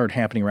end. It started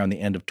happening around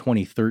the end of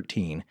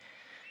 2013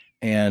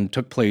 and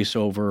took place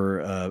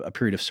over a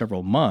period of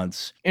several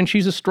months. And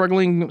she's a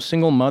struggling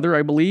single mother,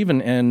 I believe,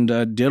 and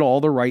did all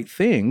the right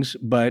things.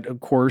 But of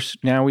course,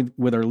 now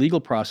with our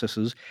legal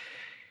processes,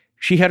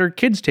 she had her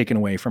kids taken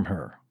away from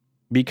her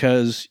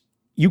because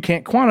you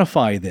can't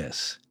quantify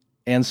this.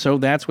 And so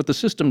that's what the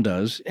system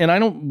does. And I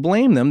don't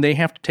blame them. They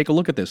have to take a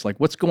look at this. Like,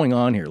 what's going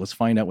on here? Let's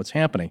find out what's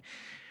happening.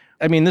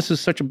 I mean, this is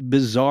such a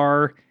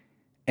bizarre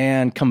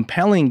and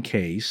compelling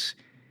case.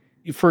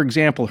 For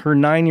example, her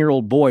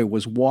 9-year-old boy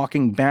was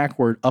walking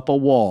backward up a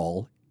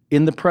wall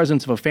in the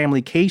presence of a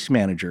family case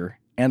manager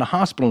and a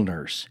hospital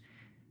nurse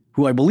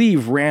who I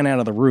believe ran out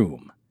of the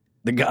room.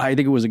 I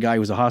think it was a guy who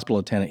was a hospital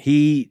attendant.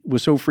 He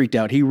was so freaked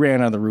out, he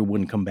ran out of the room,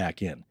 wouldn't come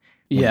back in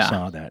when he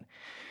saw that.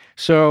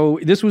 So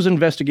this was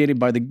investigated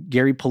by the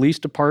Gary Police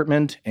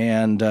Department,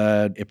 and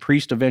a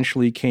priest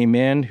eventually came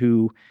in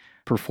who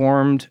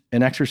performed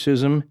an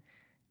exorcism.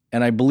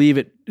 And I believe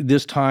at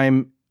this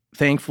time,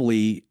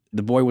 thankfully,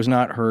 the boy was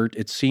not hurt.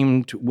 It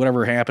seemed,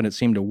 whatever happened, it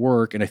seemed to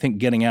work. And I think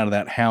getting out of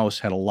that house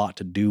had a lot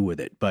to do with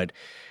it. But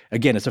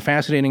again, it's a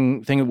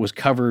fascinating thing that was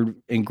covered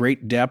in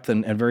great depth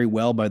and very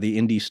well by the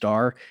Indy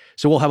Star.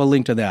 So we'll have a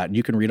link to that, and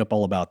you can read up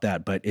all about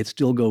that. But it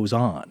still goes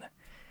on.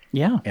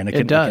 Yeah, and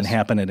it can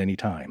happen at any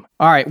time.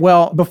 All right.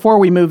 Well, before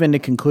we move into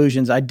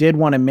conclusions, I did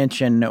want to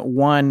mention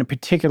one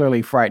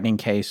particularly frightening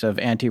case of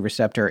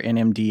anti-receptor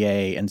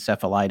NMDA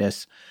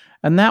encephalitis.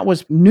 And that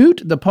was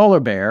Newt the polar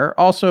bear,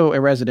 also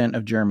a resident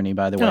of Germany,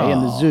 by the way,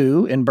 in the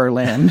zoo in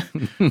Berlin,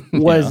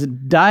 was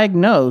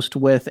diagnosed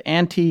with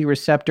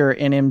anti-receptor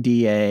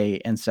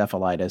NMDA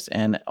encephalitis.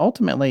 And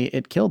ultimately,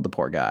 it killed the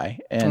poor guy.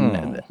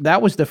 And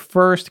that was the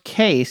first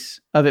case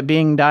of it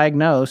being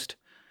diagnosed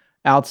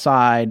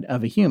outside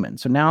of a human.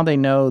 So now they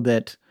know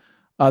that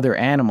other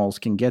animals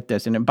can get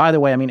this. And by the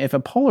way, I mean, if a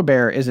polar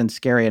bear isn't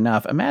scary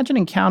enough, imagine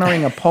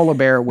encountering a polar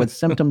bear with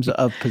symptoms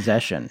of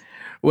possession.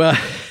 Well,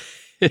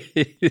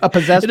 a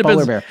possessed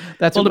polar bear.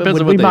 That's well,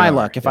 would be my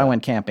luck if I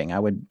went camping.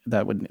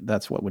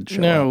 That's what would show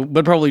up. No,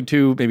 but probably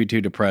maybe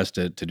too depressed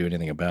to do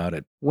anything about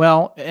it.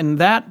 Well, and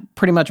that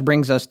pretty much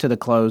brings us to the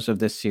close of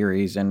this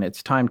series, and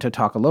it's time to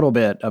talk a little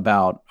bit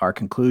about our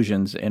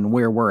conclusions and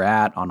where we're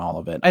at on all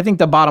of it. I think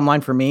the bottom line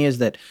for me is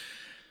that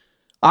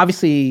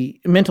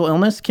obviously mental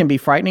illness can be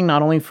frightening,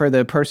 not only for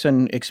the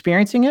person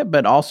experiencing it,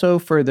 but also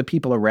for the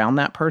people around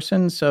that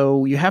person.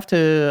 So you have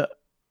to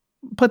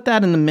put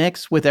that in the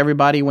mix with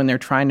everybody when they're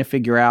trying to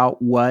figure out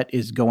what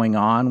is going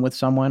on with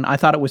someone. I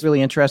thought it was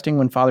really interesting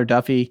when Father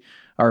Duffy,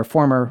 our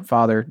former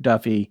Father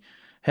Duffy,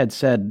 had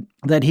said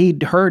that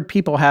he'd heard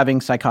people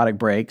having psychotic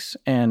breaks,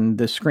 and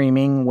the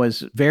screaming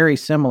was very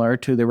similar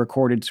to the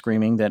recorded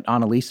screaming that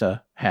Anneliese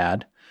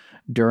had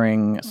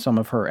during some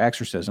of her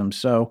exorcisms.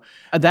 So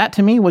that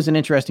to me was an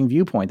interesting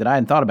viewpoint that I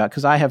hadn't thought about,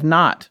 because I have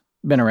not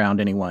been around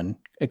anyone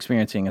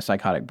experiencing a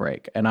psychotic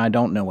break, and I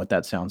don't know what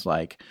that sounds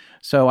like.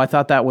 So I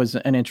thought that was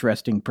an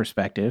interesting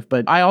perspective.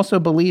 But I also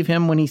believe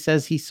him when he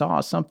says he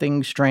saw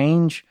something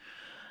strange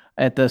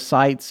at the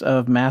sites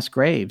of mass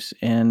graves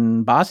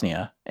in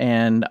Bosnia.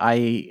 And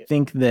I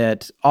think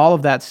that all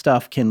of that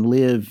stuff can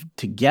live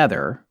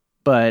together.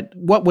 But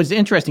what was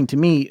interesting to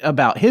me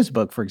about his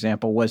book, for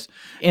example, was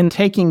in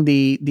taking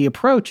the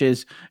approach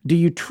is, do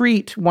you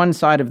treat one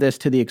side of this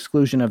to the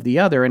exclusion of the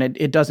other? And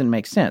it doesn't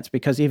make sense,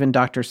 because even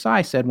Dr.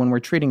 Sy said when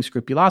we're treating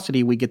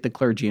scrupulosity, we get the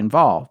clergy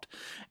involved.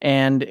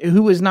 And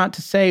who is not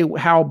to say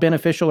how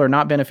beneficial or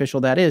not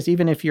beneficial that is?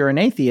 Even if you're an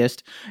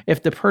atheist,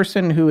 if the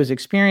person who is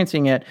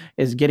experiencing it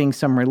is getting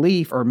some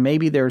relief, or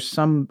maybe there's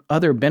some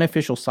other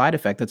beneficial side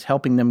effect that's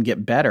helping them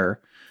get better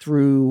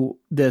through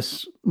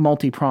this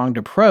multi-pronged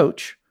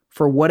approach,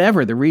 for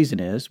whatever the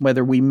reason is,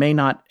 whether we may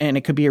not, and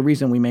it could be a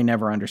reason we may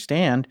never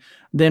understand,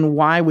 then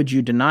why would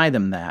you deny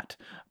them that?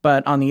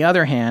 But on the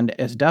other hand,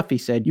 as Duffy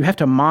said, you have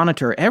to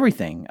monitor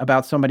everything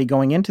about somebody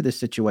going into this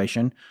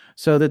situation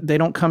so that they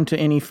don't come to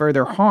any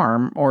further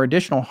harm or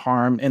additional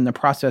harm in the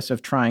process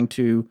of trying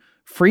to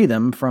free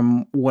them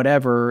from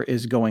whatever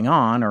is going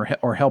on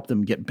or help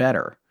them get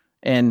better.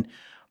 And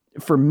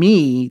For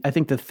me, I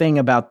think the thing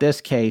about this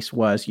case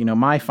was,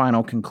 my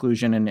final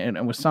conclusion, and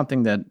it was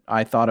something that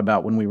I thought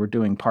about when we were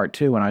doing part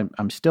 2, and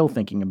I'm still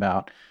thinking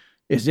about,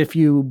 is if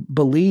you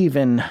believe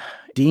in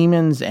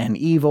demons and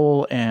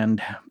evil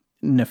and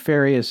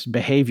nefarious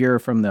behavior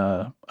from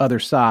the other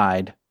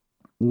side,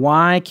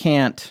 why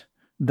can't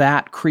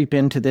that creep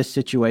into this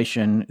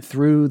situation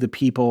through the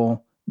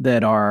people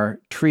that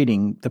are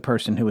treating the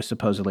person who is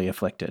supposedly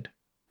afflicted?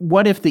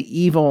 What if the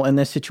evil in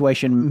this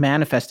situation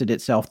manifested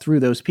itself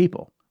through those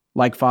people,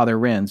 like Father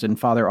Renz and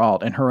Father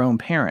Alt and her own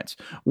parents?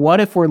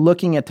 What if we're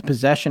looking at the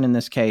possession in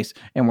this case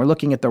and we're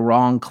looking at the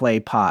wrong clay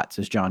pots,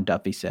 as John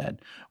Duffy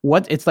said?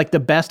 It's like the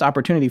best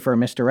opportunity for a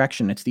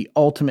misdirection. It's the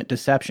ultimate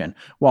deception.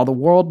 While the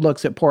world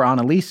looks at poor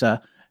Anneliese,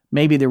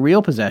 maybe the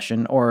real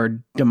possession or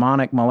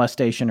demonic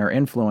molestation or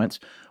influence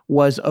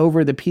was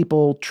over the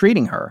people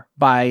treating her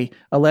by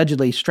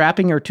allegedly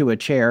strapping her to a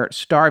chair,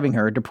 starving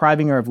her,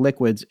 depriving her of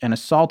liquids, and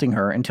assaulting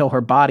her until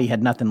her body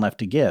had nothing left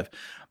to give.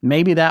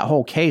 Maybe that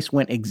whole case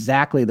went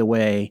exactly the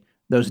way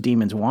those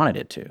demons wanted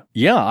it to.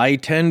 Yeah, I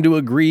tend to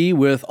agree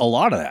with a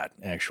lot of that,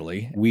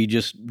 actually. We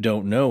just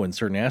don't know in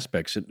certain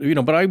aspects.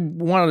 But I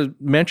want to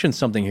mention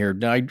something here.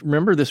 Now, I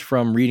remember this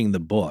from reading the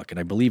book, and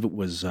I believe it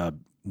was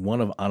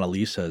one of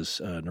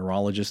Annaliese's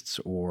neurologists,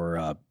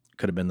 or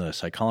could have been the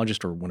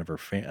psychologist or one of her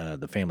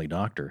the family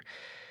doctor.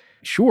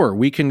 Sure,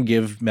 we can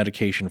give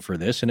medication for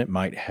this, and it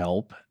might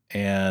help,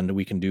 and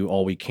we can do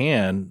all we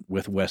can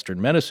with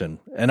Western medicine.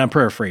 And I'm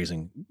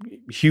paraphrasing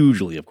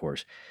hugely, of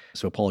course,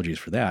 so apologies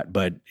for that.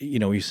 But,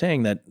 he's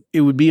saying that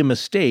it would be a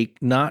mistake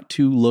not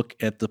to look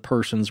at the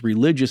person's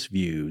religious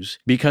views,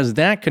 because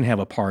that can have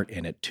a part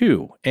in it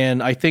too.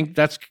 And I think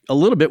that's a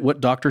little bit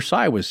what Dr.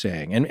 Sy was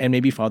saying, and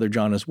maybe Father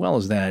John as well,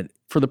 is that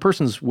for the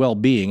person's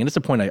well-being, and it's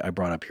a point I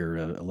brought up here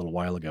a little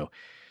while ago,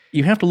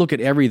 you have to look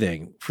at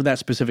everything for that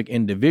specific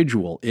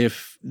individual.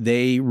 If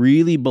they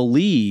really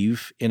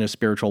believe in a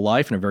spiritual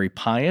life and are very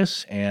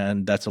pious,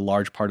 and that's a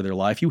large part of their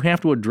life, you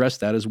have to address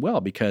that as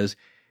well, because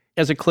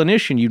as a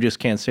clinician, you just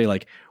can't say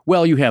like,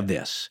 well, you have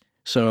this,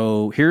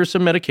 so here's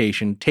some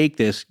medication, take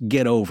this,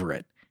 get over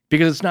it.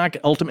 Because it's not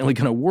ultimately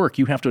going to work.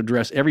 You have to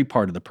address every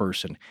part of the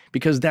person,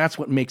 because that's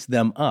what makes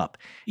them up.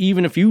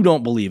 Even if you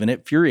don't believe in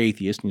it, if you're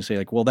atheist and you say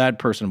like, well, that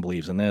person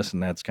believes in this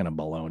and that's kind of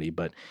baloney,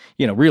 but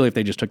really if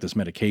they just took this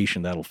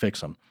medication, that'll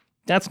fix them.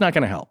 That's not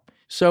going to help.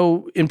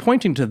 So in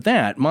pointing to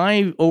that,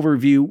 my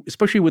overview,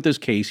 especially with this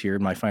case here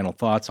and my final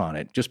thoughts on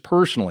it, just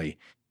personally,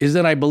 is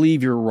that I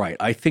believe you're right.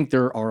 I think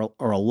there are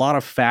a lot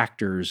of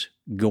factors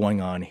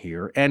going on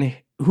here, and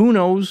who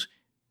knows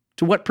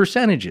to what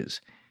percentages.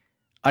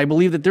 I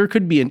believe that there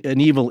could be an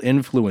evil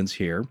influence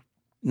here,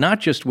 not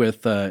just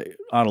with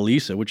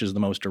Anneliese, which is the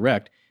most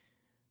direct,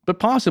 but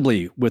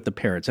possibly with the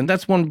parents. And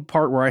that's one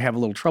part where I have a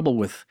little trouble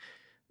with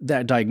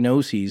that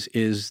diagnosis,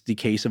 is the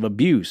case of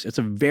abuse. It's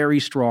a very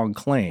strong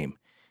claim.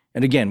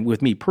 And again,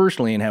 with me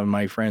personally and having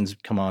my friends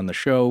come on the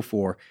show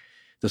for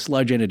the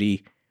sludge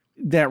entity,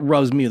 that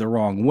rubs me the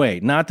wrong way.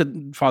 Not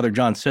that Father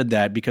John said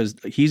that, because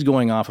he's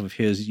going off of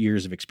his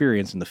years of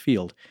experience in the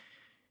field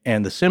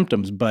and the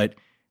symptoms, but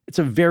it's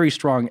a very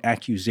strong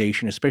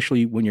accusation,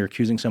 especially when you're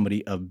accusing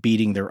somebody of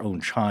beating their own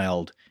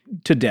child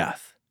to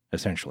death,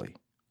 essentially,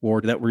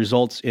 or that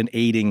results in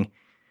aiding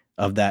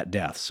of that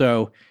death.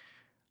 So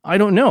I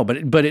don't know,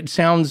 but it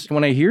sounds,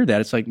 when I hear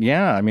that, it's like,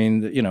 yeah, I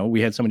mean,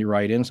 we had somebody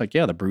write in, it's like,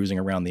 yeah, the bruising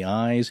around the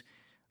eyes,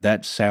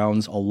 that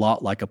sounds a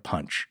lot like a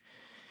punch.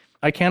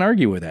 I can't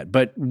argue with that,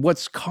 but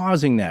what's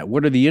causing that?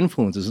 What are the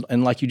influences?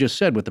 And like you just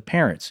said with the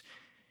parents,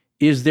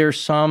 is there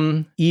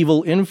some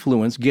evil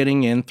influence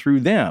getting in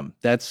through them?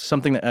 That's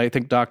something that I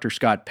think Dr.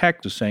 Scott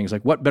Peck was saying, is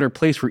like, what better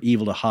place for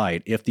evil to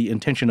hide? If the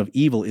intention of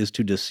evil is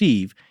to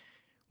deceive,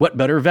 what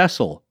better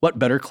vessel, what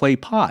better clay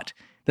pot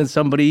than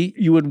somebody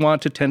you would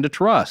want to tend to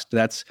trust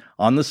that's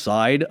on the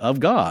side of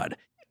God?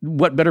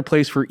 What better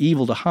place for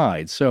evil to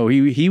hide? So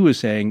he was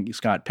saying,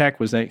 Scott Peck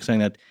was saying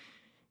that,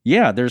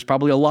 yeah, there's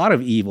probably a lot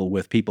of evil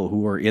with people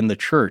who are in the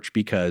church,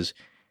 because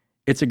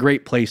it's a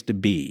great place to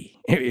be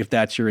if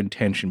that's your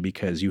intention,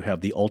 because you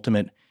have the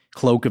ultimate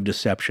cloak of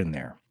deception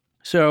there.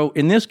 So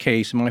in this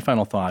case, my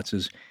final thoughts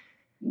is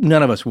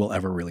none of us will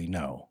ever really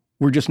know.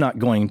 We're just not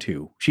going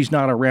to. She's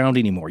not around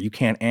anymore. You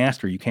can't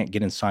ask her. You can't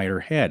get inside her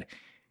head.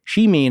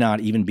 She may not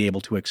even be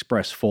able to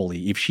express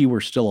fully, if she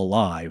were still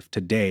alive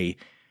today,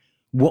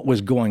 what was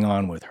going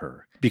on with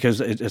her,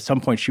 because at some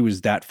point she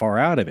was that far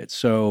out of it.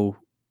 So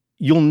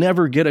you'll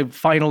never get a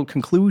final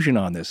conclusion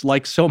on this,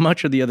 like so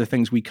much of the other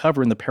things we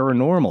cover in the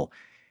paranormal.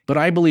 But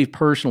I believe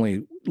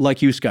personally,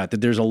 like you, Scott,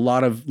 that there's a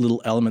lot of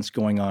little elements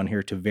going on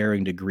here to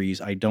varying degrees.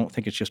 I don't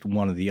think it's just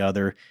one or the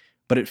other,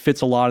 but it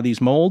fits a lot of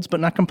these molds, but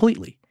not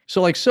completely.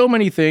 So like so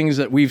many things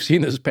that we've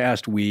seen this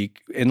past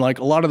week, and like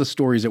a lot of the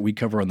stories that we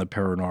cover on the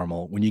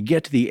paranormal, when you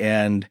get to the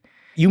end,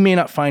 you may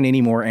not find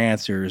any more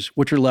answers.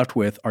 What you're left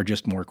with are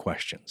just more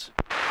questions.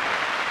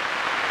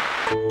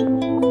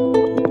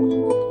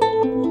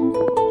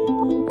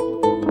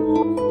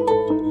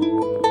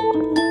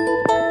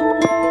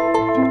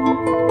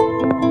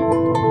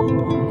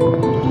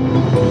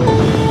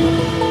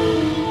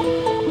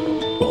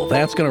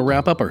 that's going to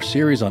wrap up our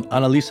series on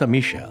Anneliese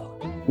Michel.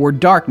 We're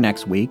dark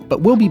next week,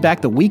 but we'll be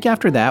back the week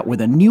after that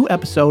with a new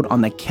episode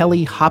on the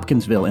Kelly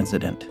Hopkinsville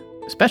incident.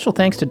 Special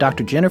thanks to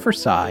Dr. Jennifer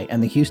Tsai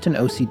and the Houston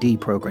OCD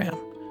program.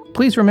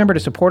 Please remember to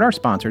support our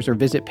sponsors or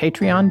visit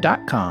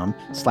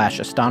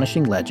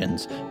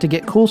patreon.com/astonishinglegends to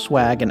get cool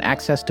swag and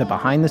access to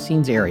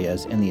behind-the-scenes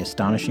areas in the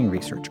Astonishing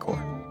Research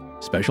Corps.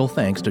 Special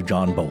thanks to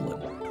John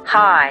Boland.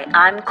 Hi,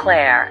 I'm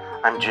Claire.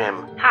 I'm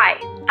Jim. Hi,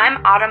 I'm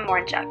Autumn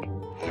Mornchuk.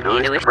 I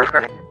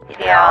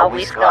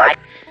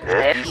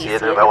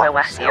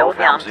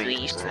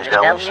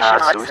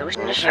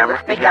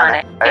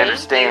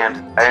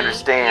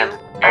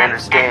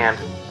understand.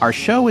 Our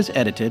show is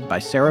edited by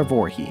Sarah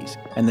Voorhees,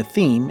 and the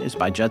theme is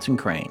by Judson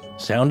Crane.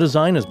 Sound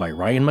design is by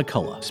Ryan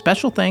McCullough.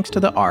 Special thanks to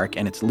the ARC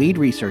and its lead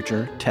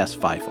researcher, Tess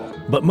Feifel.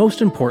 But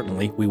most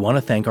importantly, we want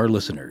to thank our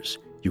listeners.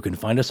 You can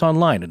find us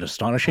online at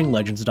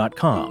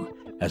astonishinglegends.com,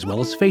 as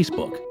well as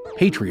Facebook,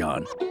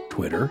 Patreon,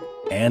 Twitter,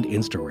 and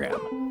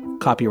Instagram.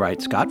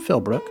 Copyright Scott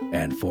Philbrook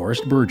and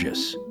Forrest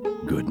Burgess.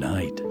 Good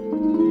night.